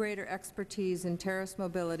any greater expertise in terrorist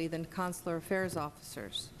mobility than consular affairs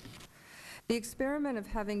officers. The experiment of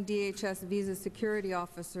having DHS visa security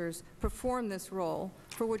officers perform this role,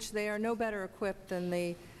 for which they are no better equipped than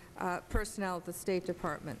the personnel at the State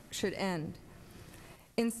Department, should end.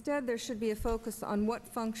 Instead, there should be a focus on what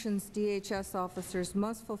functions DHS officers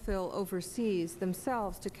must fulfill overseas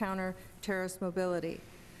themselves to counter terrorist mobility.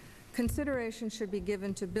 Consideration should be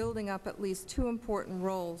given to building up at least two important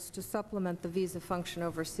roles to supplement the visa function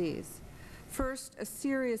overseas. First, a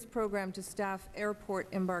serious program to staff airport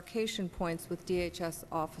embarkation points with DHS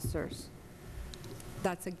officers.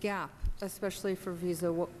 That's a gap, especially for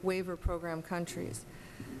visa waiver program countries.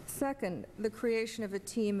 Second, the creation of a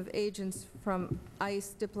team of agents from ICE,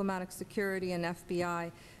 diplomatic security, and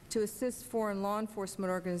FBI to assist foreign law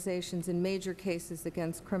enforcement organizations in major cases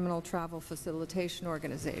against criminal travel facilitation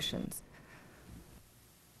organizations.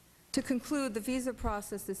 To conclude, the visa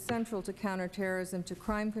process is central to counterterrorism, to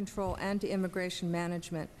crime control, and to immigration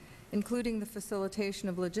management, including the facilitation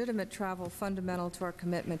of legitimate travel fundamental to our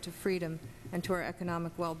commitment to freedom and to our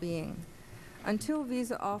economic well-being. Until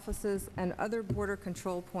visa offices and other border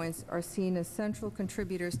control points are seen as central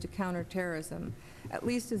contributors to counterterrorism, at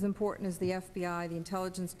least as important as the FBI, the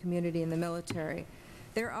intelligence community, and the military,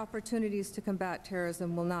 their opportunities to combat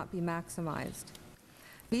terrorism will not be maximized.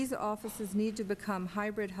 Visa offices need to become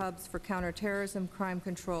hybrid hubs for counterterrorism, crime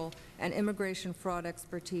control, and immigration fraud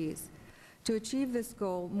expertise. To achieve this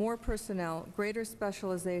goal, more personnel, greater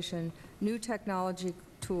specialization, new technology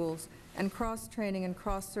tools, and cross-training and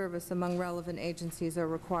cross-service among relevant agencies are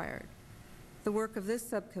required. The work of this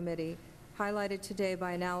subcommittee, highlighted today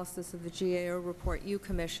by analysis of the GAO report you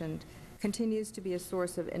commissioned, continues to be a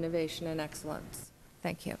source of innovation and excellence.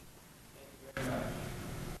 Thank you.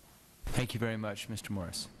 Thank you very much, Mr.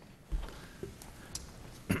 Morris.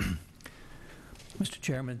 Mr.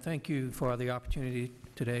 Chairman, thank you for the opportunity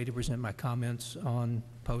today to present my comments on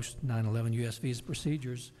post-9/11 U.S. visa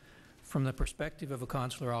procedures from the perspective of a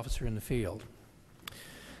consular officer in the field.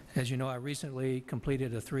 As you know, I recently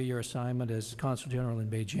completed a 3-year assignment as Consul General in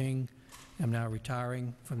Beijing. I'm now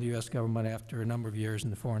retiring from the U.S. government after a number of years in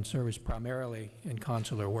the Foreign Service, primarily in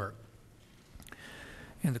consular work.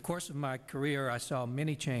 In the course of my career, I saw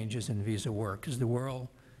many changes in visa work as the world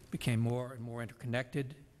became more and more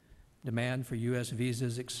interconnected. Demand for U.S.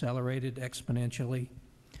 visas accelerated exponentially,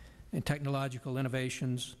 and technological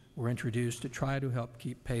innovations were introduced to try to help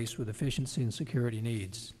keep pace with efficiency and security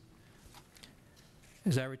needs.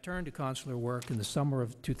 As I returned to consular work in the summer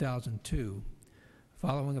of 2002,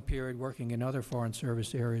 following a period working in other Foreign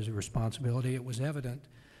Service areas of responsibility, it was evident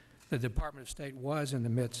that the Department of State was in the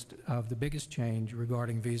midst of the biggest change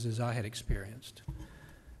regarding visas I had experienced.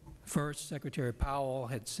 First, Secretary Powell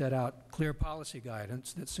had set out clear policy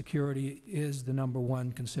guidance that security is the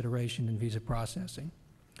 #1 consideration in visa processing.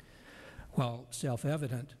 While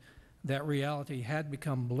self-evident, that reality had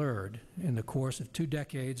become blurred in the course of 2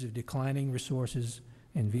 decades of declining resources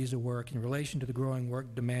in visa work in relation to the growing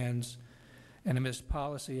work demands and amidst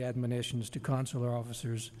policy admonitions to consular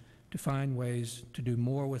officers to find ways to do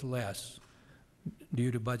more with less due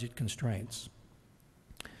to budget constraints.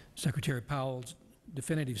 Secretary Powell's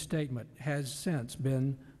definitive statement has since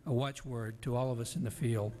been a watchword to all of us in the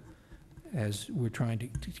field as we're trying to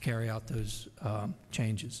carry out those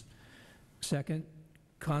changes. Second,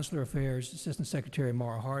 Consular Affairs Assistant Secretary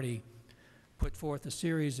Maura Hardy put forth a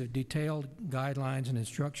series of detailed guidelines and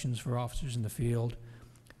instructions for officers in the field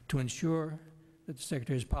to ensure that the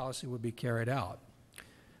Secretary's policy would be carried out.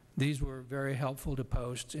 These were very helpful to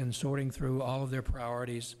posts in sorting through all of their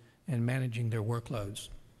priorities and managing their workloads.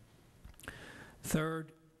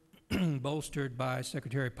 Third, bolstered by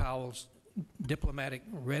Secretary Powell's Diplomatic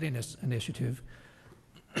Readiness Initiative,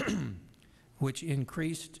 which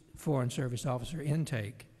increased Foreign Service officer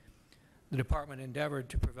intake, the Department endeavored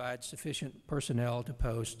to provide sufficient personnel to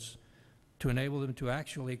posts to enable them to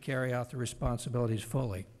actually carry out the responsibilities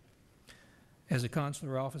fully. As a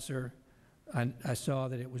consular officer, I saw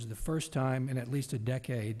that it was the first time in at least a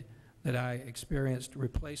decade that I experienced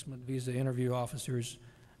replacement visa interview officers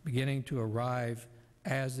beginning to arrive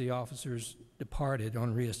as the officers departed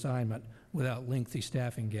on reassignment without lengthy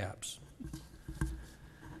staffing gaps.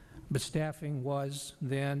 But staffing was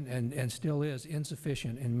then and still is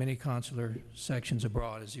insufficient in many consular sections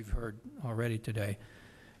abroad, as you've heard already today.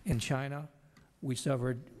 In China, we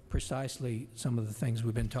suffered precisely some of the things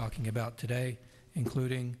we've been talking about today,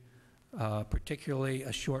 including particularly a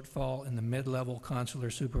shortfall in the mid-level consular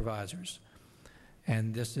supervisors.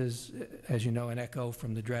 And this is, as you know, an echo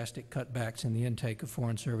from the drastic cutbacks in the intake of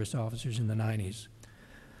Foreign Service officers in the 90s.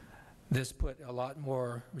 This put a lot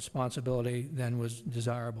more responsibility than was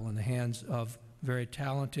desirable in the hands of very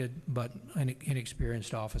talented but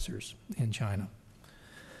inexperienced officers in China.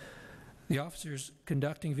 The officers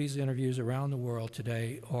conducting visa interviews around the world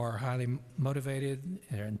today are highly motivated,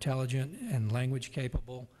 they're intelligent and language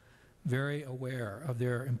capable, very aware of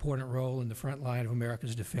their important role in the front line of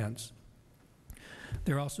America's defense.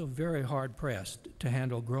 They're also very hard-pressed to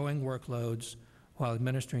handle growing workloads while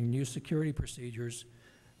administering new security procedures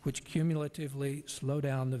which cumulatively slow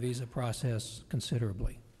down the visa process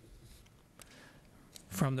considerably.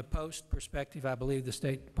 From the post perspective, I believe the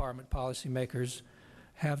State Department policymakers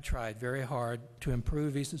have tried very hard to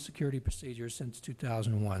improve visa security procedures since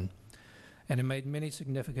 2001 and have made many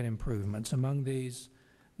significant improvements. Among these,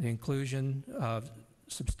 the inclusion of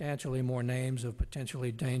substantially more names of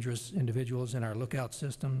potentially dangerous individuals in our lookout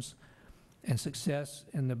systems, and success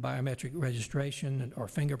in the biometric registration or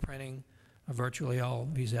fingerprinting of virtually all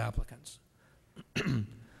visa applicants.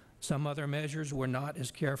 Some other measures were not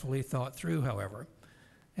as carefully thought through, however,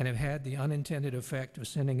 and have had the unintended effect of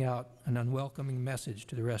sending out an unwelcoming message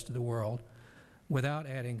to the rest of the world without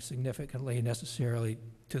adding significantly necessarily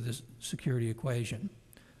to the security equation.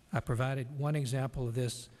 I provided one example of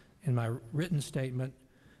this in my written statement,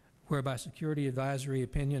 whereby security advisory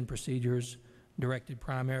opinion procedures directed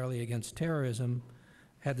primarily against terrorism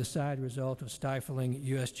had the side result of stifling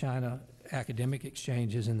U.S.-China academic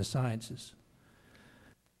exchanges in the sciences.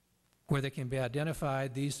 Where they can be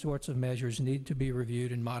identified, these sorts of measures need to be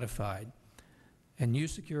reviewed and modified, and new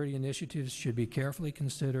security initiatives should be carefully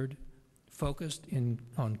considered, focused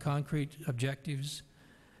on concrete objectives,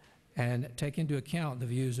 and take into account the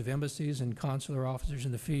views of embassies and consular officers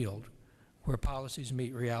in the field, where policies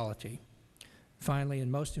meet reality. Finally,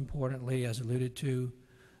 and most importantly, as alluded to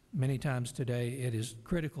many times today, it is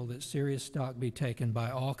critical that serious stock be taken by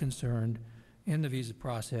all concerned in the visa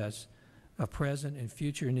process of present and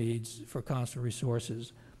future needs for consular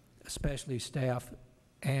resources, especially staff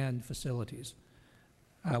and facilities.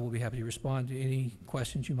 I will be happy to respond to any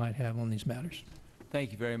questions you might have on these matters.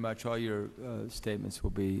 Thank you very much. All your statements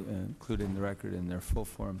will be included in the record in their full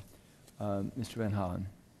form. Mr. Van Hollen.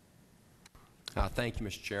 Thank you,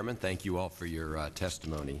 Mr. Chairman. Thank you all for your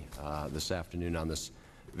testimony this afternoon on this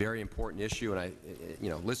very important issue.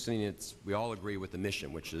 And listening, we all agree with the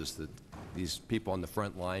mission, which is that these people on the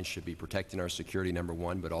front line should be protecting our security, number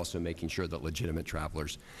one, but also making sure that legitimate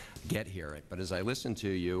travelers get here. But as I listen to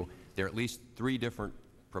you, there are at least 3 different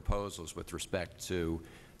proposals with respect to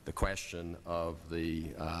the question of the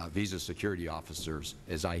visa security officers,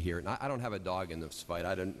 as I hear it. And I don't have a dog in this fight.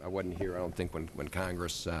 I wasn't here, I don't think, when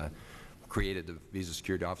Congress created the visa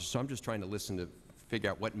security officer. So I'm just trying to listen to figure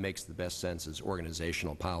out what makes the best sense as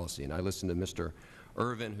organizational policy. And I listened to Mr.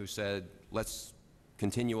 Irvin, who said, let's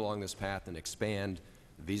continue along this path and expand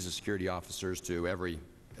visa security officers to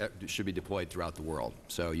should be deployed throughout the world.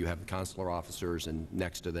 So you have the consular officers, and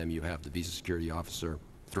next to them you have the visa security officer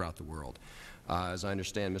throughout the world. As I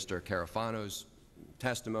understand Mr. Carafano's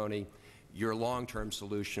testimony, your long-term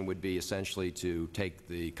solution would be essentially to take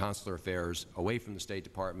the consular affairs away from the State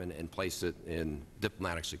Department and place it in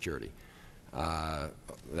diplomatic security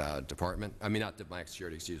department. I mean, not diplomatic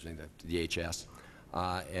security, excuse me, the DHS.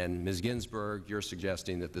 And Ms. Ginsburg, you're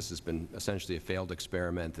suggesting that this has been essentially a failed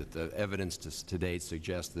experiment, that the evidence to date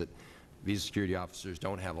suggests that visa security officers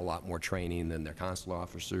don't have a lot more training than their consular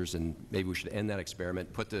officers, and maybe we should end that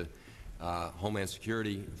experiment, put the Homeland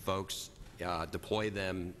Security folks, deploy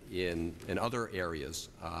them in other areas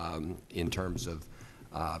in terms of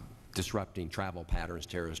disrupting travel patterns,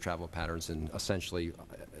 terrorist travel patterns, and essentially,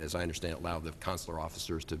 as I understand it, allow the consular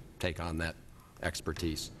officers to take on that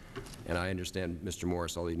expertise. And I understand, Mr.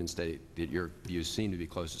 Morris, I'll even state that your views seem to be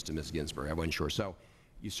closest to Ms. Ginsburg. I wasn't sure. So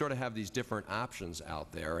you sort of have these different options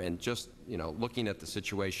out there. And just, looking at the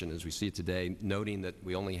situation as we see it today, noting that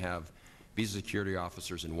we only have visa security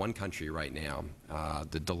officers in one country right now,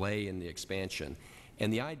 the delay in the expansion,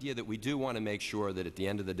 and the idea that we do want to make sure that at the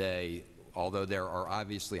end of the day, although there are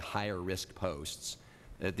obviously higher risk posts,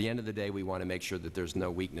 at the end of the day we want to make sure that there's no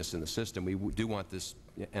weakness in the system. We do want this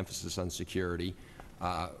emphasis on security,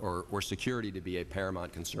 or security to be a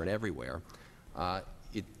paramount concern everywhere.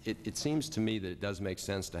 It seems to me that it does make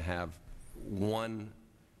sense to have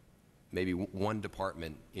maybe one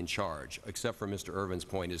department in charge, except for Mr. Irvin's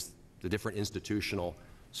point is the different institutional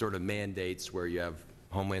sort of mandates where you have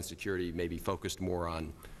Homeland Security maybe focused more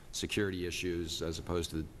on security issues as opposed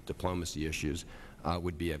to the diplomacy issues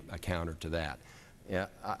would be a counter to that. Yeah,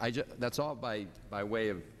 that's all by way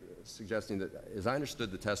of suggesting that, as I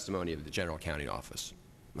understood the testimony of the General Accounting Office,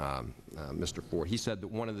 Mr. Ford, he said that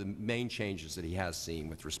one of the main changes that he has seen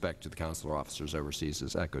with respect to the consular officers overseas,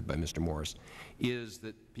 as echoed by Mr. Morris, is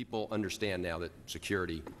that people understand now that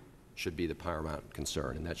security should be the paramount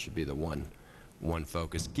concern, and that should be the one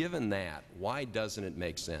focus. Given that, why doesn't it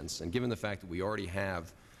make sense, and given the fact that we already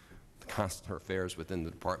have the consular affairs within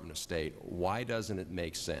the Department of State, why doesn't it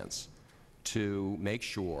make sense to make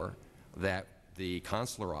sure that the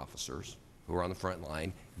consular officers who are on the front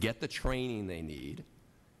line get the training they need?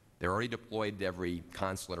 They're already deployed to every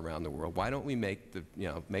consulate around the world. Why don't we make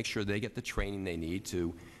sure they get the training they need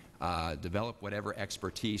to develop whatever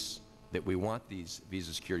expertise that we want these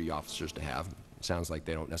visa security officers to have? It sounds like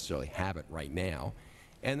they don't necessarily have it right now.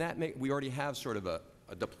 And we already have sort of a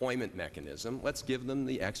deployment mechanism. Let's give them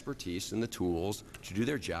the expertise and the tools to do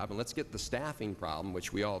their job, and let's get the staffing problem,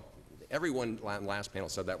 which everyone on the last panel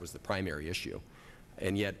said that was the primary issue.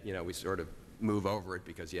 And yet, we sort of move over it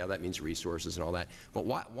because, yeah, that means resources and all that. But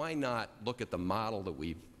why not look at the model that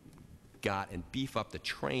we've got and beef up the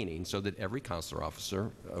training so that every consular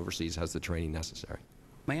officer overseas has the training necessary?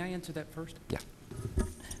 May I answer that first? Yeah.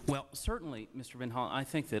 Well, certainly, Mr. Van Hollen, I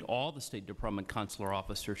think that all the State Department consular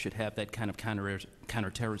officers should have that kind of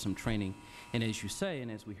counterterrorism training. And as you say,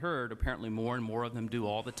 and as we heard, apparently more and more of them do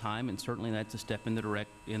all the time, and certainly that's a step in the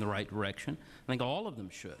right direction. I think all of them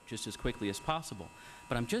should, just as quickly as possible.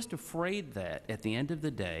 But I'm just afraid that at the end of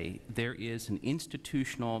the day, there is an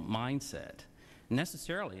institutional mindset,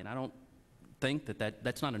 necessarily, and I don't think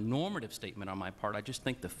that's not a normative statement on my part. I just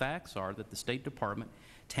think the facts are that the State Department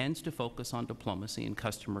tends to focus on diplomacy and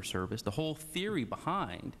customer service. The whole theory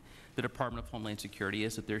behind the Department of Homeland Security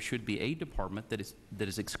is that there should be a department that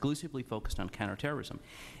is exclusively focused on counterterrorism.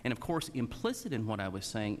 And of course, implicit in what I was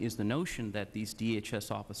saying is the notion that these DHS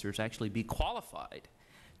officers actually be qualified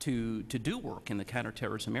to do work in the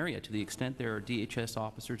counterterrorism area. To the extent there are DHS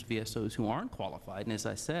officers, VSOs, who aren't qualified, and as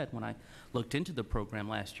I said, when I looked into the program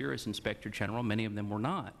last year as Inspector General, many of them were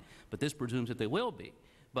not. But this presumes that they will be.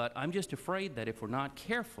 But I'm just afraid that if we're not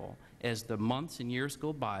careful, as the months and years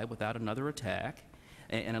go by without another attack,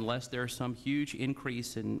 and unless there's some huge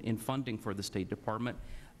increase in funding for the State Department,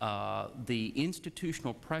 the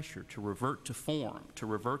institutional pressure to revert to form, to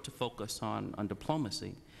revert to focus on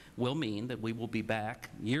diplomacy, will mean that we will be back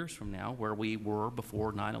years from now where we were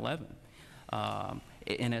before 9/11.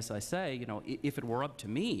 And as I say, if it were up to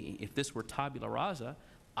me, if this were tabula rasa,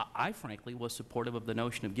 I frankly was supportive of the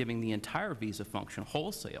notion of giving the entire visa function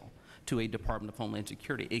wholesale to a Department of Homeland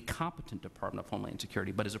Security, a competent Department of Homeland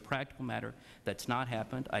Security. But as a practical matter, that's not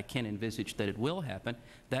happened. I can't envisage that it will happen.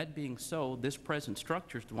 That being so, this present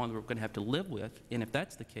structure is the one that we're going to have to live with, and if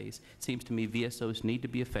that's the case, it seems to me VSOs need to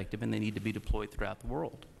be effective and they need to be deployed throughout the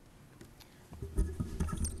world.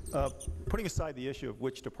 Putting aside the issue of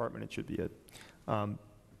which department it should be in,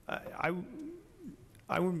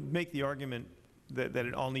 I would make the argument that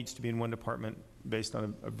it all needs to be in one department based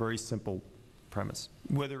on a very simple premise.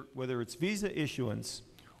 Whether it's visa issuance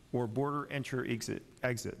or border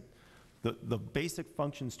exit, the basic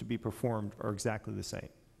functions to be performed are exactly the same.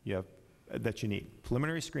 That you need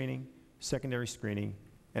preliminary screening, secondary screening,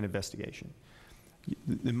 and investigation.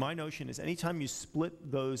 My notion is anytime you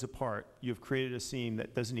split those apart, you've created a seam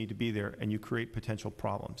that doesn't need to be there, and you create potential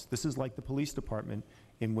problems. This is like the police department,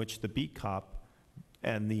 in which the beat cop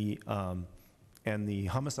and the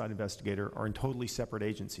homicide investigator are in totally separate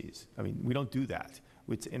agencies. I mean, we don't do that.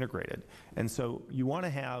 It's integrated. And so you want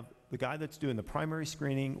to have the guy that's doing the primary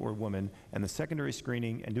screening, or woman, and the secondary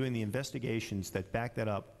screening and doing the investigations that back that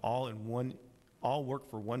up all work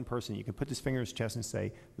for one person. You can put his finger in his chest and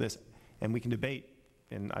say this, and we can debate,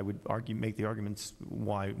 and I would make the arguments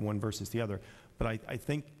why one versus the other. But I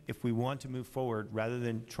think if we want to move forward, rather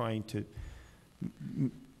than trying to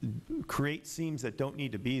create seams that don't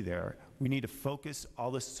need to be there. We need to focus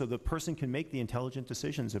all this so the person can make the intelligent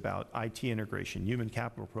decisions about IT integration, human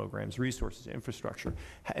capital programs, resources, infrastructure.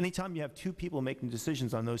 Anytime you have two people making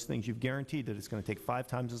decisions on those things, you've guaranteed that it's going to take 5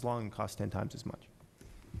 times as long and cost 10 times as much.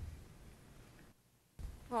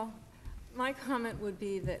 Well, my comment would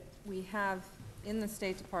be that we have in the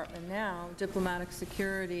State Department now diplomatic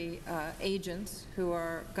security agents who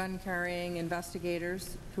are gun-carrying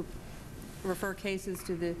investigators who refer cases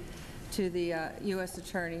to the U.S.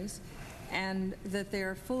 attorneys, and that they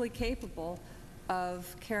are fully capable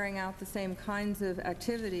of carrying out the same kinds of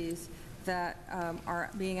activities that are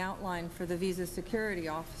being outlined for the visa security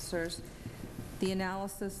officers: the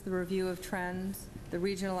analysis, the review of trends, the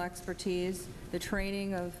regional expertise, the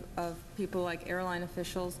training of people like airline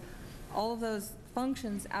officials. All of those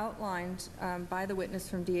functions outlined by the witness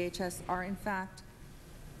from DHS are in fact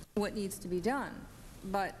what needs to be done.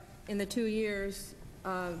 But in the 2 years,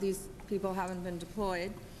 these people haven't been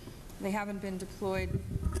deployed. They haven't been deployed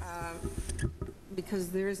because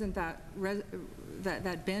there isn't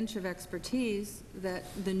that bench of expertise that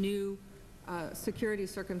the new security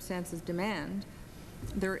circumstances demand.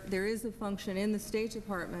 There is a function in the State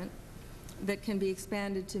Department that can be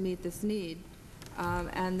expanded to meet this need.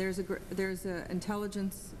 And there's an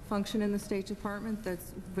intelligence function in the State Department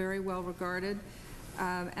that's very well regarded.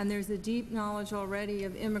 And there's a deep knowledge already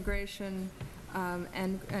of immigration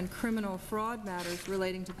and criminal fraud matters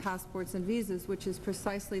relating to passports and visas, which is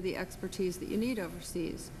precisely the expertise that you need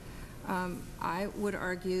overseas. I would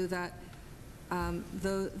argue that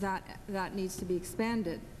that needs to be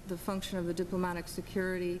expanded. The function of the diplomatic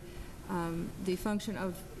security, the function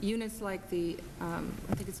of units like the,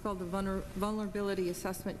 I think it's called the Vulnerability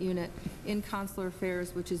Assessment Unit in Consular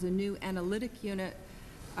Affairs, which is a new analytic unit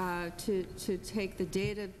to take the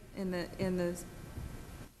data in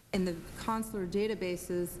the consular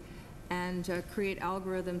databases and create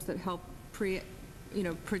algorithms that help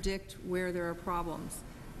predict where there are problems,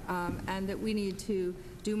 and that we need to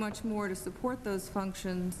do much more to support those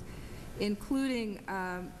functions, including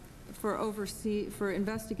for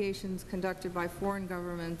investigations conducted by foreign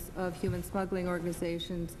governments of human smuggling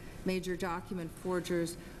organizations, major document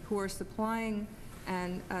forgers who are supplying,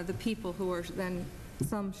 and the people who are then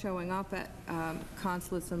some showing up at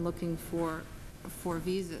consulates and looking for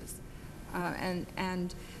visas.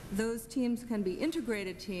 And those teams can be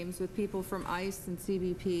integrated teams with people from ICE and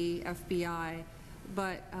CBP, FBI,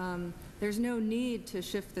 but there's no need to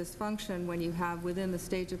shift this function when you have within the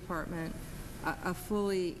State Department a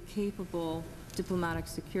fully capable diplomatic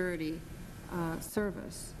security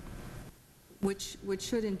service, which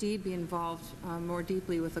should indeed be involved more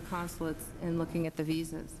deeply with the consulates in looking at the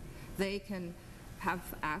visas. They can have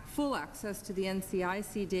full access to the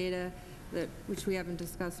NCIC data, which we haven't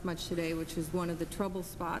discussed much today, which is one of the trouble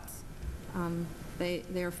spots. They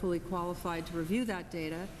are fully qualified to review that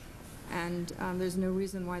data, and there's no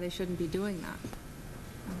reason why they shouldn't be doing that.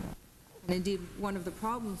 And indeed, one of the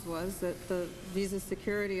problems was that the visa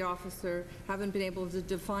security officer haven't been able to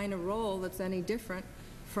define a role that's any different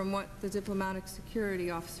from what the diplomatic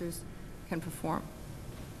security officers can perform.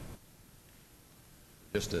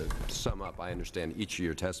 Just to sum up, I understand each of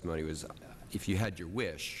your testimony was, if you had your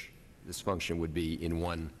wish, this function would be in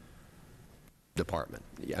one department.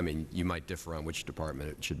 I mean, you might differ on which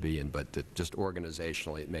department it should be in, but just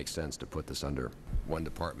organizationally, it makes sense to put this under one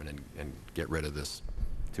department and get rid of this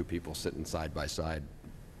two people sitting side by side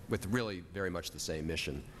with really very much the same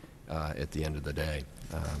mission at the end of the day.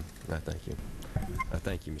 Thank you.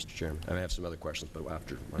 Thank you, Mr. Chairman. I have some other questions, but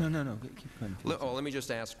after. No. Keep going. Let me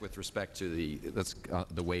just ask with respect to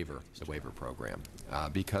the waiver program,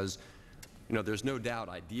 because there's no doubt,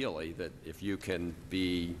 ideally, that if you can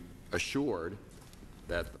be assured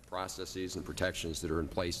that the processes and protections that are in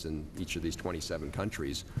place in each of these 27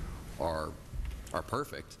 countries are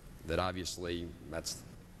perfect, that obviously that's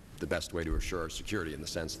the best way to assure security, in the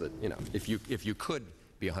sense that if you could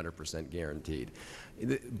be 100% guaranteed.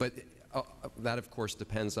 But that, of course,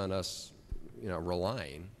 depends on us,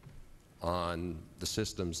 relying on the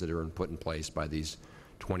systems that are put in place by these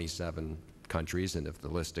 27 countries, and if the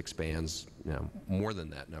list expands, more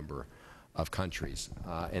than that number of countries.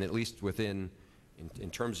 And at least in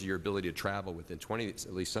terms of your ability to travel within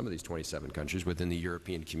at least some of these 27 countries, within the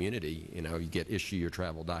European community, you issue your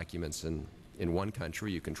travel documents in one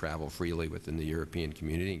country, you can travel freely within the European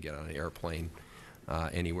community and get on an airplane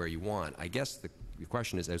anywhere you want. I guess the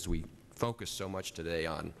question is, as we focus so much today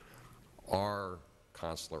on our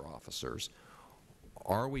consular officers,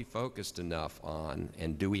 are we focused enough on,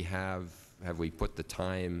 and have we put the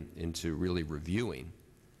time into really reviewing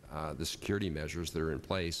the security measures that are in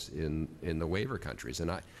place in the waiver countries.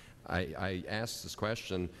 And I ask this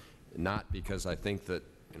question not because I think that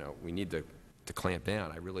we need to clamp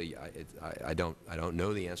down. I don't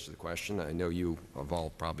know the answer to the question. I know you have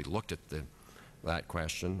all probably looked at that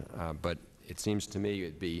question, but it seems to me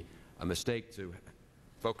it'd be a mistake to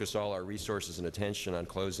focus all our resources and attention on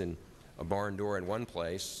closing a barn door in one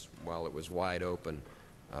place while it was wide open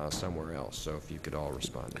somewhere else. So if you could all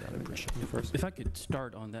respond to that, I'd appreciate it. First. If I could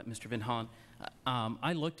start on that, Mr. Van Hollen.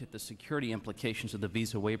 I looked at the security implications of the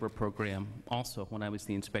visa waiver program also when I was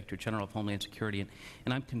the Inspector General of Homeland Security,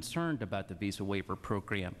 and I'm concerned about the visa waiver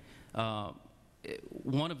program.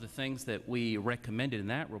 One of the things that we recommended in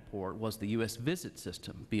that report was the U.S. visit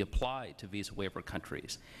system be applied to visa waiver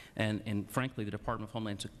countries. And frankly, the Department of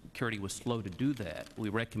Homeland Security was slow to do that. We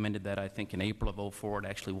recommended that, I think, in April of '04. It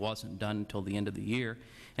actually wasn't done until the end of the year.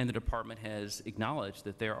 And the Department has acknowledged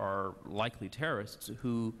that there are likely terrorists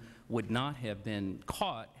who would not have been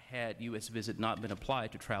caught had U.S. visit not been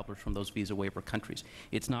applied to travelers from those visa waiver countries.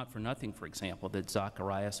 It's not for nothing, for example, that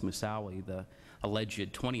Zacharias Moussaoui, the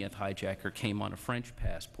alleged 20th hijacker, came on a French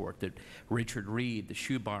passport, that Richard Reed, the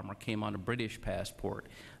shoe bomber, came on a British passport,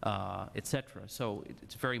 etc. So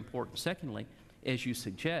it's very important. Secondly, as you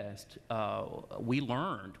suggest, we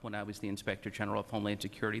learned when I was the Inspector General of Homeland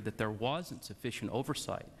Security that there wasn't sufficient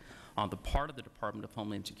oversight on the part of the Department of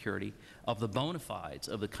Homeland Security of the bona fides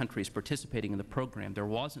of the countries participating in the program. There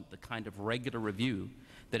wasn't the kind of regular review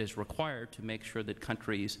that is required to make sure that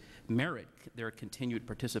countries merit their continued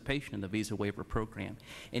participation in the visa waiver program.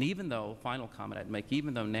 And even though, final comment I'd make,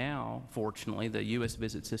 even though now, fortunately, the U.S.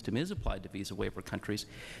 visit system is applied to visa waiver countries,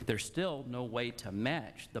 there's still no way to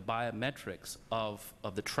match the biometrics of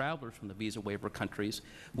the travelers from the visa waiver countries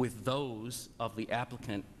with those of the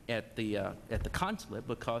applicant at the consulate,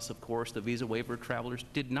 because, of course, the visa waiver travelers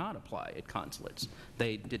did not apply at consulates.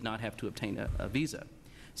 They did not have to obtain a visa.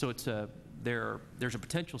 So it's there's a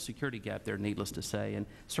potential security gap there, needless to say, and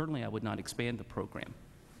certainly I would not expand the program.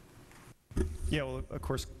 Yeah, well, of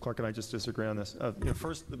course, Clark and I just disagree on this.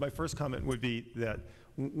 My first comment would be that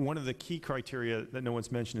one of the key criteria that no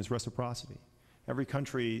one's mentioned is reciprocity. Every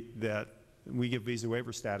country that we give visa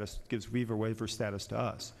waiver status gives visa waiver status to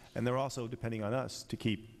us, and they're also depending on us to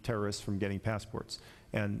keep terrorists from getting passports.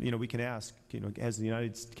 And we can ask, can the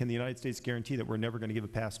United States guarantee that we're never going to give a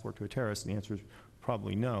passport to a terrorist? And the answer is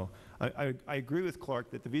probably no. I agree with Clark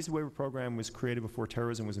that the visa waiver program was created before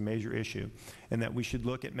terrorism was a major issue, and that we should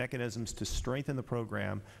look at mechanisms to strengthen the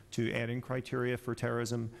program, to add in criteria for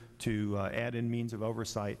terrorism, to add in means of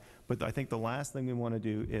oversight. But I think the last thing we want to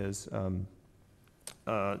do is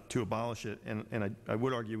to abolish it, and I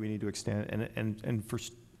would argue we need to extend it, and for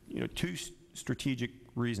two strategic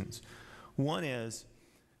reasons. One is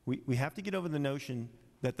we have to get over the notion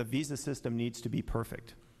that the visa system needs to be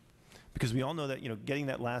perfect, because we all know that getting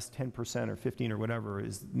that last 10% or 15 or whatever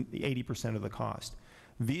is 80% of the cost.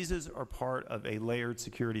 Visas are part of a layered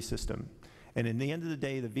security system, and in the end of the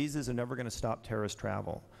day, the visas are never going to stop terrorist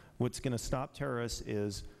travel. What's going to stop terrorists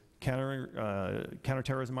is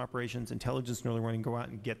counterterrorism operations, intelligence and early warning, go out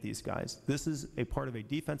and get these guys. This is a part of a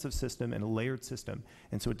defensive system and a layered system.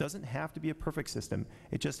 And so it doesn't have to be a perfect system.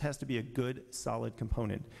 It just has to be a good, solid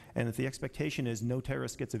component. And if the expectation is no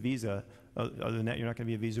terrorist gets a visa, other than that you're not going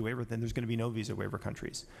to be a visa waiver, then there's going to be no visa waiver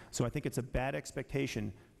countries. So I think it's a bad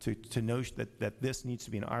expectation to know that this needs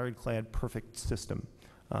to be an ironclad, perfect system.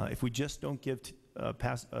 If we just don't give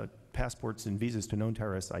passports and visas to known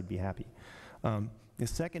terrorists, I'd be happy. The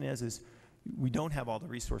second is we don't have all the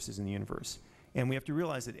resources in the universe. And we have to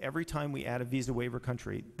realize that every time we add a visa waiver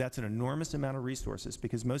country, that's an enormous amount of resources,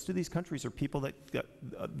 because most of these countries are people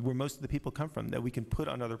where most of the people come from that we can put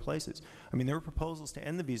on other places. I mean, there were proposals to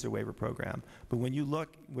end the visa waiver program, but when you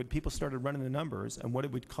look, when people started running the numbers and what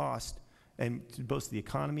it would cost, and to both the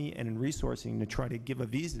economy and in resourcing to try to give a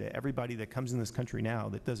visa to everybody that comes in this country now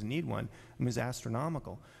that doesn't need one, it was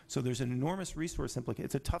astronomical. So there's an enormous resource implication.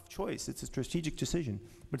 It's a tough choice. It's a strategic decision,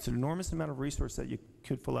 but it's an enormous amount of resource that you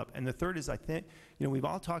could fill up. And the third is, I think, we've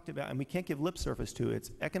all talked about, and we can't give lip service to it,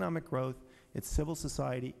 it's economic growth, it's civil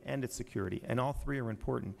society, and it's security. And all three are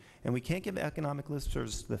important. And we can't give economic lip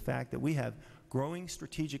service to the fact that we have growing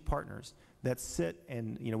strategic partners that sit,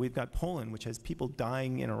 and we've got Poland, which has people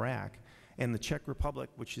dying in Iraq, and the Czech Republic,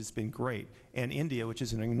 which has been great, and India, which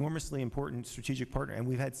is an enormously important strategic partner. And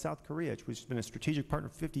we've had South Korea, which has been a strategic partner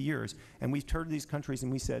for 50 years. And we've turned to these countries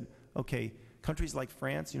and we said, okay, countries like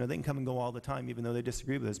France, they can come and go all the time, even though they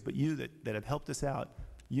disagree with us. But you that have helped us out,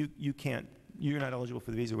 you can't, you're not eligible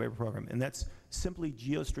for the visa waiver program. And that's simply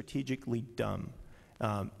geostrategically dumb.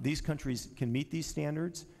 These countries can meet these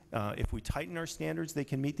standards, If we tighten our standards, they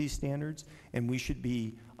can meet these standards, and we should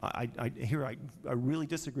be, I really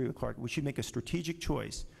disagree with Clark. We should make a strategic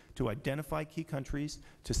choice to identify key countries,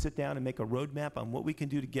 to sit down and make a roadmap on what we can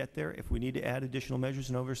do to get there. If we need to add additional measures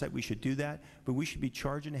and oversight, we should do that. But we should be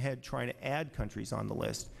charging ahead trying to add countries on the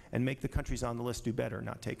list and make the countries on the list do better,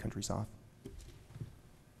 not take countries off.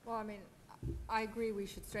 Well, I mean, I agree we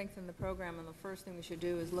should strengthen the program, and the first thing we should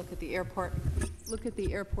do is look at the airport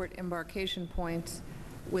embarkation points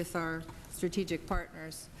with our strategic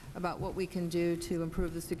partners about what we can do to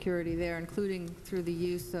improve the security there, including through the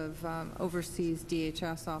use of overseas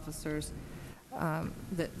DHS officers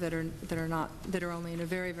that are only in a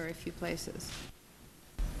very, very few places.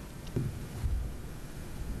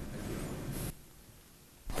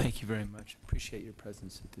 Thank you very much. Appreciate your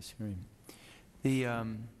presence at this hearing.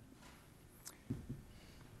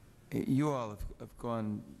 You all have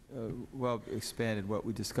gone well expanded what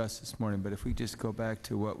we discussed this morning, but if we just go back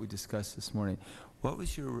to what we discussed this morning, what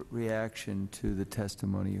was your reaction to the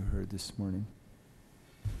testimony you heard this morning?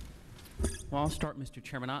 Well, I'll start, Mr.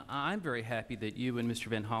 Chairman. I'm very happy that you and Mr.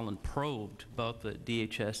 Van Hollen probed both the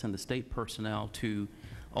DHS and the state personnel to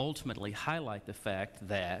ultimately highlight the fact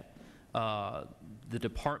that the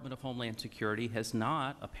Department of Homeland Security has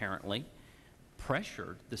not, apparently,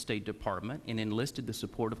 pressured the State Department and enlisted the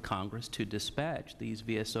support of Congress to dispatch these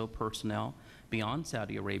VSO personnel beyond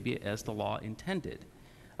Saudi Arabia as the law intended.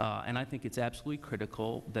 And I think it's absolutely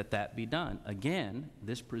critical that that be done. Again,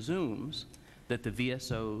 this presumes that the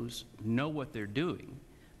VSOs know what they're doing,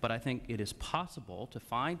 but I think it is possible to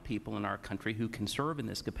find people in our country who can serve in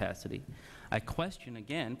this capacity. I question,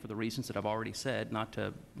 again, for the reasons that I've already said, not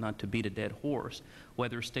to beat a dead horse,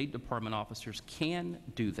 whether State Department officers can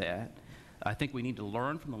do that. I think we need to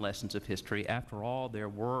learn from the lessons of history. After all, there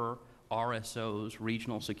were RSOs,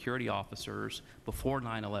 regional security officers, before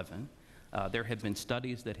 9/11. There have been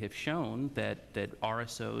studies that have shown that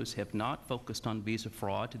RSOs have not focused on visa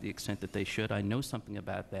fraud to the extent that they should. I know something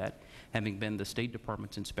about that, having been the State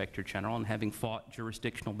Department's Inspector General and having fought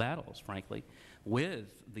jurisdictional battles, frankly, with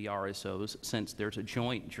the RSOs, since there's a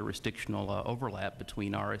joint jurisdictional overlap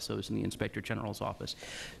between RSOs and the Inspector General's office.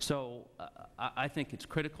 So I think it's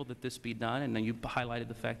critical that this be done, and then you highlighted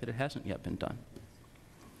the fact that it hasn't yet been done.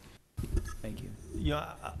 Thank you.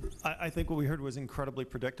 Yeah, I think what we heard was incredibly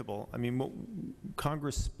predictable. I mean,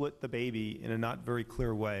 Congress split the baby in a not very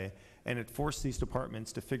clear way, and it forced these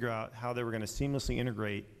departments to figure out how they were going to seamlessly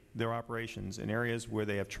integrate their operations in areas where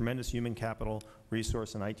they have tremendous human capital,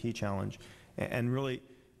 resource, and IT challenge. And really,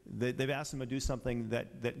 they've asked them to do something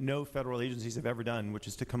that no federal agencies have ever done, which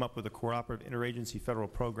is to come up with a cooperative interagency federal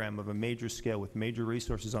program of a major scale with major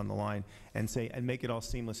resources on the line and make it all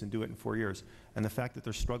seamless and do it in 4 years. And the fact that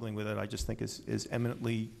they're struggling with it, I just think is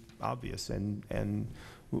eminently obvious. And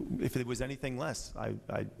if it was anything less,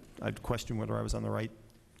 I'd question whether I was on the right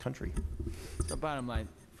country. So bottom line,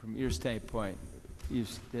 from your standpoint, you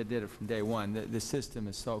did it from day one. The system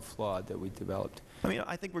is so flawed that we developed. I mean,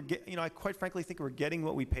 I think I quite frankly think we're getting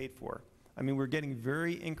what we paid for. I mean, we're getting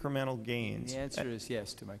very incremental gains. The answer is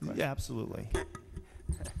yes to my question. Yeah, absolutely.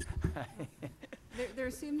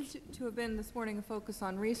 There seems to have been this morning a focus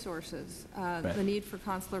on resources, the need for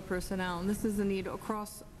consular personnel, and this is a need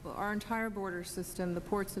across our entire border system, the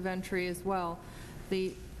ports of entry as well.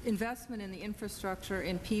 The investment in the infrastructure,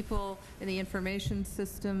 in people, in the information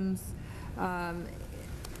systems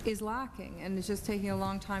is lacking, and it's just taking a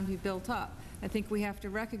long time to be built up. I think we have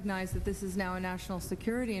to recognize that this is now a national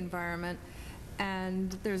security environment,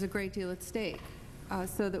 and there's a great deal at stake,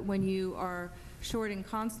 so that when you are shorting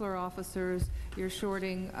consular officers, you're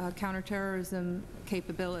shorting counterterrorism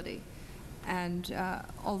capability. And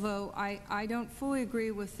although I don't fully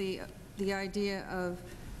agree with the idea of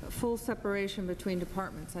full separation between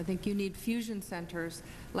departments, I think you need fusion centers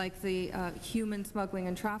like the Human Smuggling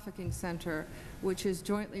and Trafficking Center, which is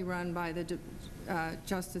jointly run by the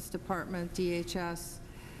Justice Department, DHS,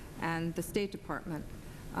 and the State Department,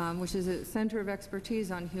 which is a center of expertise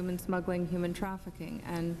on human smuggling, human trafficking,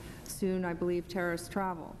 and soon, I believe, terrorist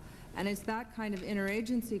travel. And it's that kind of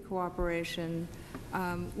interagency cooperation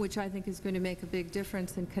which I think is going to make a big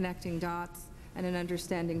difference in connecting dots and in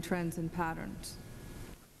understanding trends and patterns.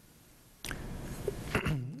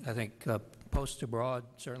 I think posts abroad,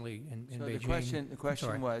 certainly in so Beijing. The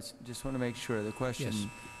question was, just want to make sure, the question yes.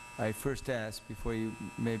 I first asked before you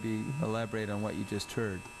maybe elaborate on what you just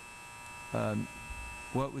heard.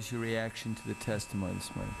 What was your reaction to the testimony this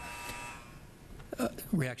morning?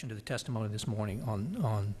 Reaction to the testimony this morning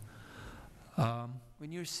on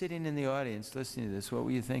when you're sitting in the audience listening to this, what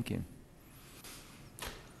were you thinking?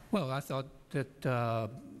 Well, I thought that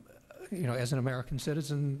as an American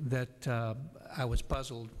citizen, that I was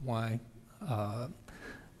puzzled why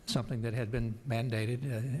something that had been mandated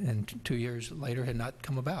and 2 years later had not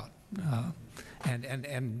come about.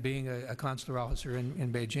 And being a consular officer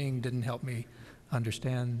in Beijing didn't help me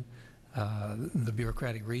understand the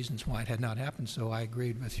bureaucratic reasons why it had not happened, so I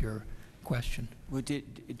agreed with your question. Well, do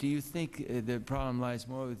you think the problem lies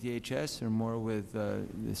more with DHS or more with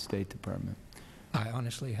the State Department? I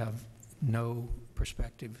honestly have no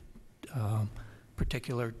perspective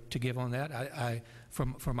particular to give on that.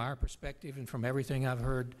 From our perspective and from everything I've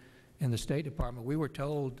heard in the State Department, we were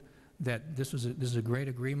told that this is a great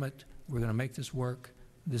agreement. We're going to make this work.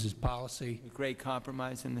 This is policy. A great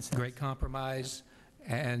compromise in the sense? Great compromise.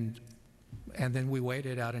 And then we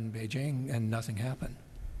waited out in Beijing and nothing happened.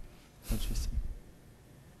 Interesting.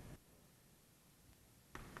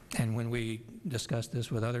 And when we discussed this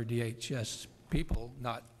with other DHS people,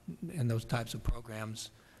 not in those types of programs,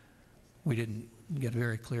 we didn't get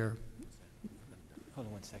very clear. Hold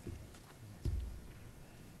on one second.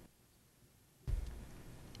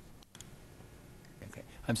 Okay,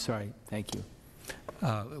 I'm sorry. Thank you.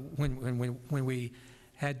 When we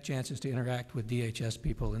had chances to interact with DHS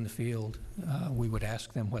people in the field, we would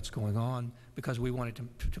ask them what's going on, because we wanted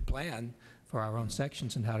to plan for our own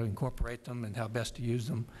sections and how to incorporate them and how best to use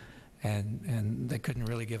them, and they couldn't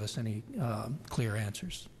really give us any clear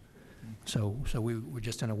answers. So we were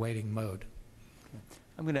just in a waiting mode.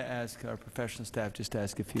 I'm going to ask our professional staff just to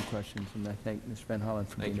ask a few questions, and I thank Mr. Van Hollen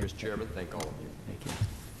for being here. Thank you, Mr. Chairman. Thank all of you. Thank you.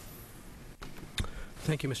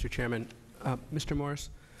 Thank you, Mr. Chairman. Mr. Morris,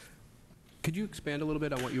 could you expand a little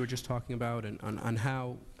bit on what you were just talking about and on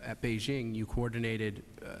how at Beijing you coordinated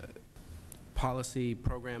policy,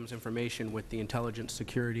 programs, information with the intelligence,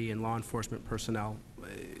 security, and law enforcement personnel,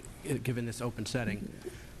 given this open setting?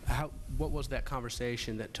 What was that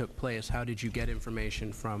conversation that took place? How did you get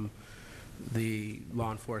information from the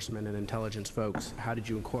law enforcement and intelligence folks? How did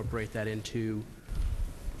you incorporate that into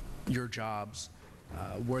your jobs?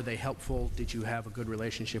 Were they helpful? Did you have a good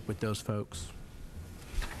relationship with those folks?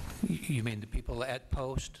 You mean the people at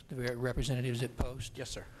Post, the representatives at Post? Yes,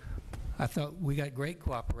 sir. I thought we got great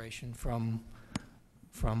cooperation from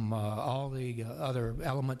all the other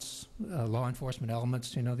elements, law enforcement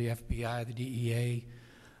elements, the FBI, the DEA,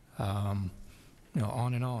 on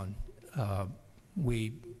and on.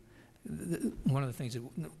 One of the things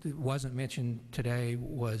that wasn't mentioned today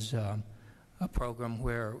was a program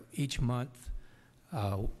where each month,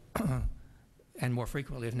 and more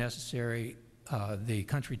frequently if necessary, the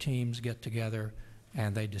country teams get together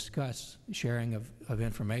and they discuss sharing of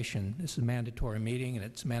information. This is a mandatory meeting, and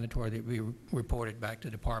it's mandatory that we report it back to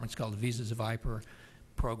the department. It's called the Visas of Viper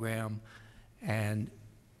program. And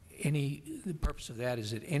the purpose of that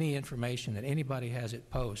is that any information that anybody has at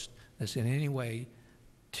Post that's in any way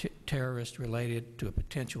terrorist related to a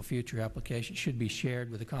potential future application should be shared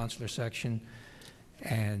with the consular section.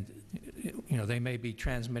 And they may be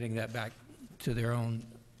transmitting that back to their own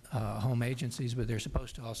home agencies, but they're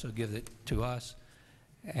supposed to also give it to us,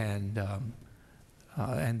 and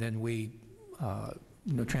then we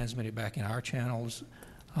transmit it back in our channels.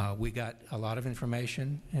 We got a lot of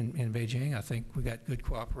information in Beijing. I think we got good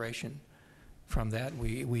cooperation from that.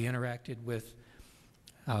 We interacted with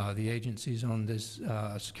the agencies on this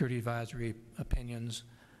security advisory opinions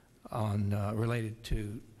on related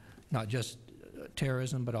to not just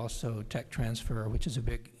terrorism, but also tech transfer, which is a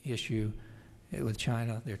big issue with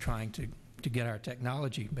China. They're trying to get our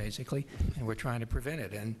technology, basically, and we're trying to prevent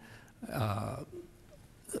it. And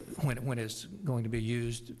when it's going to be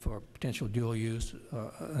used for potential dual use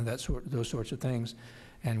and those sorts of things.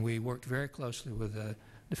 And we worked very closely with the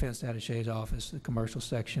Defense Attache's office, the commercial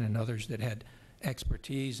section, and others that had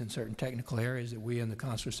expertise in certain technical areas that we in the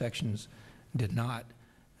consular sections did not.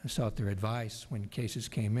 I sought their advice when cases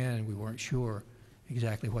came in and we weren't sure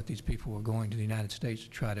exactly what these people were going to the United States to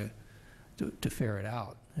try to ferret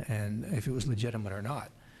out, and if it was legitimate or not.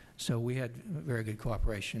 So we had very good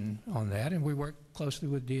cooperation on that, and we worked closely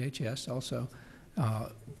with DHS also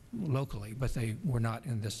locally, but they were not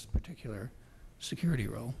in this particular security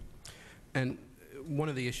role. And one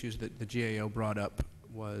of the issues that the GAO brought up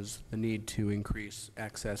was the need to increase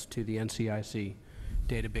access to the NCIC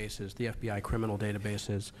databases, the FBI criminal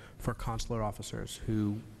databases for consular officers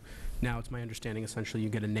who, now it's my understanding, essentially you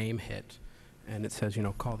get a name hit and it says,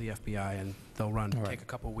 call the FBI, and they'll take a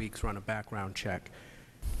couple weeks, run a background check.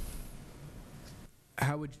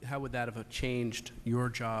 How would that have changed your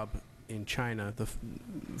job in China, the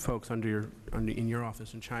folks in your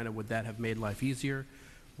office in China? Would that have made life easier?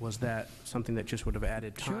 Was that something that just would have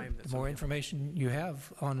added time? Sure. The more information you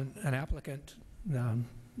have on an applicant,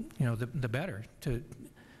 the better.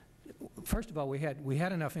 first of all, we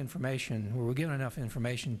had enough information, we were given enough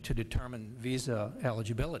information to determine visa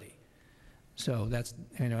eligibility. So that's,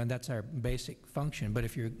 and that's our basic function. But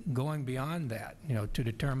if you're going beyond that, to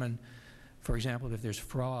determine, for example, if there's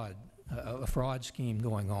fraud, a fraud scheme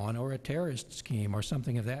going on, or a terrorist scheme, or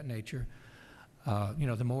something of that nature,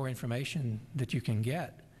 the more information that you can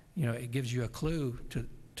get, it gives you a clue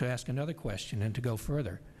to ask another question and to go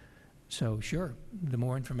further. So sure, the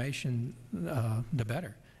more information, the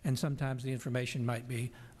better. And sometimes the information might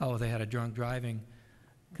be, oh, they had a drunk driving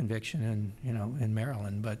conviction in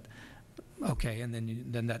Maryland, but okay, and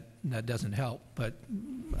then that doesn't help. But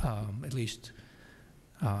at least,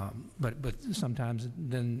 but sometimes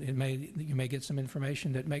then you may get some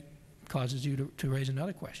information that causes you to raise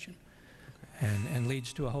another question, and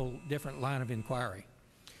leads to a whole different line of inquiry.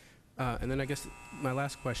 And then I guess my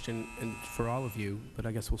last question, and for all of you, but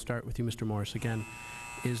I guess we'll start with you, Mr. Morris, again,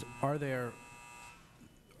 is are there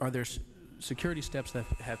security steps that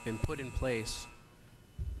have been put in place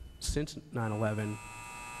since 9/11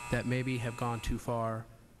 that maybe have gone too far,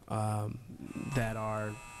 that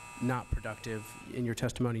are not productive? In your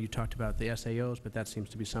testimony, you talked about the SAOs, but that seems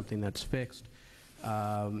to be something that's fixed.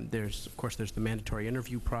 Of course, there's the mandatory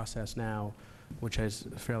interview process now, which is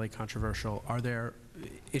fairly controversial. Are there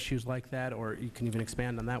issues like that, or you can even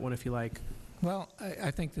expand on that one if you like? Well, I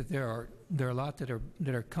think that there are a lot that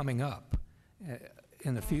are coming up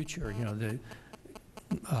in the future.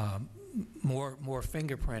 More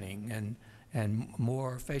fingerprinting and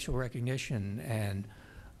more facial recognition, and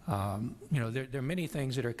there are many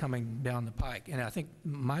things that are coming down the pike. And I think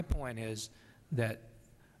my point is that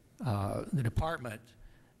the department,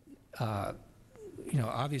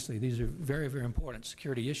 obviously these are very, very important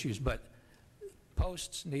security issues, but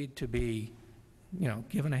posts need to be,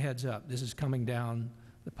 given a heads up. This is coming down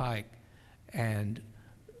the pike, and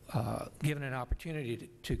given an opportunity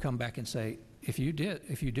to come back and say, if you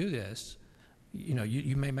do this,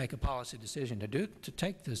 you may make a policy decision to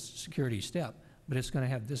take this security step, but it's going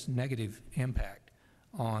to have this negative impact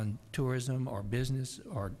on tourism or business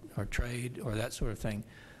or trade or that sort of thing.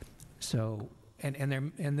 So, and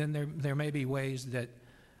then there may be ways that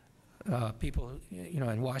people,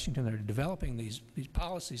 in Washington that are developing these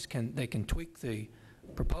policies they can tweak the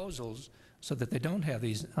proposals so that they don't have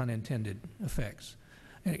these unintended effects.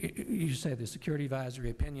 And you say the security advisory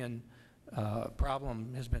opinion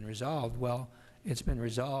problem has been resolved. Well, it's been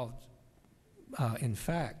resolved in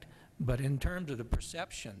fact, but in terms of the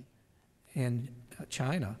perception in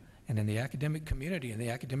China and in the academic community and the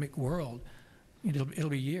academic world, it'll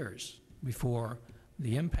be years before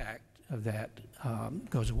the impact of that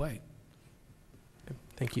goes away.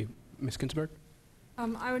 Thank you. Ms. Ginsburg?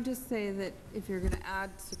 I would just say that if you're going to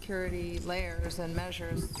add security layers and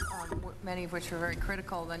measures, many of which are very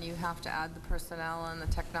critical, then you have to add the personnel and the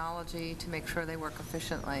technology to make sure they work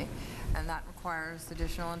efficiently, and that requires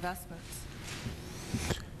additional investments.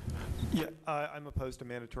 Yeah, I'm opposed to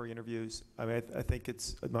mandatory interviews. I mean, I think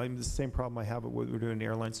it's the same problem I have with what we're doing in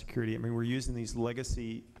airline security. I mean, we're using these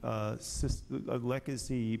legacy paradigms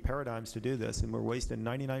to do this, and we're wasting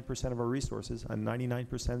 99% of our resources on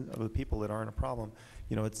 99% of the people that aren't a problem.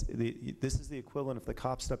 This is the equivalent if the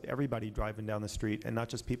cops stopped everybody driving down the street and not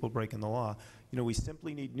just people breaking the law. We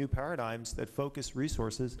simply need new paradigms that focus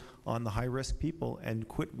resources on the high-risk people and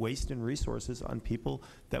quit wasting resources on people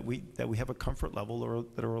that we have a comfort level or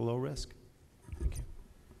that are a low risk. Thank you.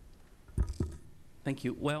 Thank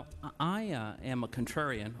you. Well, I am a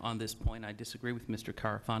contrarian on this point. I disagree with Mr.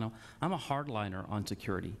 Carafano. I'm a hardliner on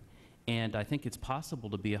security, and I think it's possible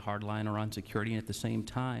to be a hardliner on security and at the same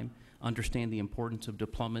time understand the importance of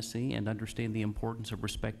diplomacy and understand the importance of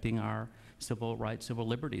respecting our civil rights, civil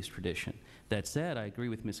liberties tradition. That said, I agree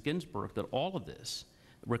with Ms. Ginsburg that all of this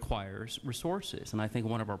requires resources. And I think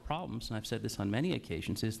one of our problems, and I've said this on many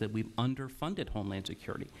occasions, is that we've underfunded Homeland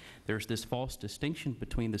Security. There's this false distinction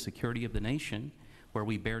between the security of the nation, where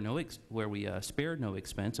we spared no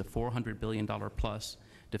expense, a $400 billion plus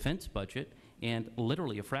defense budget, and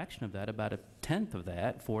literally a fraction of that, about a tenth of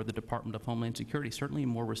that, for the Department of Homeland Security. Certainly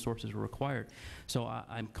more resources are required. So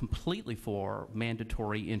I'm completely for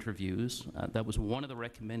mandatory interviews. That was one of the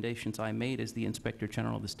recommendations I made as the Inspector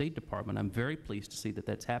General of the State Department. I'm very pleased to see that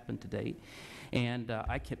that's happened to date. And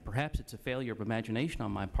perhaps it's a failure of imagination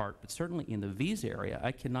on my part, but certainly in the visa area,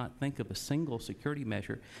 I cannot think of a single security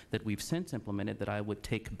measure that we've since implemented that I would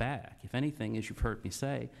take back. If anything, as you've heard me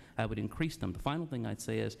say, I would increase them. The final thing I'd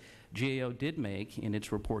say is GAO did make in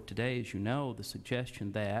its report today, as you know, the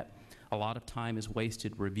suggestion that a lot of time is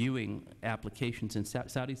wasted reviewing applications, and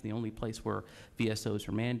Saudi's the only place where VSOs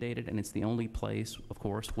are mandated, and it's the only place, of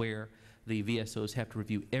course, where the VSOs have to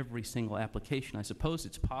review every single application. I suppose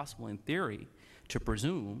it's possible in theory to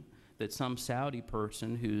presume that some Saudi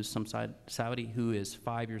person Saudi who is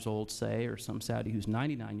 5 years old, say, or some Saudi who's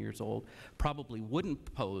 99 years old, probably wouldn't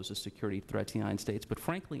pose a security threat to the United States. But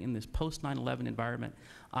frankly, in this post-9/11 environment,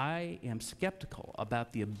 I am skeptical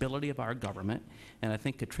about the ability of our government, and I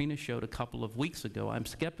think Katrina showed a couple of weeks ago, I'm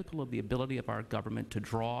skeptical of the ability of our government to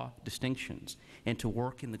draw distinctions and to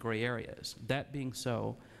work in the gray areas. That being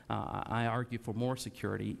so, I argue for more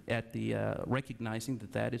security at the recognizing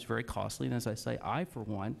that that is very costly. And as I say, I, for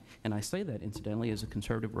one, and I say that incidentally as a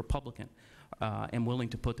conservative Republican, am willing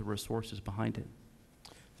to put the resources behind it.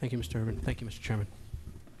 Thank you, Mr. Urban. Thank you, Mr. Chairman.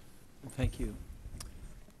 Thank you.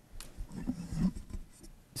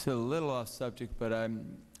 So a little off subject, but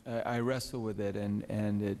I wrestle with it,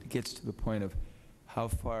 and it gets to the point of how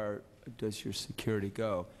far does your security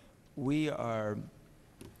go? We are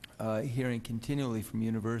hearing continually from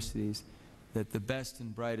universities that the best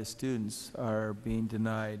and brightest students are being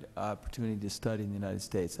denied opportunity to study in the United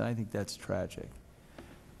States, and I think that's tragic.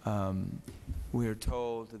 We are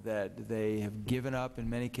told that they have given up, in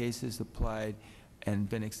many cases, applied and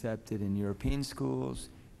been accepted in European schools,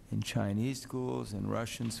 in Chinese schools, in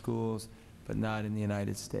Russian schools, but not in the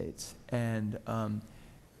United States. And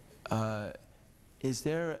is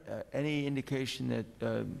there any indication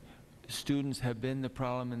that students have been the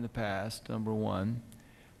problem in the past, number one?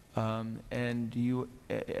 And do you,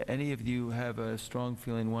 any of you have a strong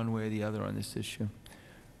feeling one way or the other on this issue?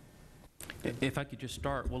 If I could just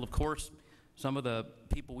start, well, of course, some of the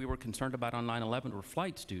people we were concerned about on 9/11 were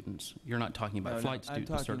flight students. You're not talking about flight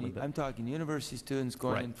students, certainly. I'm talking university students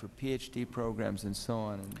going in for PhD programs and so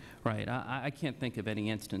on. Right. I can't think of any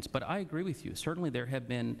instance, but I agree with you. Certainly there have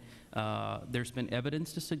been, there's been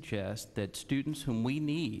evidence to suggest that students whom we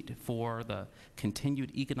need for the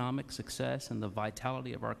continued economic success and the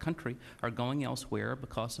vitality of our country are going elsewhere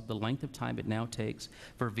because of the length of time it now takes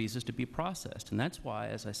for visas to be processed. And that's why,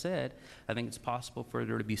 as I said, I think it's possible for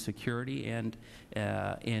there to be security and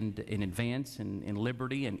an advance in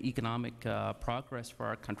liberty and economic progress for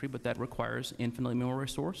our country, but that requires infinitely more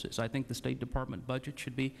resources. I think the State Department budget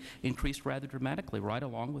should be increased rather dramatically, right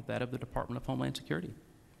along with that of the Department of Homeland Security.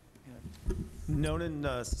 Known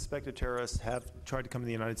and suspected terrorists have tried to come to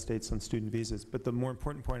the United States on student visas, but the more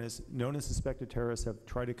important point is known and suspected terrorists have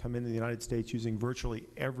tried to come into the United States using virtually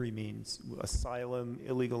every means, asylum,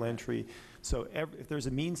 illegal entry. So if there's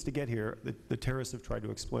a means to get here, the terrorists have tried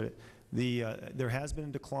to exploit it. There has been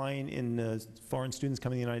a decline in foreign students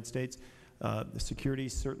coming to the United States. The security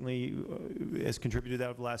certainly has contributed to that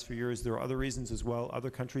over the last few years. There are other reasons as well. Other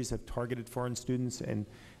countries have targeted foreign students and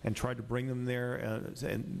tried to bring them there.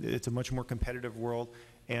 And it's a much more competitive world.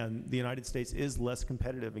 And the United States is less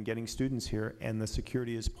competitive in getting students here, and the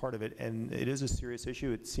security is part of it. And it is a serious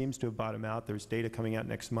issue. It seems to have bottomed out. There's data coming out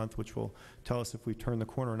next month which will tell us if we turn the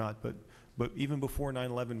corner or not. But even before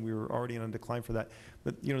 9/11, we were already on a decline for that.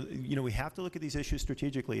 But you know, we have to look at these issues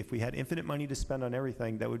strategically. If we had infinite money to spend on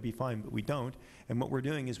everything, that would be fine. But we don't. And what we're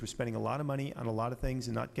doing is we're spending a lot of money on a lot of things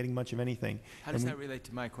and not getting much of anything. How does that relate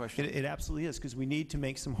to my question? It absolutely is, because we need to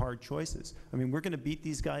make some hard choices. I mean, we're going to beat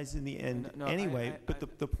these guys in the end anyway. But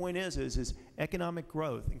the point is economic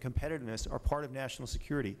growth and competitiveness are part of national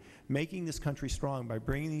security. Making this country strong by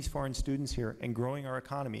bringing these foreign students here and growing our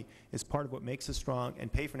economy is part of what makes us strong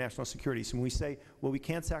and pay for national security. So when we say, well, we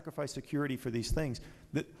can't sacrifice security for these things,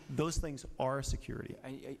 those things are security.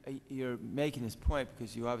 You're making this point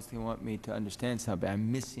because you obviously want me to understand something.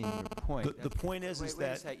 I'm missing your point. The point is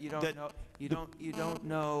that you don't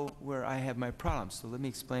know where I have my problem. So let me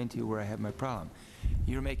explain to you where I have my problem.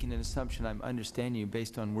 You're making an assumption I'm understanding you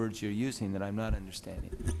based on words you're using that I'm not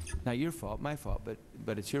understanding. Not your fault, my fault,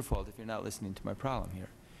 but it's your fault if you're not listening to my problem here.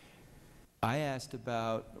 I asked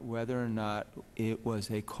about whether or not it was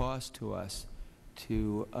a cost to us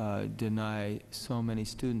to deny so many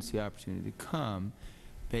students the opportunity to come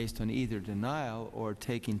based on either denial or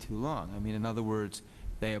taking too long. I mean, in other words,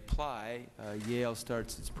 they apply, Yale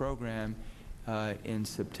starts its program in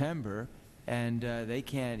September, and they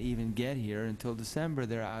can't even get here until December.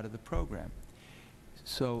 They're out of the program.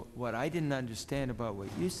 So what I didn't understand about what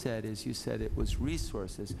you said is you said it was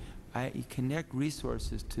resources. You connect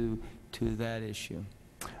resources to that issue.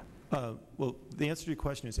 Well, the answer to your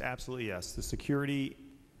question is absolutely yes. The security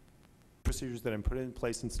procedures that have been put in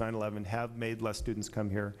place since 9/11 have made less students come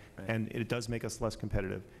here, and it does make us less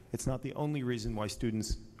competitive. It's not the only reason why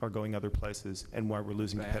students are going other places and why we're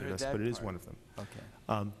losing competitiveness, but it is one of them.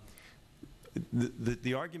 Okay.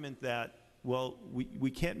 The argument that, well, we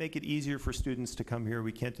can't make it easier for students to come here,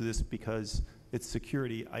 we can't do this because it's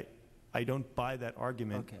security, I don't buy that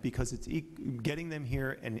argument because it's getting them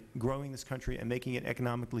here and growing this country and making it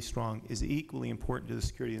economically strong is equally important to the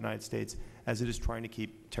security of the United States as it is trying to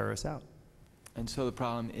keep terrorists out. And so the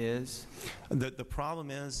problem is? The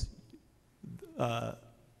problem is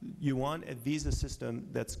you want a visa system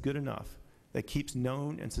that's good enough, that keeps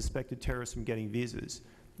known and suspected terrorists from getting visas.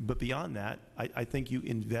 But beyond that, I think you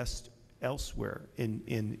invest elsewhere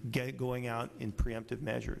in going out in preemptive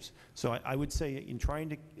measures. So I would say in trying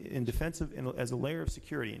to, as a layer of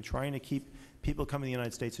security, in trying to keep people coming to the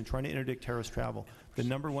United States and trying to interdict terrorist travel, the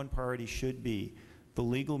 #1 priority should be the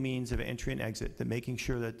legal means of entry and exit, making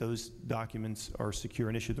sure that those documents are secure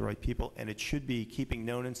and issued to the right people, and it should be keeping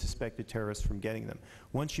known and suspected terrorists from getting them.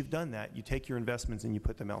 Once you've done that, you take your investments and you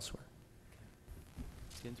put them elsewhere.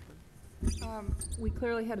 We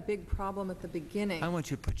clearly had a big problem at the beginning. I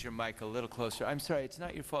want you to put your mic a little closer. I'm sorry, it's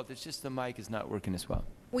not your fault. It's just the mic is not working as well.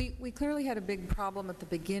 We clearly had a big problem at the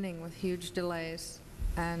beginning with huge delays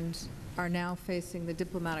and are now facing the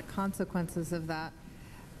diplomatic consequences of that.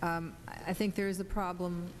 I think there is a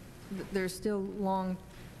problem. There's still long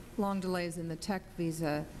delays in the tech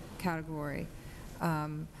visa category.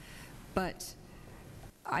 But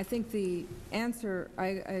I think the answer,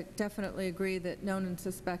 I definitely agree that known and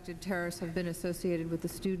suspected terrorists have been associated with the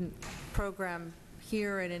student program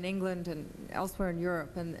here and in England and elsewhere in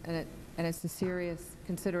Europe, and it's a serious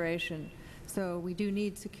consideration. So we do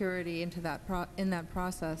need security into that in that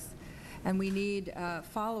process, and we need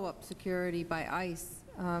follow-up security by ICE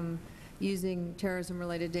using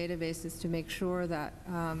terrorism-related databases to make sure that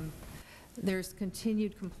there's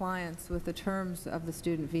continued compliance with the terms of the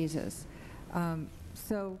student visas.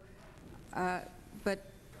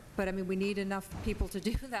 But I mean, we need enough people to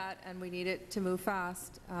do that, and we need it to move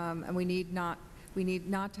fast, and we need not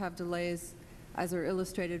to have delays, as are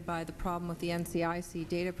illustrated by the problem with the NCIC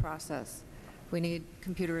data process. We need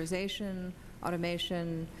computerization,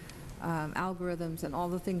 automation, algorithms, and all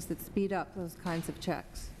the things that speed up those kinds of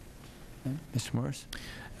checks. Mr. Morris?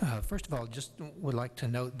 First of all, just would like to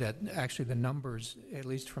note that actually the numbers, at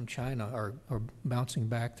least from China, are bouncing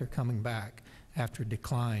back. They're coming back after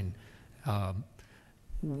decline.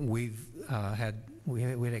 We had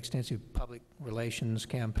extensive public relations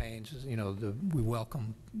campaigns. You know, we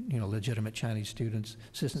welcome legitimate Chinese students.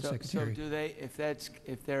 Assistant Secretary. So do they?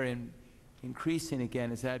 If they're increasing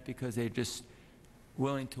again, is that because they're just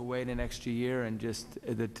willing to wait an extra year and just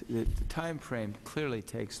the time frame clearly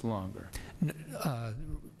takes longer?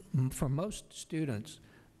 For most students,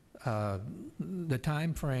 the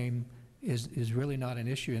time frame is really not an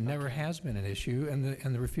issue and never has been an issue,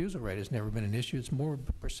 and the refusal rate has never been an issue. It's more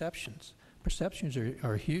perceptions. Perceptions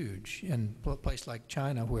are huge in a place like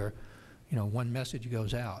China, where one message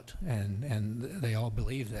goes out and they all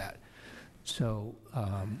believe that. So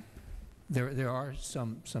there are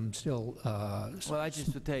some still. Well, I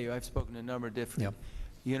just will tell you, I've spoken to a number of different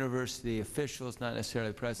university officials, not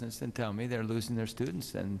necessarily presidents, and tell me they're losing their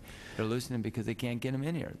students, and they're losing them because they can't get them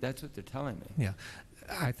in here. That's what they're telling me. Yeah,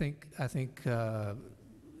 I think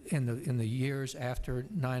in the years after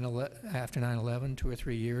 9/11, 2 or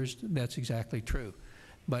 3 years, that's exactly true.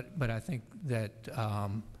 But I think that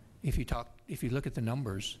if you look at the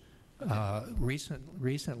numbers,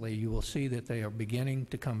 recently you will see that they are beginning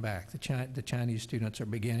to come back. The Chinese students are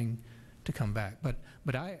beginning to come back.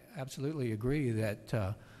 But I absolutely agree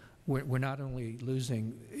that we're not only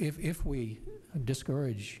losing, if we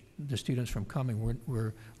discourage the students from coming,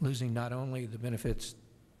 we're losing not only the benefits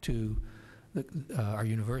to our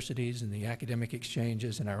universities and the academic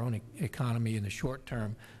exchanges and our own economy in the short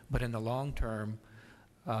term, but in the long term,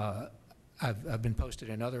 I've been posted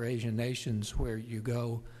in other Asian nations where you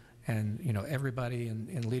go and everybody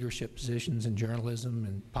in leadership positions in journalism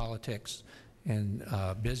and politics and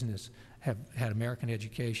business have had American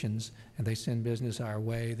educations, and they send business our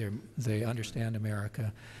way. They understand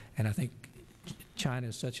America, and I think China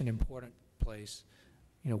is such an important place.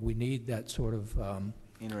 We need that sort of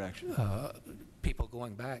interaction. People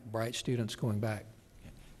going back, bright students going back.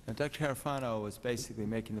 Now, Dr. Carafano was basically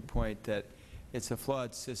making the point that it's a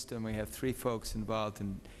flawed system. We have 3 folks involved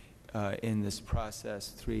in this process,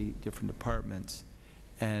 3 different departments,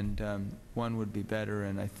 and one would be better,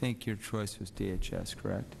 and I think your choice was DHS,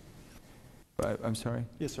 correct? I'm sorry?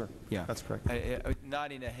 Yes, sir. Yeah. That's correct.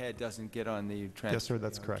 Nodding ahead doesn't get on the transcript. Yes, sir,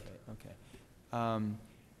 that's correct. Okay.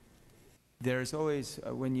 There's always,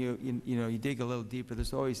 when you dig a little deeper,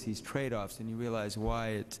 there's always these trade-offs, and you realize why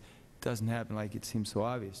it doesn't happen like it seems so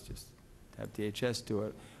obvious, just have DHS do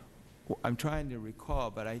it. I'm trying to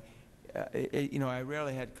recall, but I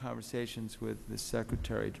rarely had conversations with the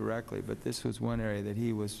Secretary directly, but this was one area that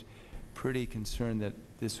he was pretty concerned that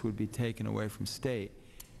this would be taken away from State.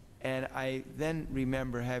 And I then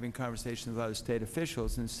remember having conversations with other state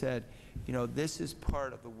officials and said, you know, this is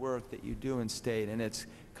part of the work that you do in state, and it's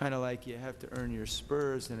kind of like you have to earn your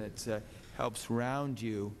spurs, and it helps round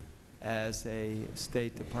you as a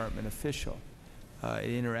State Department official. It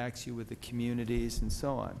interacts you with the communities and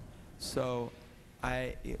so on. So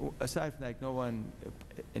aside from that, no one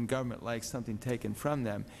in government likes something taken from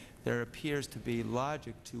them. There appears to be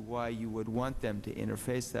logic to why you would want them to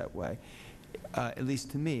interface that way. At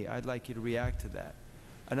least to me, I'd like you to react to that.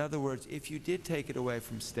 In other words, if you did take it away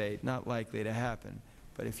from state, not likely to happen,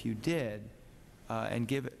 but if you did, and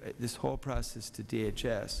give this whole process to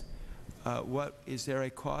DHS, is there a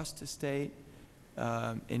cost to state?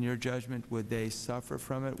 In your judgment, would they suffer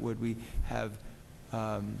from it? Would we have,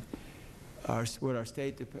 would our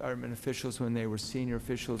State Department officials, when they were senior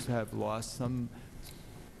officials, have lost some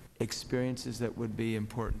experiences that would be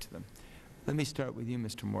important to them? Let me start with you,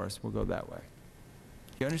 Mr. Morris. We'll go that way.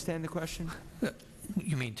 You understand the question?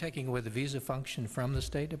 You mean taking away the visa function from the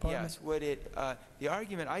State Department? Yes. Would it, the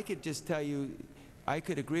argument, I could just tell you, I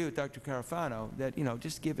could agree with Dr. Carafano that, you know,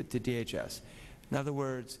 just give it to DHS. In other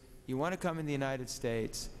words, you want to come in the United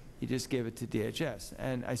States, you just give it to DHS.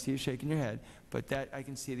 And I see you shaking your head, but that, I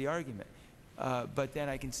can see the argument. But then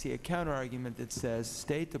I can see a counter-argument that says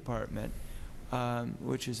State Department,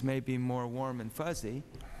 which is maybe more warm and fuzzy,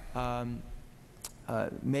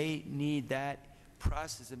 may need that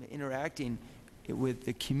process of interacting with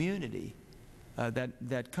the community,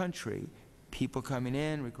 that country, people coming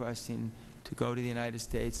in, requesting to go to the United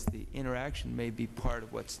States. The interaction may be part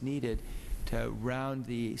of what's needed to round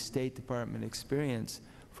the State Department experience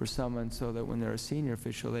for someone, so that when they're a senior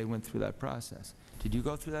official, they went through that process. Did you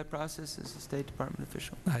go through that process as a State Department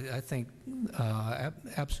official? I think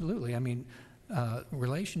absolutely. I mean,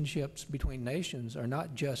 relationships between nations are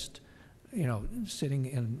not just, you know, sitting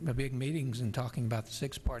in big meetings and talking about the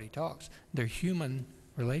six-party talks. They're human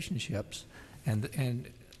relationships, and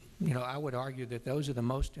you know, I would argue that those are the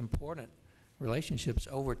most important relationships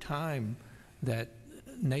over time that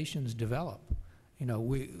nations develop. You know,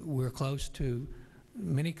 we're close to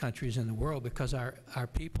many countries in the world because our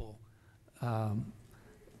people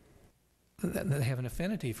they have an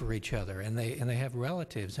affinity for each other, and they have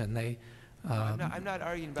relatives, and they. I'm not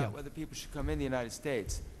arguing about whether people should come in the United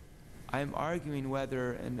States. I'm arguing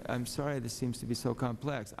whether, and I'm sorry this seems to be so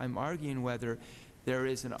complex, I'm arguing whether there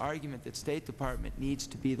is an argument that State Department needs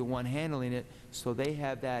to be the one handling it, so they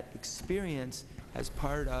have that experience as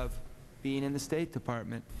part of being in the State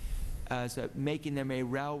Department, as making them a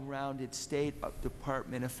well-rounded State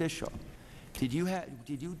Department official. Did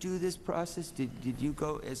you do this process? Did you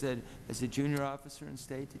go as a junior officer in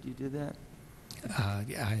state? Did you do that?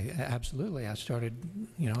 Absolutely. I started,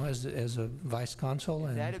 you know, as a vice consul.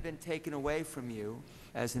 If that had been taken away from you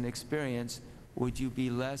as an experience, would you be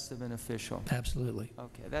less of an official? Absolutely.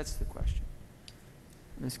 Okay, that's the question.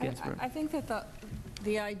 Ms. Ginsburg. I think that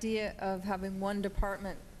the idea of having one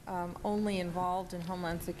department only involved in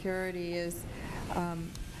Homeland Security is,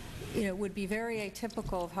 you know, would be very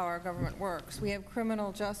atypical of how our government works. We have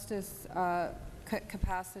criminal justice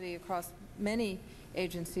capacity across many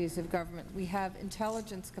agencies of government. We have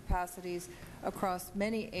intelligence capacities across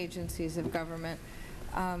many agencies of government,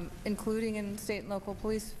 including in state and local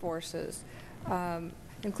police forces,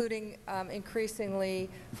 including increasingly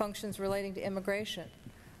functions relating to immigration.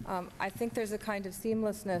 I think there's a kind of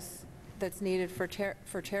seamlessness that's needed for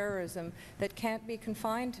terrorism that can't be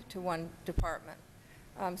confined to one department.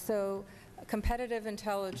 So competitive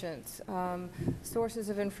intelligence, sources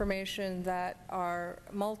of information that are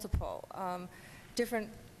multiple, different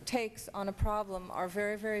takes on a problem are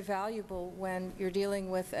very, very valuable when you're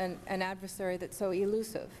dealing with an adversary that's so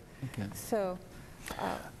elusive. Okay. So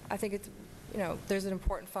I think it's, you know, there's an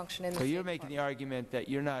important function in the So you're making the argument that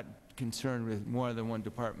you're not concerned with more than one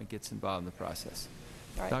department gets involved in the process.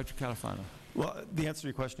 Right. Dr. Califano. Well, the answer to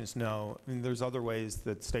your question is no. I mean, there's other ways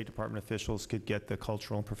that State Department officials could get the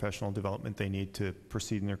cultural and professional development they need to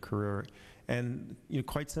proceed in their career. And, you know,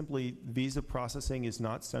 quite simply, visa processing is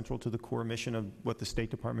not central to the core mission of what the State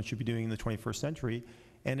Department should be doing in the 21st century,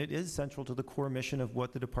 and it is central to the core mission of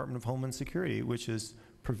what the Department of Homeland Security, which is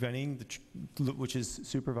which is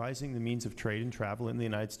supervising the means of trade and travel in the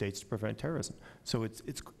United States to prevent terrorism. So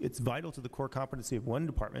it's vital to the core competency of one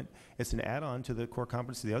department. It's an add-on to the core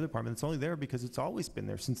competency of the other department. It's only there because it's always been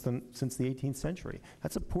there since the 18th century.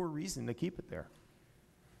 That's a poor reason to keep it there.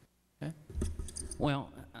 Okay.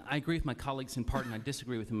 Well, I agree with my colleagues in part, and I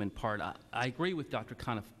disagree with them in part. I agree with Dr.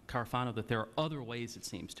 Carafano that there are other ways, it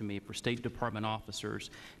seems to me, for State Department officers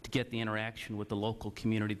to get the interaction with the local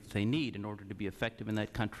community that they need in order to be effective in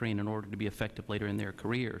that country and in order to be effective later in their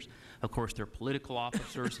careers. Of course, there are political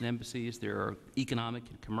officers in embassies. There are economic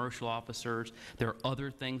and commercial officers. There are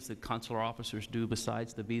other things that consular officers do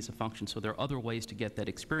besides the visa function, so there are other ways to get that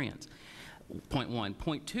experience. Point one.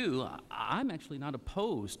 Point two, I'm actually not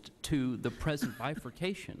opposed to the present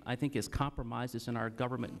bifurcation. I think as compromises in our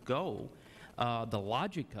government go, the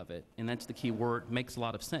logic of it, and that's the key word, makes a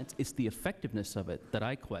lot of sense. It's the effectiveness of it that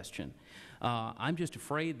I question. I'm just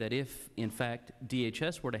afraid that if, in fact,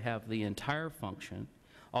 DHS were to have the entire function,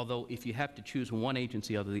 although if you have to choose one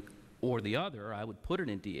agency or the other, I would put it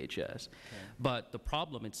in DHS. Okay. But the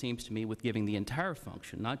problem, it seems to me, with giving the entire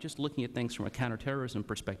function, not just looking at things from a counterterrorism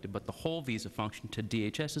perspective, but the whole visa function to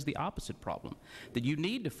DHS is the opposite problem, that you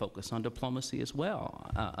need to focus on diplomacy as well.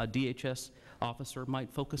 A DHS officer might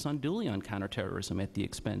focus unduly on counterterrorism at the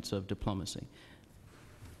expense of diplomacy.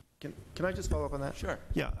 Can I just follow up on that? Sure.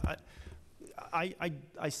 Yeah.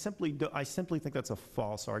 I simply think that's a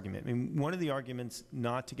false argument. I mean, one of the arguments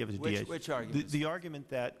not to give it to DHS. Which argument? The argument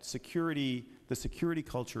that the security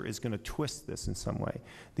culture is going to twist this in some way.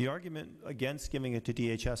 The argument against giving it to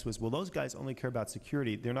DHS was, well, those guys only care about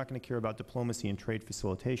security. They're not going to care about diplomacy and trade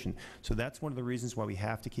facilitation. So that's one of the reasons why we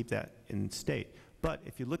have to keep that in state. But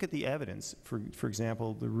if you look at the evidence, for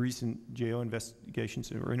example, the recent GAO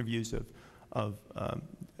investigations or interviews of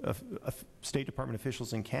State Department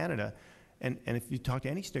officials in Canada, and if you talk to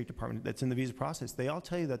any State Department that's in the visa process, they all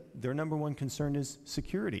tell you that their #1 concern is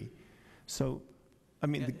security. So, I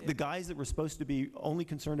mean, the guys that were supposed to be only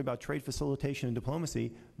concerned about trade facilitation and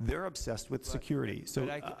diplomacy, they're obsessed with security. So,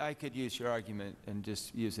 but I could use your argument and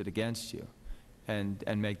just use it against you, and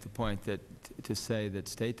make the point that to say that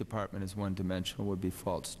State Department is one-dimensional would be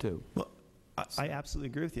false too. Well, I absolutely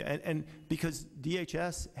agree with you. And because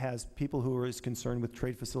DHS has people who are as concerned with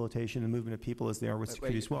trade facilitation and movement of people as they are with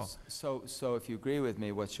security as well. So if you agree with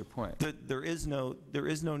me, what's your point? There is no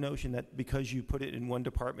notion that because you put it in one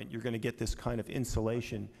department, you're going to get this kind of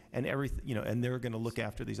insulation and everything, you know, and they're going to look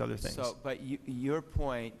after these other things. So, but your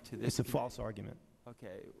point to this. It's a false argument.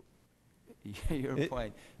 Okay. Your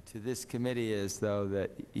point to this committee is, though, that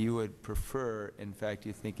you would prefer, in fact,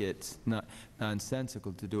 you think it's not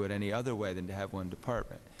nonsensical to do it any other way than to have one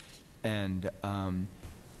department. And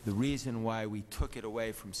the reason why we took it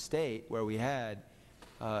away from state, where we had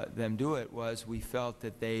them do it, was we felt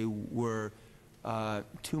that they were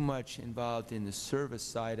too much involved in the service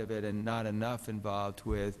side of it and not enough involved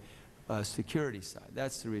with security side.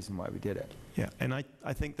 That's the reason why we did it. Yeah, and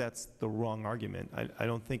I think that's the wrong argument. I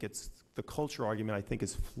don't think it's the culture argument. I think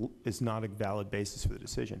is not a valid basis for the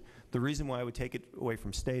decision. The reason why I would take it away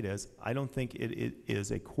from state is I don't think it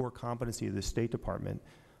is a core competency of the State Department,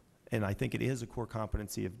 and I think it is a core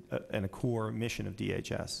competency of, and a core mission of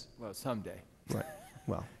DHS. Well, someday. Right.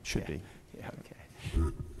 Well, should be. Yeah.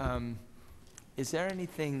 Okay. Is there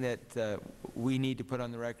anything that we need to put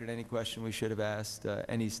on the record? Any question we should have asked?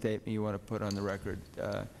 Any statement you want to put on the record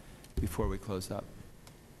before we close up?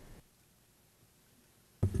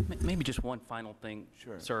 Maybe just one final thing,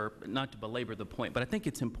 sure, sir, not to belabor the point, but I think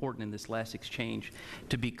it's important in this last exchange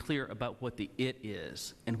to be clear about what the "it"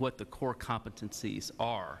 is and what the core competencies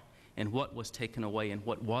are and what was taken away and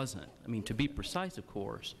what wasn't. I mean, to be precise, of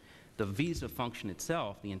course, the visa function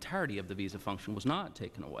itself, the entirety of the visa function, was not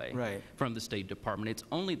taken away from the State Department. It's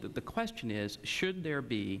only that the question is, should there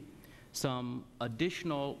be some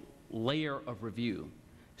additional layer of review,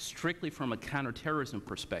 strictly from a counterterrorism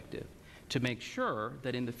perspective, to make sure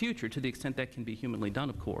that in the future, to the extent that can be humanly done,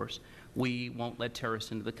 of course, we won't let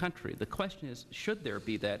terrorists into the country. The question is, should there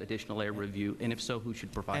be that additional layer of review, and if so, who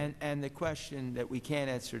should provide it? And the question that we can't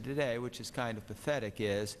answer today, which is kind of pathetic,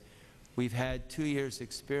 is we've had 2 years'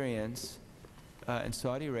 experience in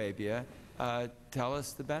Saudi Arabia. Tell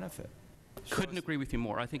us the benefit. Couldn't agree with you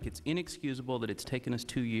more. I think it's inexcusable that it's taken us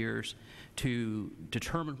 2 years to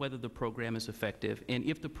determine whether the program is effective, and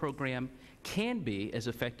if the program can be as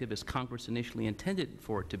effective as Congress initially intended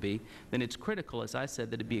for it to be, then it's critical, as I said,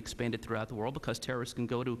 that it be expanded throughout the world, because terrorists can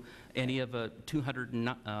go to any of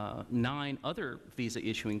 209 other visa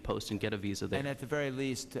issuing posts and get a visa there. And at the very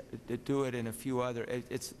least, to do it in a few other,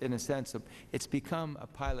 it's in a sense, it's become a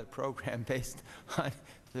pilot program based on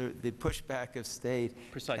the pushback of state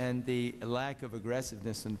and the lack of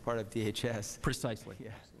aggressiveness on the part of DHS. Precisely.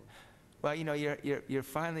 Yeah. Well, you know, you're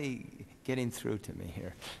finally getting through to me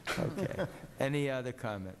here. Okay. Any other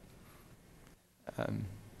comment?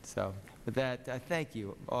 So with that, I thank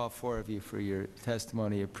you, all 4 of you, for your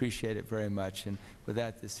testimony. Appreciate it very much. And with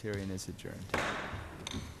that, this hearing is adjourned.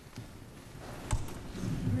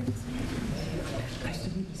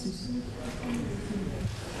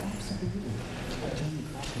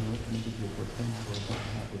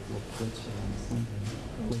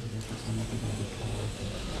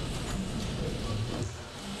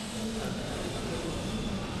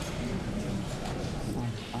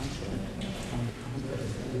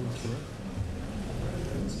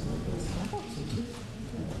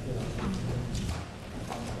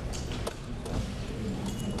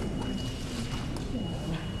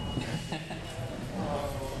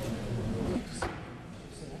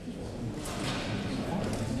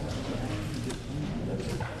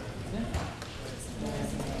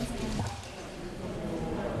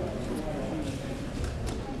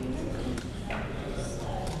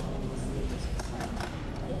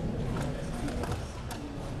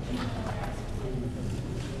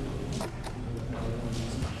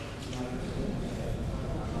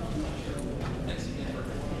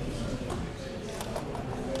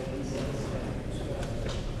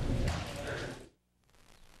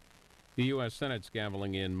 The U.S. Senate's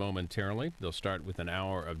gaveling in momentarily. They'll start with an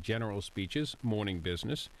hour of general speeches, morning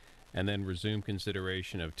business, and then resume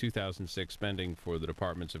consideration of 2006 spending for the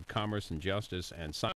Departments of Commerce and Justice and